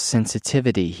less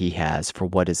sensitivity he has for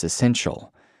what is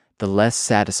essential, the less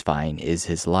satisfying is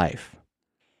his life.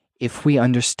 If we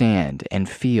understand and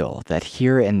feel that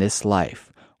here in this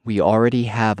life we already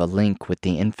have a link with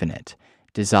the infinite,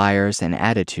 desires and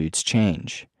attitudes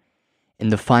change. In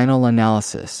the final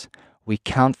analysis, we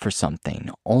count for something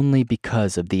only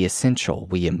because of the essential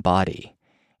we embody,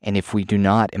 and if we do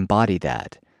not embody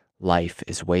that, life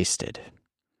is wasted.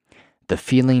 The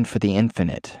feeling for the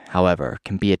infinite, however,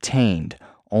 can be attained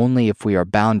only if we are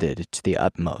bounded to the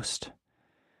utmost.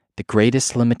 The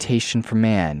greatest limitation for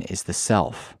man is the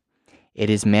self. It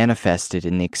is manifested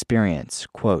in the experience,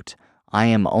 quote, I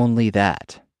am only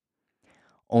that.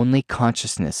 Only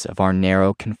consciousness of our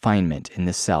narrow confinement in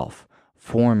the self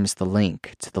forms the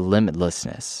link to the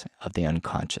limitlessness of the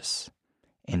unconscious,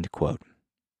 end quote.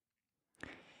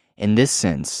 In this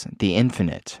sense, the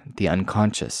infinite, the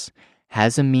unconscious,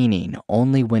 has a meaning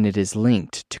only when it is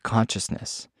linked to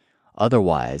consciousness.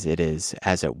 Otherwise, it is,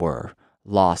 as it were,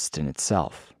 lost in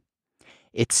itself.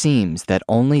 It seems that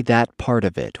only that part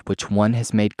of it which one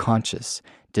has made conscious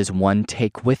does one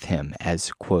take with him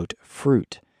as, quote,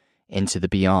 fruit into the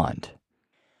beyond.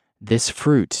 This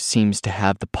fruit seems to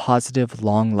have the positive,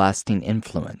 long-lasting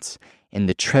influence in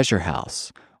the treasure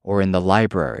house or in the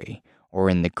library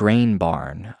or in the grain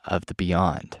barn of the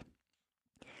beyond.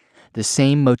 The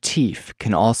same motif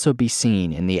can also be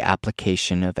seen in the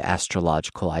application of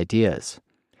astrological ideas.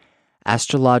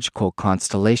 Astrological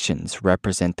constellations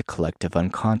represent the collective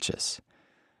unconscious.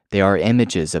 They are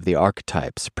images of the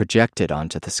archetypes projected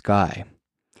onto the sky.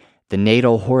 The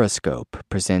natal horoscope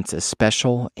presents a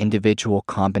special individual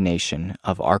combination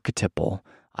of archetypal,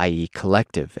 i.e.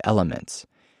 collective, elements,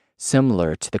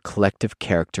 similar to the collective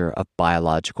character of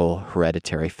biological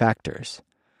hereditary factors.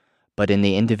 But in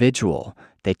the individual,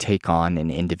 they take on an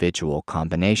individual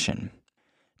combination.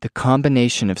 The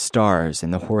combination of stars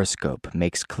in the horoscope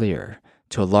makes clear,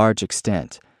 to a large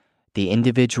extent, the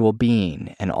individual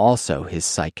being and also his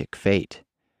psychic fate.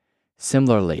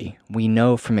 Similarly, we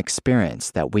know from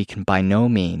experience that we can by no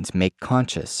means make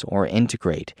conscious or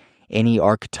integrate any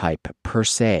archetype per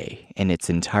se in its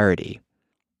entirety.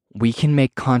 We can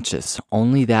make conscious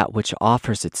only that which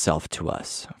offers itself to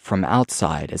us from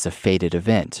outside as a fated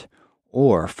event,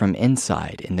 or from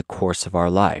inside in the course of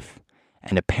our life,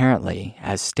 and apparently,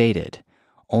 as stated,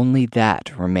 only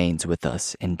that remains with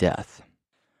us in death.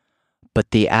 But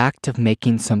the act of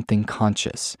making something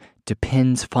conscious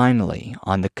depends finally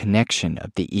on the connection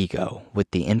of the ego with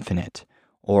the infinite,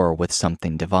 or with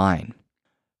something divine.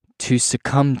 To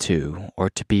succumb to, or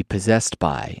to be possessed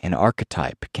by, an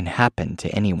archetype can happen to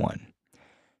anyone.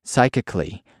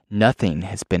 Psychically, nothing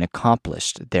has been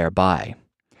accomplished thereby.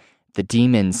 The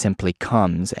demon simply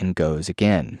comes and goes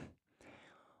again.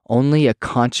 Only a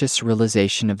conscious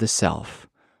realization of the self,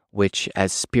 which,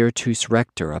 as spiritus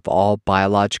rector of all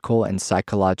biological and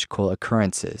psychological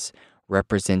occurrences,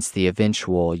 represents the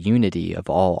eventual unity of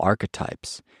all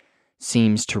archetypes,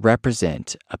 seems to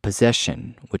represent a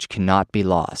possession which cannot be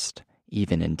lost,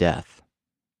 even in death.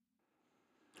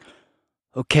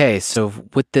 Okay, so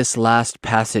with this last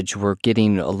passage, we're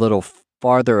getting a little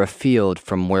farther afield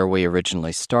from where we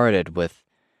originally started with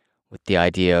the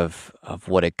idea of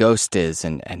what a ghost is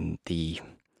and the,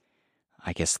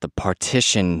 I guess, the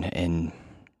partition in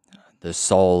the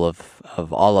soul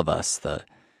of all of us,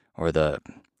 or the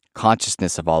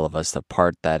consciousness of all of us, the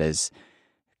part that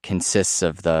consists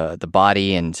of the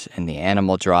body and the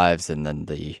animal drives, and then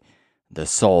the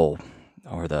soul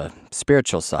or the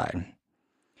spiritual side.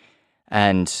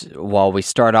 And while we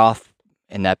start off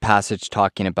in that passage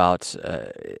talking about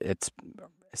it's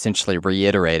essentially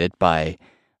reiterated by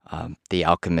the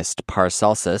alchemist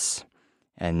Paracelsus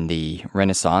and the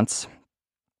Renaissance,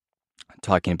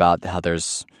 talking about how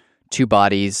there's two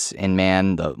bodies in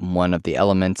man, one of the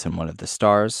elements and one of the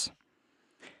stars.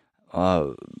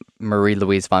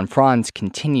 Marie-Louise von Franz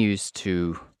continues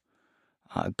to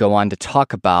go on to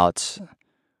talk about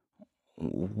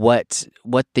what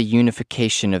the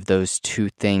unification of those two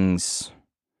things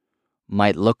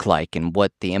might look like and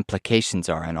what the implications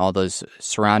are, and all those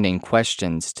surrounding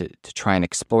questions to try and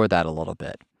explore that a little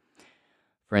bit.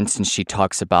 For instance, she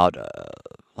talks about,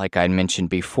 like I mentioned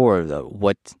before,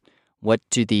 what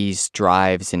do these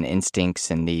drives and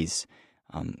instincts and these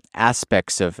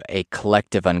aspects of a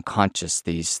collective unconscious,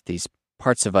 these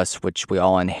parts of us which we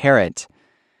all inherit,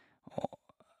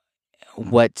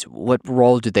 what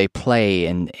role do they play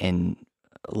in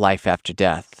life after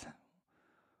death?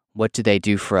 What do they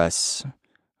do for us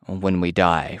when we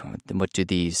die? What do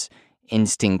these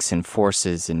instincts and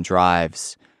forces and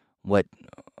drives, what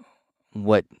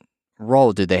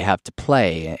role do they have to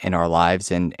play in our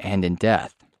lives and in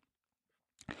death?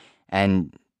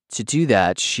 And to do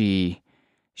that, she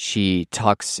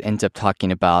ends up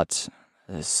talking about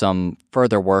some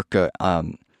further work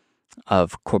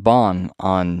of Qurban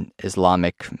on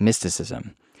Islamic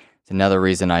mysticism. It's another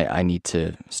reason I need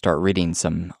to start reading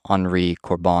some Henri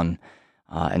Qurban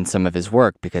and some of his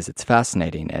work, because it's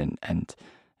fascinating, and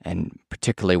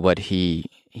particularly what he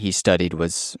studied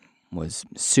was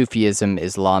Sufism,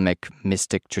 Islamic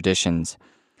mystic traditions,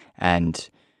 and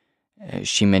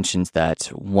she mentions that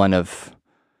one of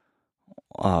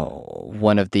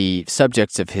the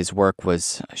subjects of his work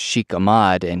was Sheikh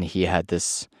Ahmad, and he had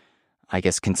this, I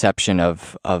guess, conception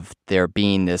of there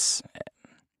being this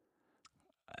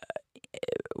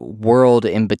world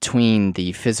in between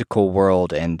the physical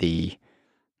world and the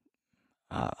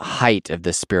height of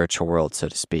the spiritual world, so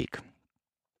to speak.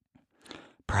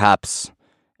 Perhaps,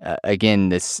 again,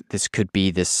 this could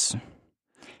be this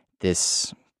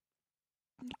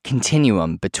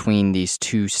continuum between these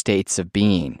two states of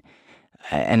being.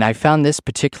 And I found this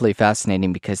particularly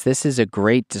fascinating because this is a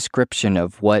great description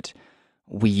of what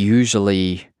we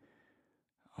usually,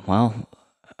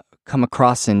 come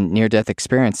across in near-death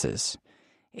experiences.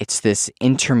 It's this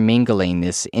intermingling,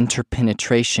 this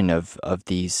interpenetration of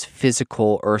these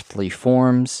physical earthly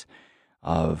forms,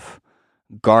 of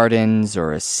gardens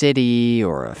or a city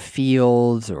or a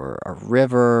field or a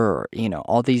river, or,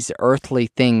 all these earthly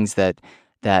things that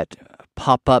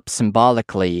pop up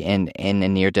symbolically in a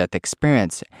near-death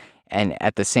experience. And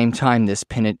at the same time, this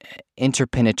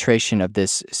interpenetration of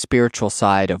this spiritual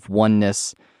side of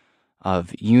oneness,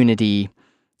 of unity,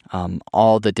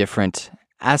 all the different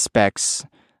aspects,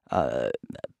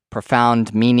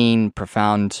 profound meaning,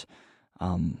 profound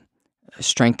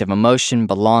strength of emotion,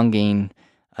 belonging,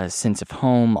 a sense of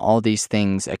home, all these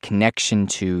things, a connection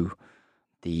to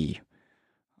the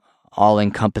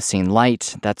all-encompassing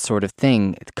light, that sort of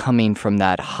thing, coming from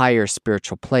that higher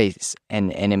spiritual place,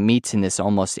 and it meets in this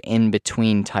almost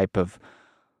in-between type of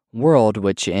world,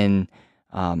 which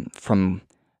from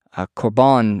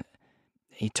Qurban,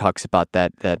 he talks about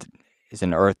that is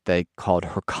an earth they called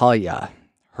Herkalia,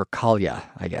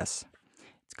 I guess.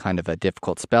 It's kind of a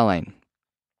difficult spelling,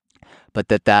 but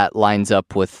that lines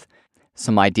up with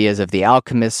some ideas of the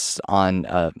alchemists on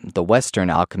the Western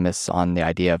alchemists on the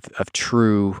idea of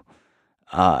true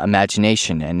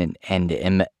imagination and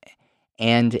an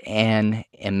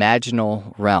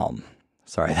imaginal realm.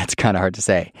 Sorry, that's kind of hard to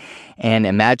say. An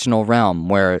imaginal realm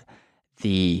where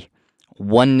the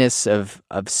oneness of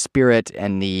spirit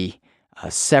and the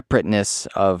separateness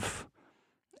of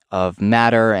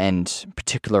matter and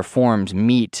particular forms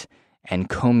meet and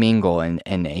commingle in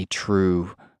a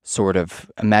true sort of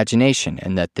imagination,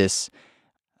 and that this,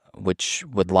 which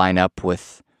would line up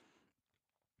with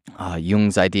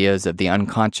Jung's ideas of the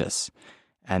unconscious,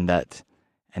 and that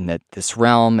this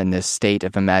realm and this state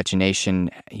of imagination,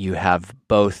 you have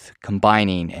both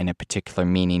combining in a particular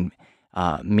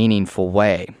meaningful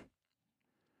way.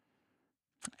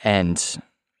 And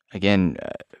again,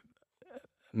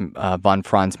 von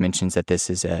Franz mentions that this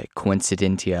is a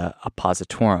coincidentia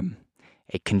oppositorum,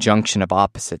 a conjunction of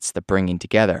opposites, the bringing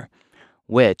together,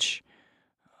 which,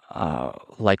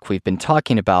 like we've been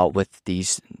talking about with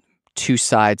these two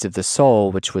sides of the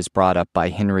soul, which was brought up by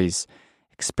Henry's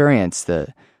experience,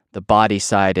 the body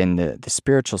side and the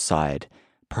spiritual side,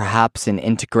 perhaps an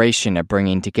integration, a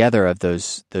bringing together of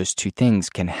those two things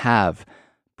can have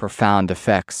profound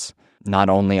effects, not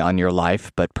only on your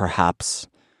life, but perhaps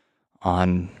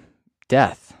on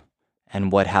death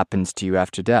and what happens to you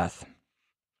after death.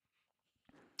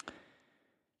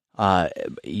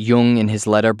 Jung, in his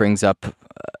letter, brings up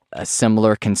a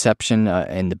similar conception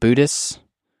in the Buddhists,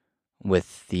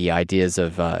 with the ideas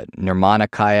of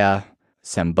Nirmanakaya,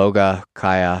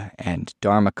 Sambhogakaya, and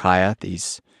Dharmakaya,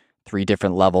 these three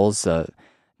different levels.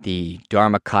 The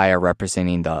Dharmakaya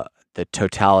representing the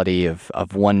totality of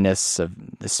oneness of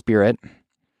the spirit.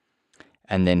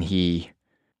 And then he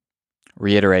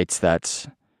reiterates that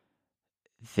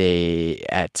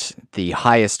at the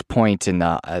highest point in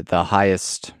the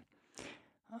highest,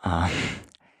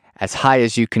 as high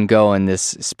as you can go in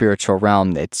this spiritual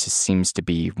realm, it just seems to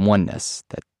be oneness,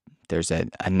 that there's a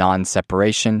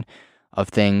non-separation of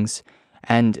things.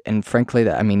 And frankly,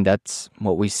 that's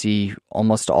what we see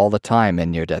almost all the time in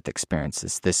near-death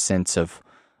experiences, this sense of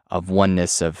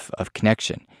oneness, of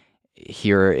connection.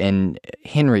 Here in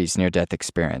Henry's near-death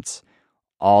experience,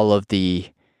 all of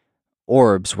the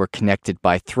orbs were connected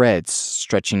by threads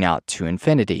stretching out to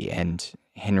infinity, and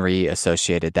Henry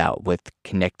associated that with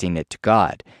connecting it to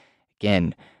God.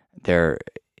 Again, there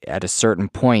at a certain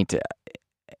point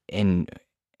in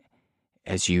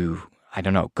as you, I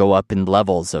don't know, go up in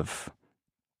levels of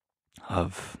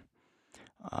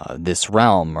this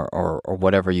realm or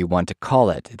whatever you want to call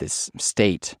it, this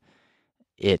state,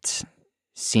 it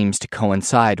seems to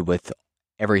coincide with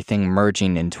everything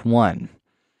merging into one,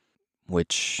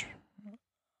 which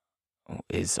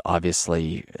is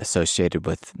obviously associated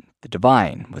with the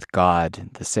divine, with God,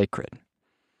 the sacred.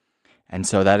 And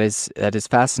so that is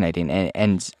fascinating,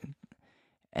 and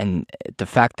the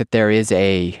fact that there is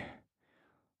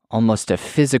almost a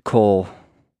physical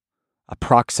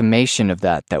approximation of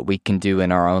that we can do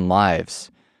in our own lives,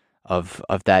 of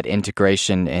that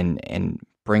integration and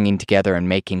bringing together and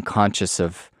making conscious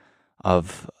of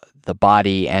the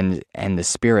body and the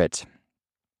spirit,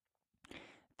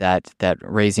 that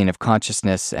raising of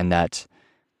consciousness, and that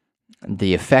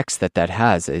the effects that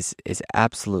has is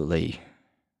absolutely,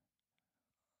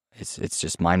 it's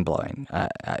just mind-blowing.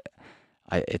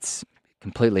 It's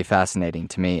completely fascinating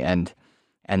to me. And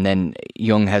then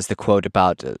Jung has the quote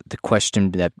about the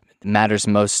question that matters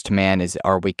most to man is,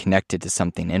 are we connected to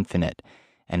something infinite?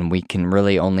 And we can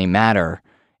really only matter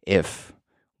if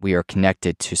we are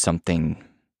connected to something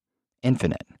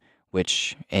infinite,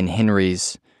 which in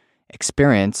Henry's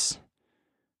experience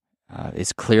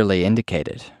is clearly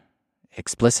indicated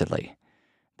explicitly,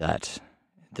 that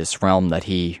this realm that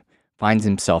he finds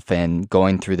himself in,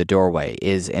 going through the doorway,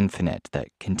 is infinite, that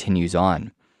continues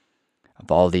on,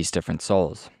 of all these different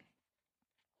souls.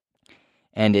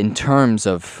 And in terms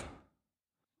of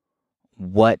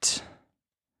what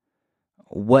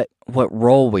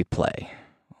role we play,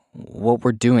 what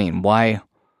we're doing, why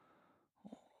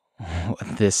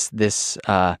this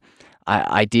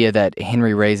idea that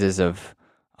Henry raises of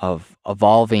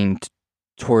evolving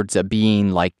towards a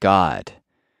being like God,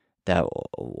 that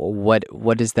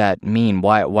what does that mean?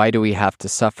 Why do we have to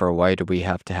suffer? Why do we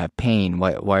have to have pain?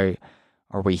 Why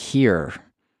are we here?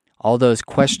 All those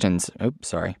questions. Oops,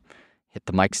 sorry, hit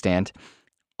the mic stand.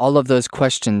 All of those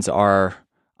questions are,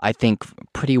 I think,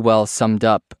 pretty well summed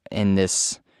up in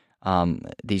these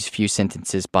few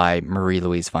sentences by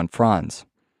Marie-Louise von Franz.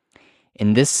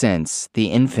 In this sense,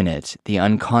 the infinite, the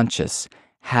unconscious,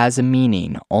 has a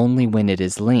meaning only when it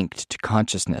is linked to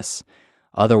consciousness.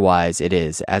 Otherwise, it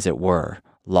is, as it were,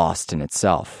 lost in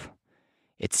itself.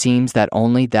 It seems that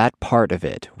only that part of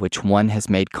it which one has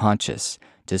made conscious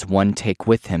does one take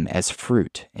with him as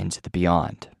fruit into the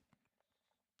beyond.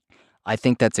 I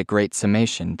think that's a great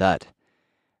summation, that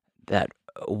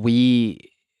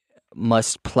we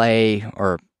must play,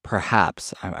 or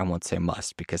perhaps, I won't say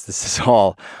must, because this is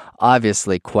all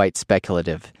obviously quite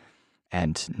speculative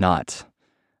and not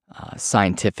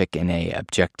scientific in a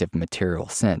objective material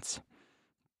sense,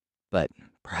 but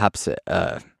perhaps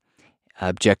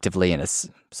objectively in a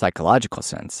psychological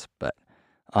sense, but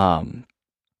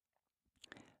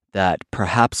that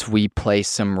perhaps we play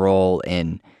some role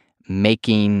in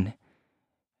making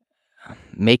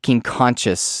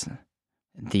conscious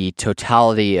the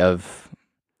totality of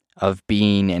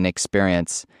being and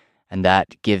experience, and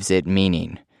that gives it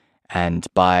meaning. And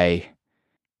by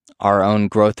our own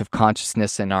growth of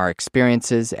consciousness and our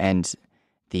experiences and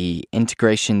the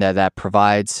integration that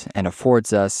provides and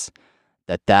affords us,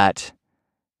 that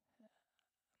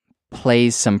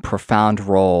plays some profound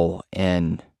role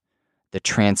in the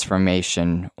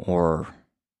transformation or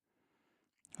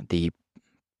the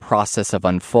process of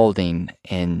unfolding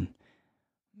in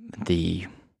the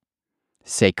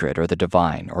sacred or the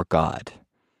divine or God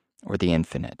or the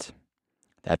infinite.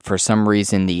 That for some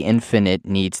reason the infinite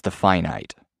needs the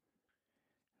finite.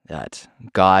 That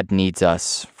God needs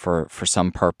us for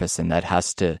some purpose, and that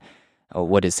has to,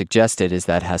 what is suggested is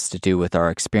that has to do with our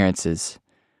experiences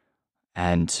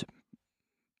and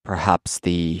perhaps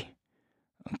the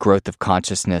growth of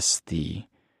consciousness, the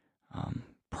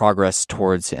progress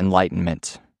towards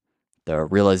enlightenment, the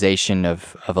realization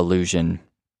of illusion,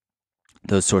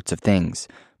 those sorts of things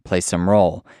play some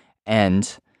role.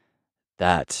 And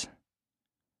that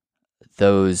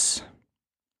those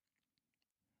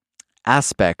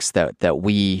aspects that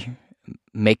we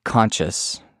make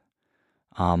conscious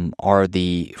are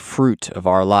the fruit of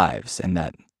our lives, and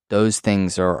that those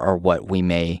things are what we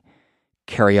may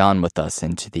carry on with us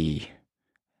into the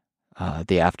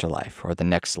afterlife or the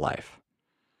next life,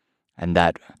 and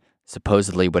that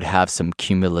supposedly would have some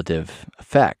cumulative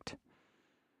effect.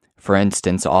 For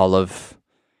instance, all of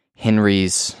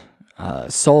Henry's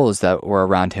souls that were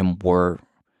around him were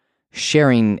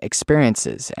sharing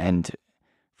experiences, and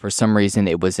for some reason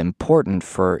it was important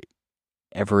for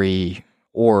every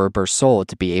orb or soul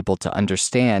to be able to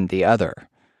understand the other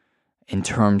in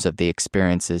terms of the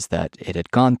experiences that it had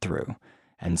gone through,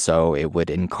 And so it would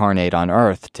incarnate on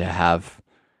Earth to have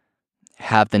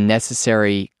the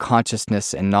necessary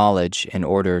consciousness and knowledge in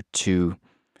order to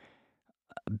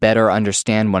better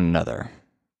understand one another,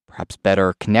 perhaps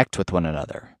better connect with one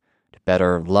another, to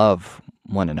better love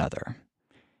one another,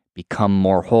 become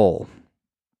more whole.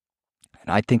 And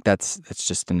I think that's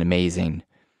just an amazing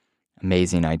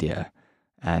idea.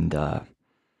 And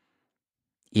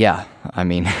yeah, I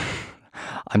mean,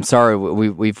 I'm sorry,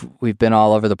 we've been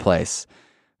all over the place.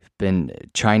 We've been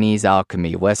Chinese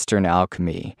alchemy, Western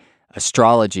alchemy,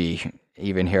 astrology,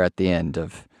 even here at the end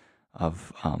of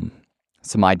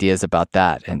some ideas about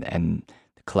that, and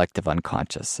the collective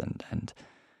unconscious, and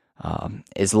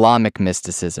Islamic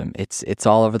mysticism. It's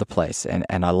all over the place, and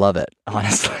I love it,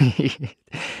 honestly.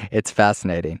 It's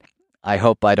fascinating. I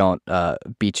hope I don't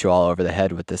beat you all over the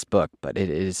head with this book, but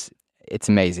it's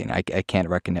amazing. I can't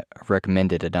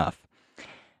recommend it enough.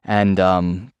 And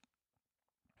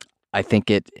I think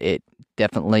it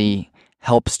definitely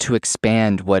helps to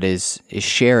expand what is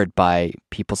shared by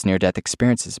people's near-death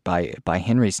experiences, by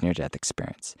Henry's near-death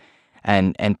experience.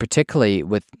 And particularly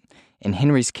in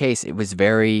Henry's case, it was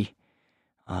very,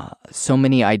 so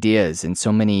many ideas and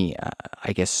so many,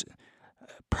 I guess,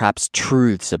 perhaps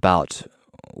truths about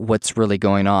what's really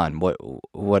going on,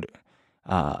 what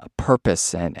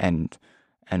purpose and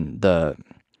the,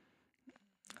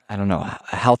 I don't know,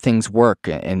 how things work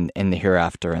in the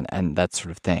hereafter and that sort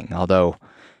of thing. Although,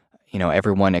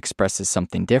 everyone expresses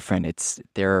something different,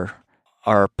 there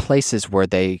are places where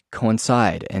they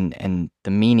coincide and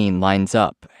the meaning lines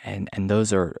up, and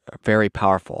those are very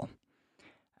powerful.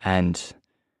 And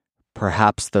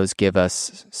perhaps those give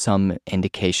us some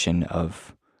indication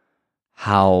of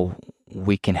how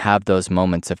we can have those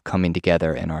moments of coming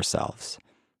together in ourselves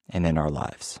and in our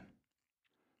lives.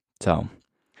 So,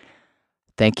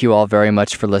 thank you all very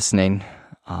much for listening.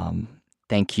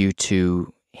 Thank you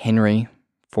to Henry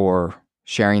for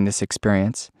sharing this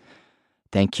experience.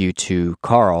 Thank you to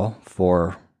Carl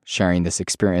for sharing this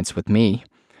experience with me.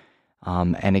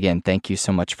 And again, thank you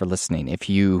so much for listening. If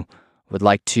you would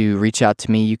like to reach out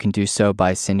to me, you can do so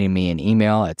by sending me an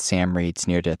email at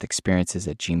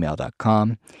samreadsneardeathexperiences@gmail.com.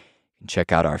 You can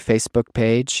check out our Facebook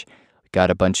page. We've got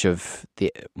a bunch of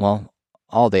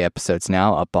all the episodes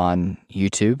now up on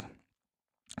YouTube,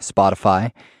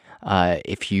 Spotify.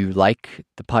 If you like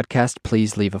the podcast,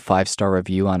 please leave a 5-star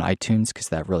review on iTunes, because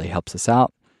that really helps us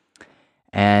out.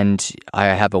 And I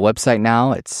have a website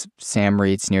now. It's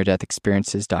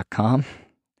samreadsneardeathexperiences.com.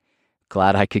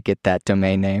 Glad I could get that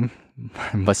domain name.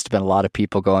 Must have been a lot of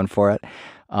people going for it.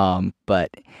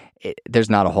 But there's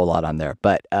not a whole lot on there.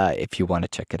 But if you want to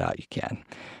check it out, you can.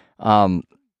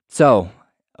 So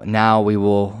now we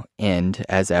will end,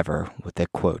 as ever, with a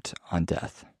quote on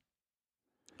death.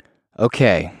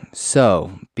 Okay,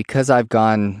 so because I've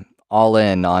gone all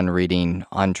in on reading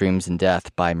On Dreams and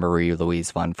Death by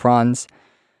Marie-Louise von Franz,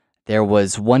 there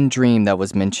was one dream that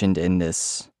was mentioned in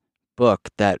this book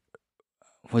that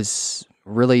was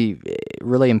really,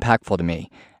 really impactful to me,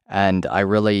 and I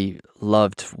really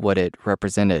loved what it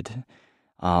represented.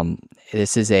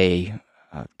 This is a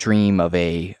dream of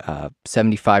a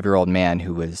 75-year-old man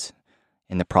who was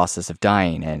in the process of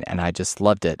dying, and I just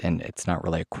loved it. And it's not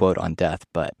really a quote on death,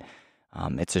 but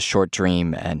it's a short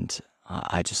dream, and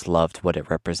I just loved what it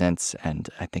represents, and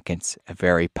I think it's a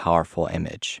very powerful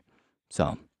image.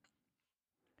 So,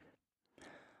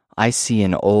 I see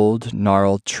an old,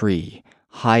 gnarled tree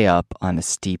high up on a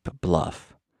steep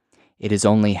bluff. It is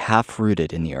only half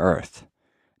rooted in the earth,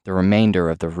 the remainder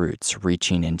of the roots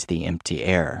reaching into the empty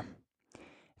air.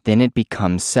 Then it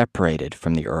becomes separated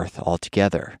from the earth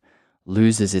altogether,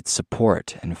 loses its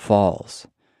support, and falls.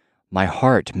 My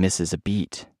heart misses a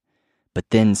beat.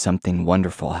 But then something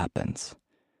wonderful happens.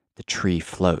 The tree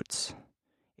floats.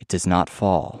 It does not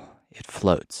fall. It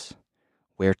floats.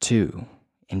 Where to?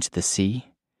 Into the sea?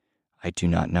 I do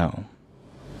not know.